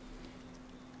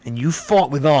 And you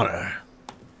fought with honor.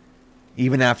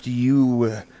 Even after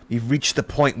you've reached the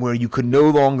point where you could no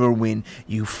longer win,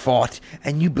 you fought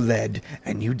and you bled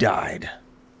and you died.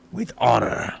 With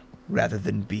honor rather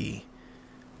than be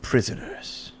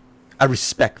prisoners. I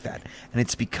respect that. And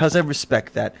it's because I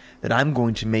respect that I'm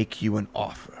going to make you an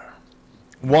offer.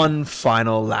 One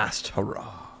final last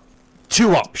hurrah.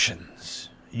 2 options.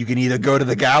 You can either go to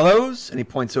the gallows," and he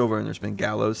points over and there's been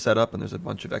gallows set up and there's a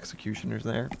bunch of executioners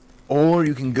there. "Or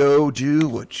you can go do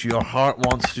what your heart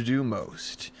wants to do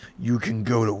most. You can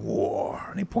go to war."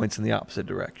 And he points in the opposite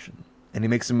direction. And he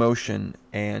makes a motion,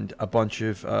 and a bunch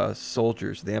of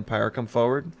soldiers of the Empire come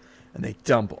forward, and they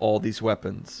dump all these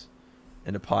weapons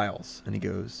into piles. And he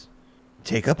goes,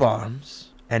 "Take up arms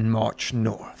and march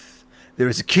north. There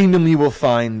is a kingdom you will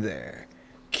find there.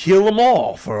 Kill them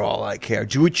all for all I care.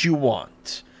 Do what you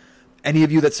want. Any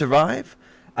of you that survive,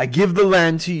 I give the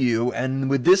land to you, and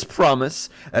with this promise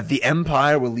that the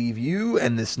Empire will leave you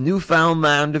and this newfound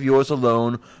land of yours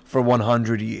alone for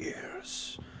 100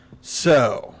 years.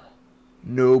 So,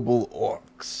 noble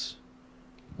orcs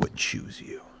would choose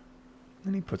you."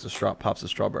 And he pops a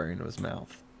strawberry into his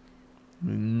mouth.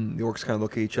 The orcs kind of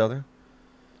look at each other.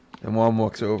 And one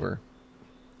walks over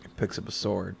and picks up a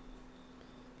sword.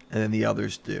 And then the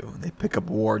others do. And they pick up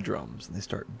war drums and they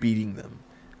start beating them.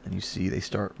 And you see they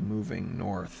start moving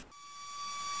north.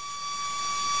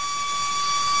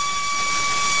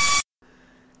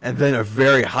 And then a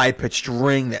very high-pitched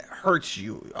ring that hurts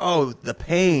you. Oh, the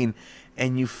pain.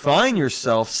 And you find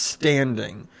yourself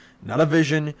standing. Not a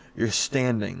vision, you're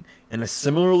standing in a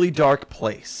similarly dark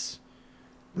place.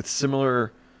 With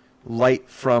similar light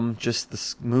from just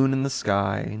the moon in the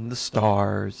sky and the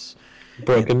stars.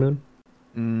 Broken moon?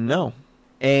 No.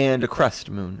 And a crest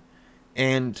moon.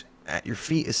 and at your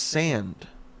feet is sand.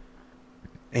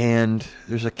 And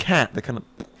there's a cat that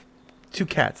two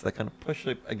cats that kind of push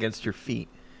up against your feet.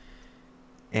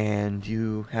 And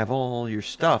you have all your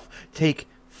stuff. Take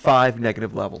 5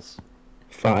 negative levels.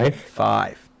 5?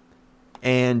 5.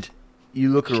 And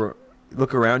you look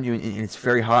around you, and it's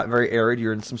very hot, very arid.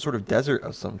 You're in some sort of desert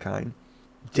of some kind.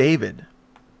 David,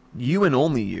 you and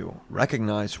only you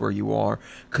recognize where you are,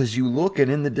 because you look, and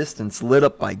in the distance, lit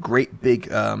up by great big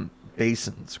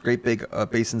basins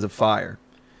of fire,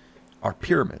 are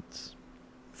pyramids.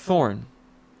 Thorn,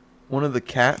 one of the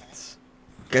cats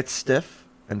gets stiff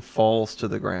and falls to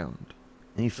the ground.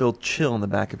 And you feel chill in the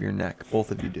back of your neck.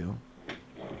 Both of you do.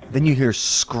 Then you hear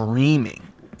screaming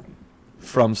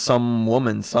from some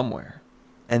woman somewhere.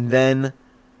 And then,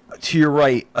 to your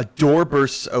right, a door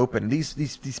bursts open.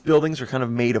 These buildings are kind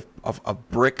of made of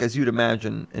brick, as you'd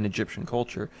imagine in Egyptian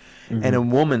culture. Mm-hmm. And a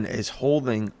woman is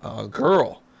holding a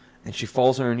girl. And she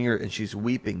falls on her knee, and she's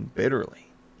weeping bitterly.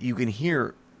 You can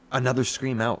hear another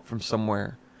scream out from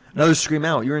somewhere. Another scream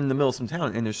out. You're in the middle of some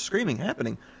town, and there's screaming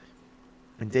happening.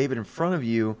 And David, in front of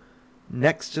you,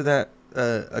 next to that,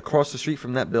 across the street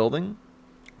from that building,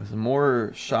 there's a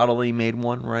more shoddily made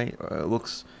one, right?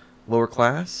 Looks lower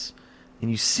class.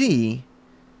 And you see,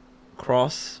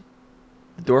 across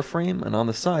the doorframe and on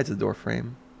the sides of the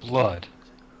doorframe, Blood.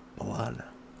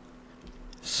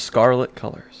 Scarlet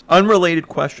colors. Unrelated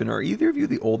question. Are either of you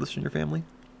the oldest in your family?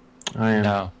 I am.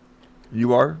 No.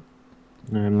 You are?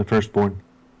 I'm the firstborn.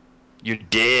 You're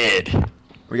dead. What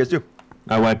do you guys do?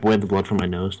 I wipe away the blood from my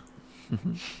nose.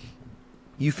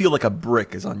 You feel like a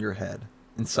brick is on your head,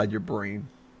 inside your brain.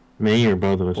 Me or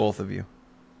both of us? Both of you.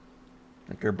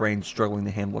 Like your brain's struggling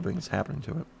to handle everything that's happening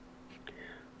to it.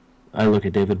 I look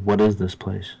at David. What is this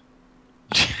place?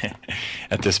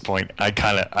 At this point, I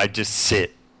just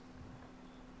sit.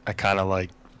 I kind of like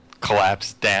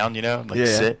collapse down,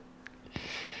 sit.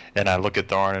 And I look at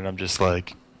Thorn and I'm just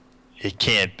like, it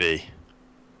can't be.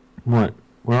 What?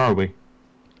 Where are we?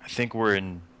 I think we're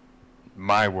in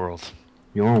my world.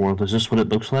 Your world? Is this what it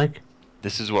looks like?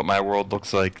 This is what my world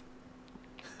looks like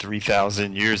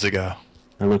 3,000 years ago.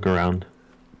 I look around.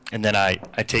 And then I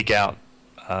take out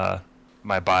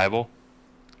my Bible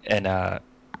and I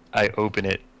open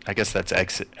it. I guess that's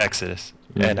Exodus.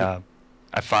 Mm-hmm. And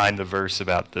I find the verse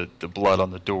about the blood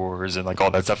on the doors and like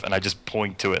all that stuff, and I just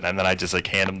point to it, and then I just like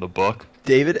hand him the book.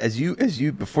 David, as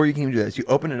you before you came to do that, as you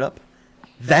open it up,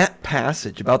 that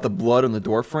passage about the blood on the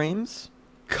door frames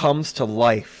comes to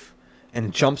life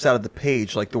and jumps out of the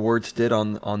page like the words did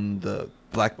on the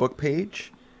Black Book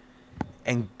page,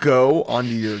 and go onto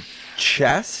your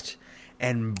chest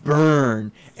and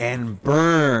burn, and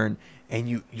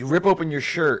you rip open your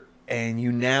shirt, and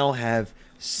you now have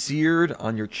seared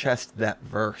on your chest that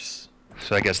verse.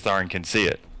 So I guess Tharn can see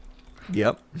it.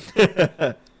 Yep.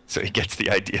 So he gets the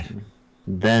idea.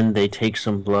 Then they take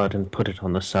some blood and put it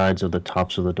on the sides of the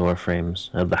tops of the door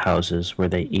frames of the houses where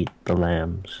they eat the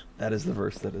lambs. That is the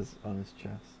verse that is on his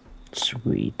chest.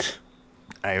 Sweet.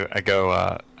 I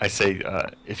say,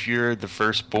 if you're the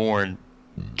firstborn,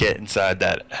 get inside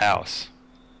that house.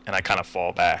 And I kind of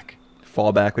fall back.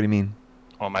 Fall back? What do you mean?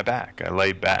 On my back. I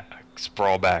lay back.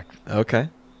 Sprawl back. Okay.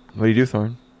 What do you do,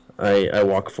 Thorn? I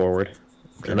walk forward,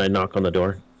 and I knock on the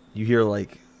door. You hear,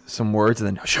 like, some words, and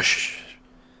then shush.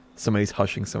 Somebody's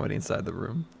hushing somebody inside the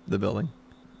room, the building.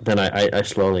 Then I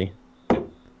slowly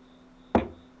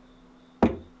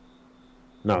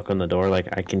knock on the door, like,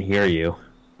 I can hear you.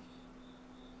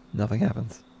 Nothing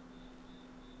happens.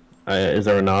 Is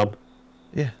there a knob?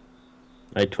 Yeah.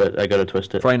 I go to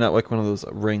twist it. Probably not like one of those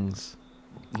rings.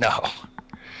 No.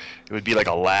 It would be like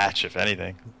a latch, if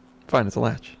anything. Fine, it's a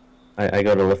latch. I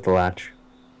go to lift the latch.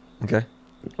 Okay.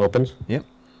 It opens. Yep.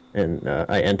 And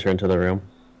I enter into the room.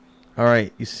 All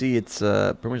right. You see it's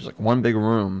pretty much like one big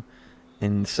room.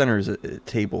 In the center is a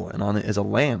table, and on it is a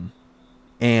lamb.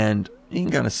 And you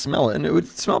can kind of smell it, and it would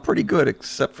smell pretty good,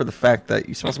 except for the fact that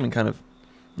you smell something kind of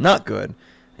not good.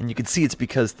 And you can see it's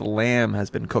because the lamb has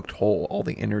been cooked whole. All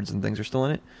the innards and things are still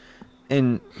in it.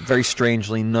 And very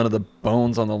strangely, none of the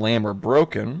bones on the lamb are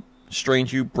broken.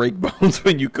 Strange, you break bones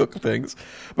when you cook things.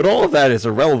 But all of that is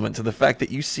irrelevant to the fact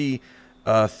that you see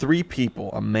 3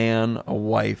 people, a man, a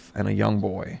wife, and a young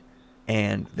boy.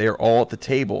 And they're all at the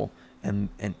table. And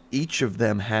each of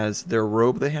them has their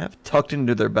robe they have tucked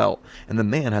into their belt. And the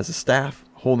man has a staff,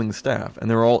 holding the staff. And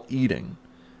they're all eating.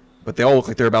 But they all look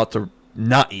like they're about to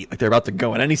not eat. Like they're about to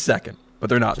go in any second. But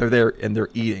they're not. They're there and they're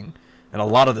eating. And a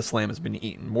lot of this lamb has been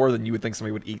eaten. More than you would think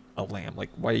somebody would eat a lamb. Like,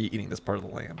 why are you eating this part of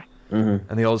the lamb? Mm-hmm.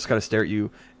 And they all just kind of stare at you.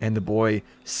 And the boy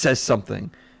says something.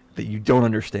 that you don't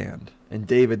understand. And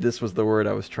David, this was the word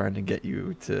I was trying to get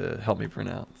you to help me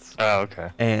pronounce. Oh,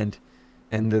 okay. And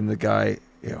then the guy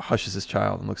hushes his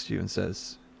child and looks at you and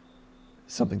says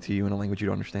something to you in a language you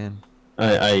don't understand.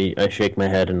 I shake my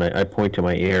head and I point to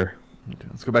my ear. Okay,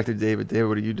 let's go back to David. David,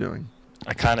 what are you doing?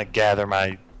 I kind of gather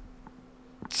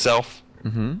myself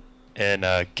Mm-hmm.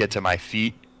 and get to my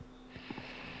feet.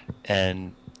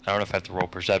 And I don't know if I have to roll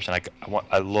perception.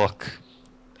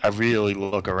 I really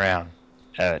look around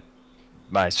at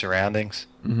my surroundings.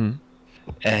 Mm-hmm.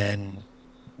 And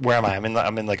where am I?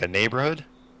 I'm in like a neighborhood.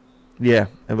 Yeah,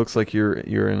 it looks like you're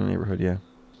in a neighborhood. Yeah.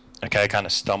 Okay, I kind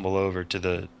of stumble over to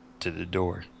the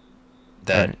door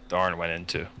that Right. Thorn went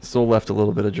into. Still left a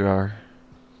little bit ajar.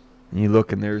 And you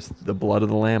look, and there's the blood of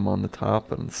the lamb on the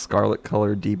top, and scarlet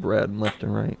color, deep red, left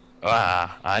and right.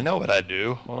 I know what I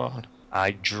do. Hold on.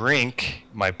 I drink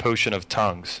my potion of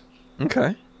tongues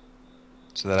Okay.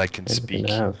 so that I can Anything speak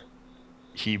to have.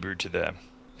 Hebrew to them.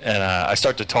 And I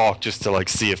start to talk just to like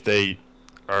see if they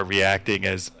are reacting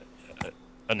as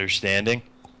understanding.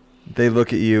 They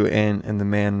look at you, and the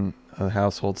man of the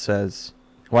household says,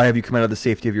 "Why have you come out of the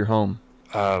safety of your home?"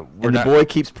 We're And the not, boy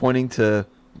keeps pointing to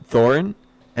Thorin,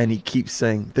 and he keeps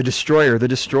saying, "The destroyer, the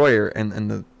destroyer," and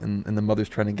the mother's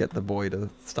trying to get the boy to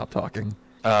stop talking.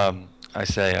 I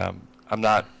say, I'm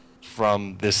not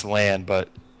from this land, but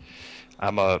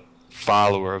I'm a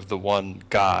follower of the one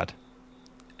God,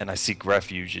 and I seek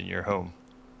refuge in your home.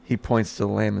 He points to the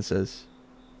lamb and says,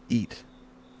 "Eat.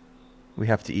 We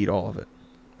have to eat all of it.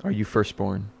 Are you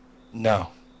firstborn?" No.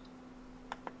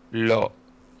 Lo.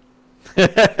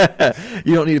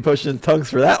 You don't need to push in tongues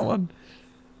for that one.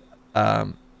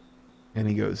 And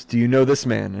he goes, "Do you know this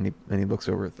man?" And he looks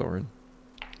over at Thorin.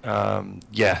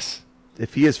 Yes.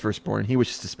 If he is firstborn, he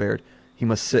wishes to spared. He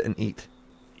must sit and eat.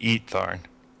 Eat, Tharn.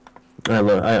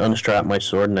 I unstrap my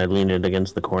sword and I lean it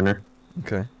against the corner.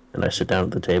 Okay. And I sit down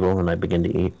at the table and I begin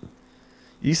to eat.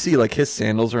 You see, like, his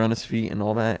sandals are on his feet and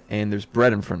all that, and there's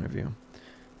bread in front of you.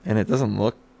 And it doesn't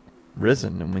look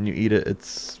risen, and when you eat it,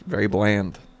 it's very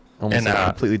bland. Almost And,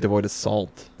 completely devoid of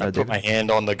salt. I put my hand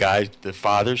on the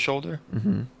father's shoulder.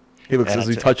 Mm-hmm. He looks, And as I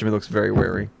we say- touch him, he looks very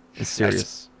wary. He's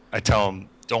serious. I tell him,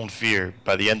 don't fear.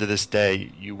 By the end of this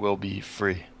day, you will be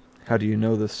free. How do you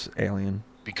know this, alien?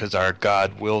 Because our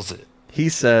God wills it. He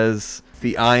says,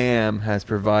 "The I Am has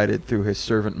provided through his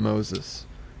servant Moses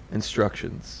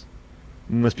instructions.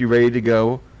 We must be ready to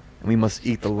go, and we must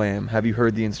eat the lamb. Have you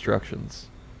heard the instructions?"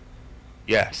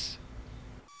 Yes.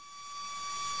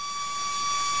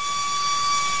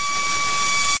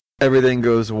 Everything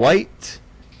goes white,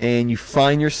 and you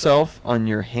find yourself on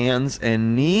your hands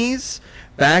and knees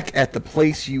back at the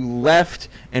place you left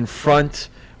in front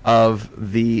of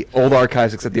the old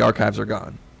archives, except the archives are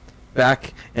gone.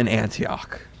 Back in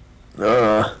Antioch.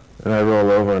 And I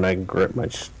roll over and I grip my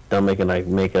stomach and I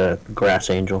make a grass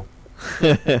angel.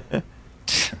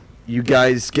 You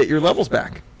guys get your levels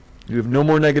back. You have no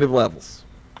more negative levels.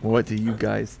 What do you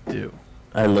guys do?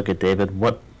 I look at David.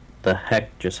 What the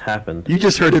heck just happened? You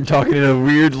just heard him talking in a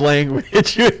weird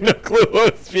language. You had no clue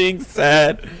what was being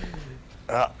said.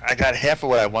 I got half of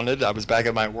what I wanted. I was back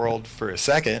in my world for a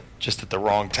second, just at the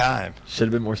wrong time. Should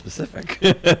have been more specific.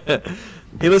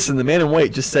 Hey, listen, the man in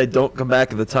white just said don't come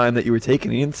back at the time that you were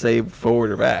taken. He didn't say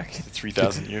forward or back.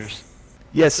 3,000 years.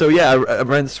 Yeah, so I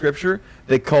read in scripture,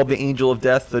 they called the angel of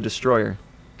death the destroyer.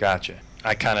 Gotcha.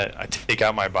 I take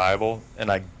out my Bible and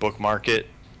I bookmark it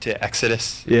to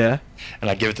Exodus. Yeah. And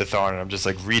I give it to Thorn and I'm just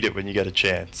like, read it when you get a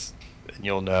chance. And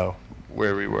you'll know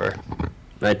where we were.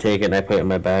 I take it and I put it in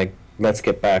my bag. Let's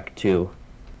get back to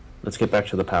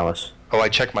the palace. Oh, I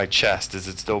checked my chest. Is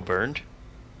it still burned?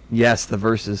 Yes, the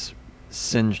verse is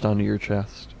singed onto your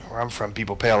chest. Where I'm from,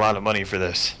 people pay a lot of money for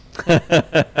this.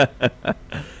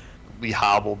 We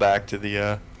hobble back to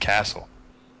the castle.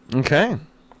 Okay.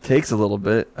 Takes a little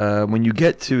bit. When you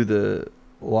get to the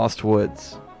Lost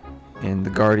Woods, and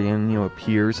the Guardian,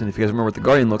 appears, and if you guys remember what the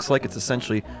Guardian looks like, it's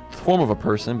essentially the form of a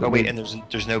person. But Oh wait, and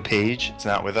there's no page. It's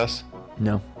not with us.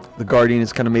 No. The Guardian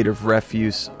is kind of made of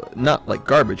refuse, not like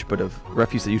garbage, but of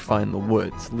refuse that you find in the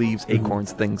woods. Leaves,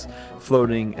 acorns, things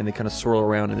floating, and they kind of swirl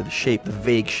around into the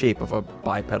vague shape of a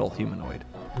bipedal humanoid.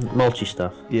 Mulchy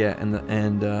stuff. Yeah,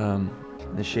 and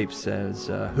the shape says,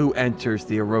 "Who enters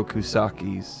the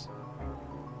Orokusaki's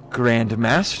Grand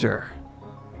Master?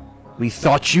 We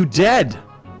thought you dead!"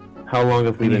 How long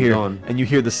have we And you been hear, gone? and you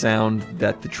hear the sound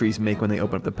that the trees make when they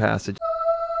open up the passage.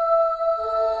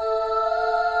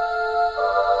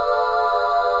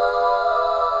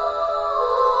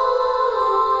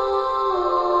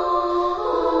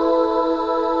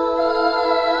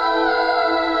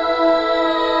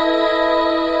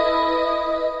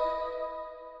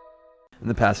 And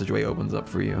the passageway opens up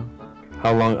for you.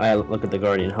 How long? I look at the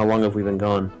Guardian. How long have we been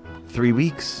gone? 3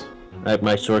 weeks.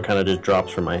 My sword kind of just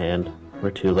drops from my hand.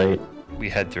 We're too late. We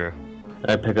head through.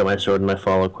 I pick up my sword and I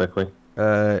follow quickly.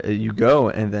 You go,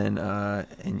 and then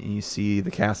and you see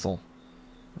the castle.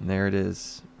 And there it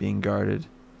is, being guarded.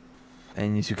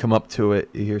 And as you come up to it,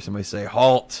 you hear somebody say,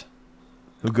 "Halt!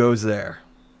 Who goes there?"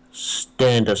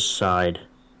 Stand aside.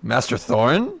 Master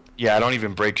Thorin? Yeah, I don't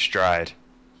even break stride.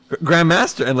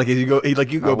 Grandmaster,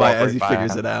 and you go by walk as right he by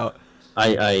figures him. it out.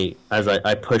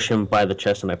 I push him by the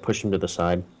chest and I push him to the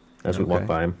side as we walk Okay.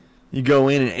 by him. You go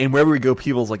in, and wherever we go,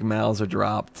 people's mouths are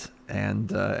dropped,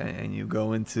 and you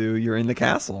go into. You're in the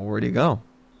castle. Where do you go?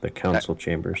 The council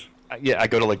chambers. Yeah, I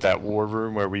go to that war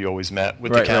room where we always met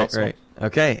with the council. Right.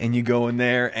 Okay, and you go in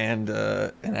there, and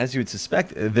as you would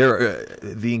suspect,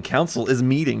 the council is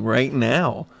meeting right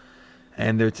now,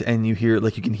 and and you hear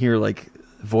you can hear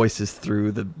voices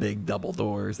through the big double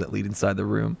doors that lead inside the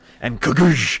room, and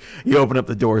kagoosh, you open up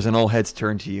the doors, and all heads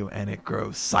turn to you, and it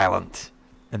grows silent,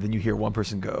 and then you hear one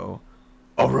person go,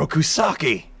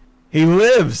 "Orokusaki, he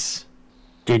lives!"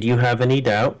 Did you have any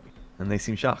doubt? And they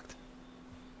seem shocked.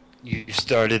 You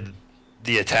started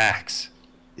the attacks.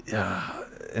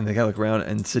 And they look around,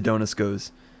 and Sidonus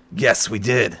goes, "Yes, we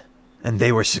did. And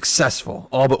they were successful,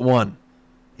 all but one.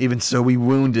 Even so, we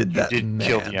wounded that You did man.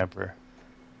 kill the Emperor.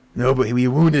 No, but we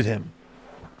wounded him.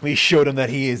 We showed him that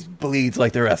he bleeds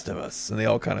like the rest of us." And they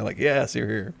all kind of "Yes, you're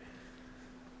here."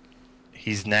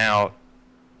 He's now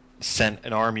sent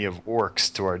an army of orcs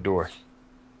to our door.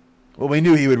 Well, we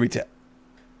knew he would return.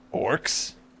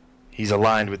 Orcs? He's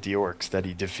aligned with the orcs that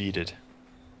he defeated.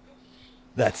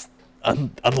 That's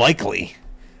unlikely.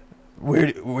 Where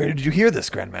did you hear this,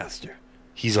 Grandmaster?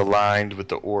 He's aligned with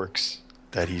the orcs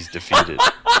that he's defeated.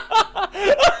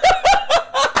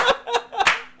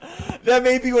 That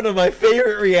may be one of my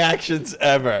favorite reactions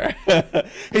ever.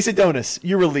 Hey, Sidonus,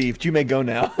 you're relieved. You may go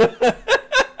now.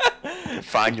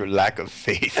 Find your lack of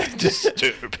faith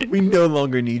disturbing. We no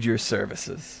longer need your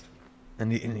services.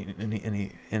 And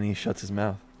he shuts his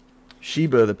mouth.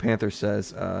 Sheba, the panther,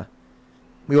 says,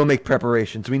 "We will make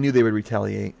preparations. We knew they would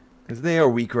retaliate, because they are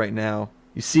weak right now.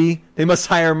 You see, they must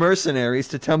hire mercenaries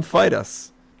to come fight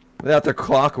us. Without their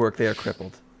clockwork, they are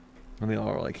crippled." And they all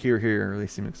are like, "Hear, hear." They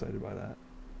seem excited by that.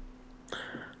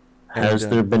 Has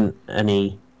And, there been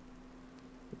any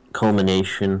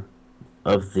culmination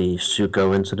of the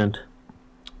Suko incident?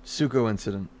 Suko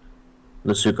incident.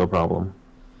 The Suko problem.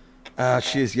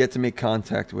 She has yet to make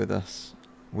contact with us.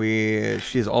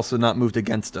 She has also not moved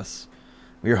against us.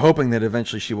 We are hoping that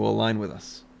eventually she will align with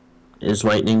us. Is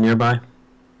lightning nearby?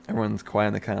 Everyone's quiet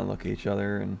and they kind of look at each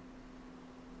other, and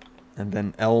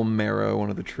then El Mero, one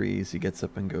of the trees, he gets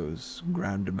up and goes,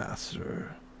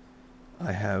 "Grandmaster,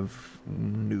 I have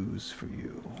news for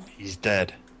you." He's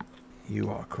dead. You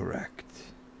are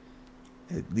correct.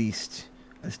 At least,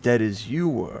 as dead as you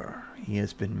were, he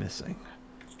has been missing.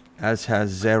 As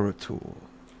has Zeratul,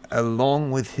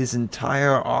 along with his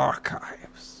entire archives.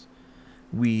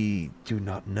 We do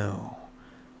not know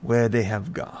where they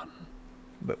have gone,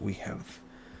 but we have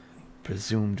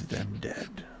presumed them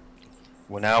dead.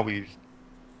 Well, now we've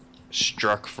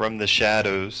struck from the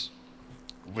shadows,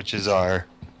 which is our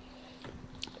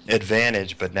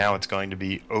advantage, but now it's going to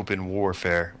be open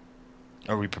warfare.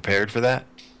 Are we prepared for that?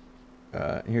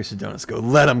 Here's Sidonus go,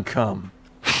 "Let them come.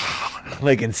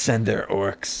 They can send their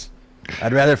orcs.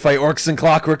 I'd rather fight orcs than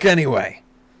clockwork anyway.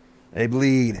 They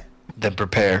bleed." Then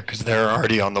prepare, because they're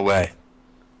already on the way.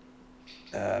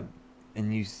 And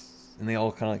they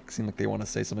all kind of seem like they want to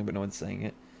say something, but no one's saying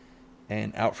it.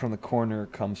 And out from the corner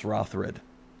comes Rothred.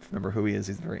 Remember who he is?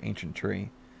 He's a very ancient tree.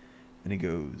 And he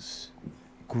goes,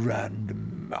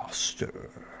 "Grandmaster,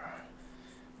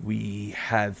 we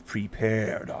have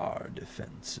prepared our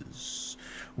defenses.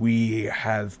 We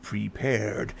have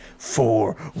prepared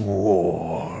for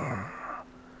war.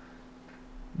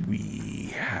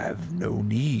 We have no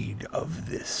need of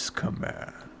this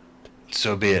command."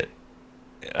 So be it.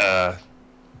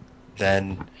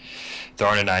 Then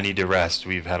Tharn and I need to rest.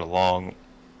 We've had a long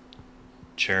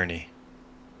journey.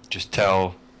 Just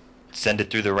send it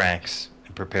through the ranks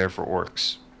and prepare for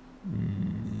orcs.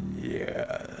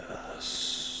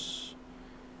 Yes.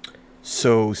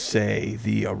 So say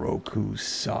the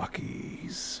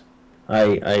Orokusakis.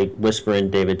 I whisper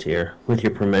in David's ear, with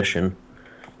your permission,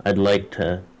 I'd like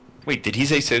to... Wait, did he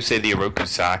say the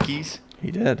Orokusakis? He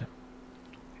did.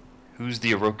 Who's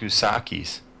the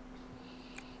Orokusakis?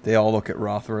 They all look at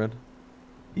Rothred.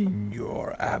 "In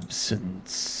your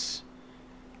absence,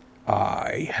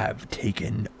 I have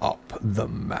taken up the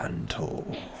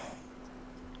mantle.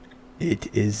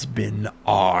 It has been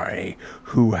I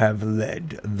who have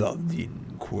led the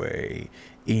Lin Kuei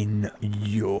in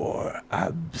your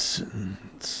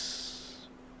absence.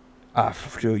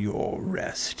 After your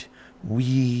rest,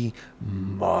 we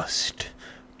must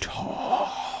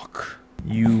talk.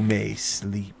 You may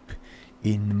sleep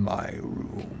in my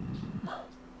room.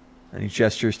 And he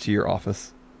gestures to your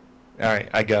office. All right,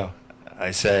 I go.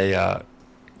 I say,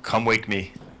 come wake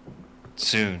me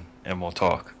soon, and we'll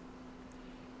talk.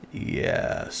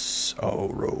 Yes,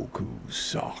 Oroku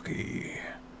Saki.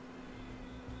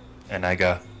 And I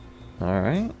go. All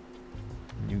right.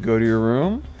 You go to your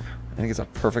room. I think it's a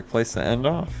perfect place to end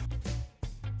off.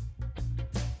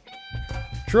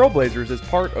 Trailblazers is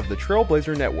part of the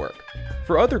Trailblazer Network.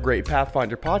 For other great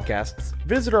Pathfinder podcasts,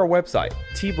 visit our website,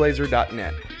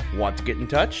 tblazer.net. Want to get in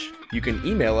touch? You can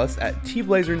email us at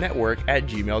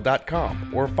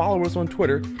tblazernetwork@gmail.com or follow us on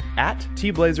Twitter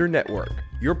 @tblazernetwork.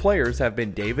 Your players have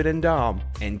been David and Dom,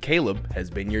 and Caleb has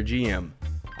been your GM.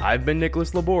 I've been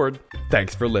Nicholas Laborde.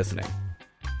 Thanks for listening.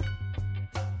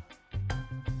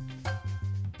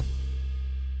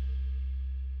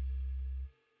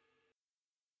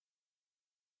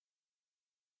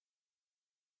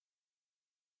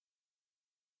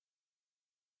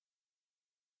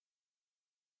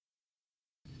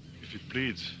 If it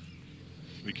bleeds,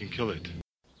 we can kill it.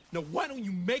 Now why don't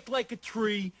you make like a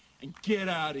tree and get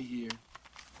out of here?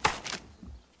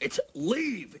 It's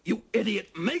leave, you idiot.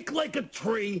 Make like a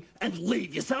tree and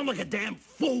leave. You sound like a damn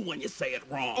fool when you say it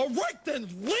wrong. All right then,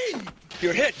 leave!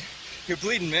 You're hit. You're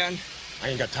bleeding, man. I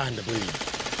ain't got time to bleed.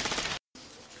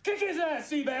 Kick his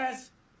ass, Seabass!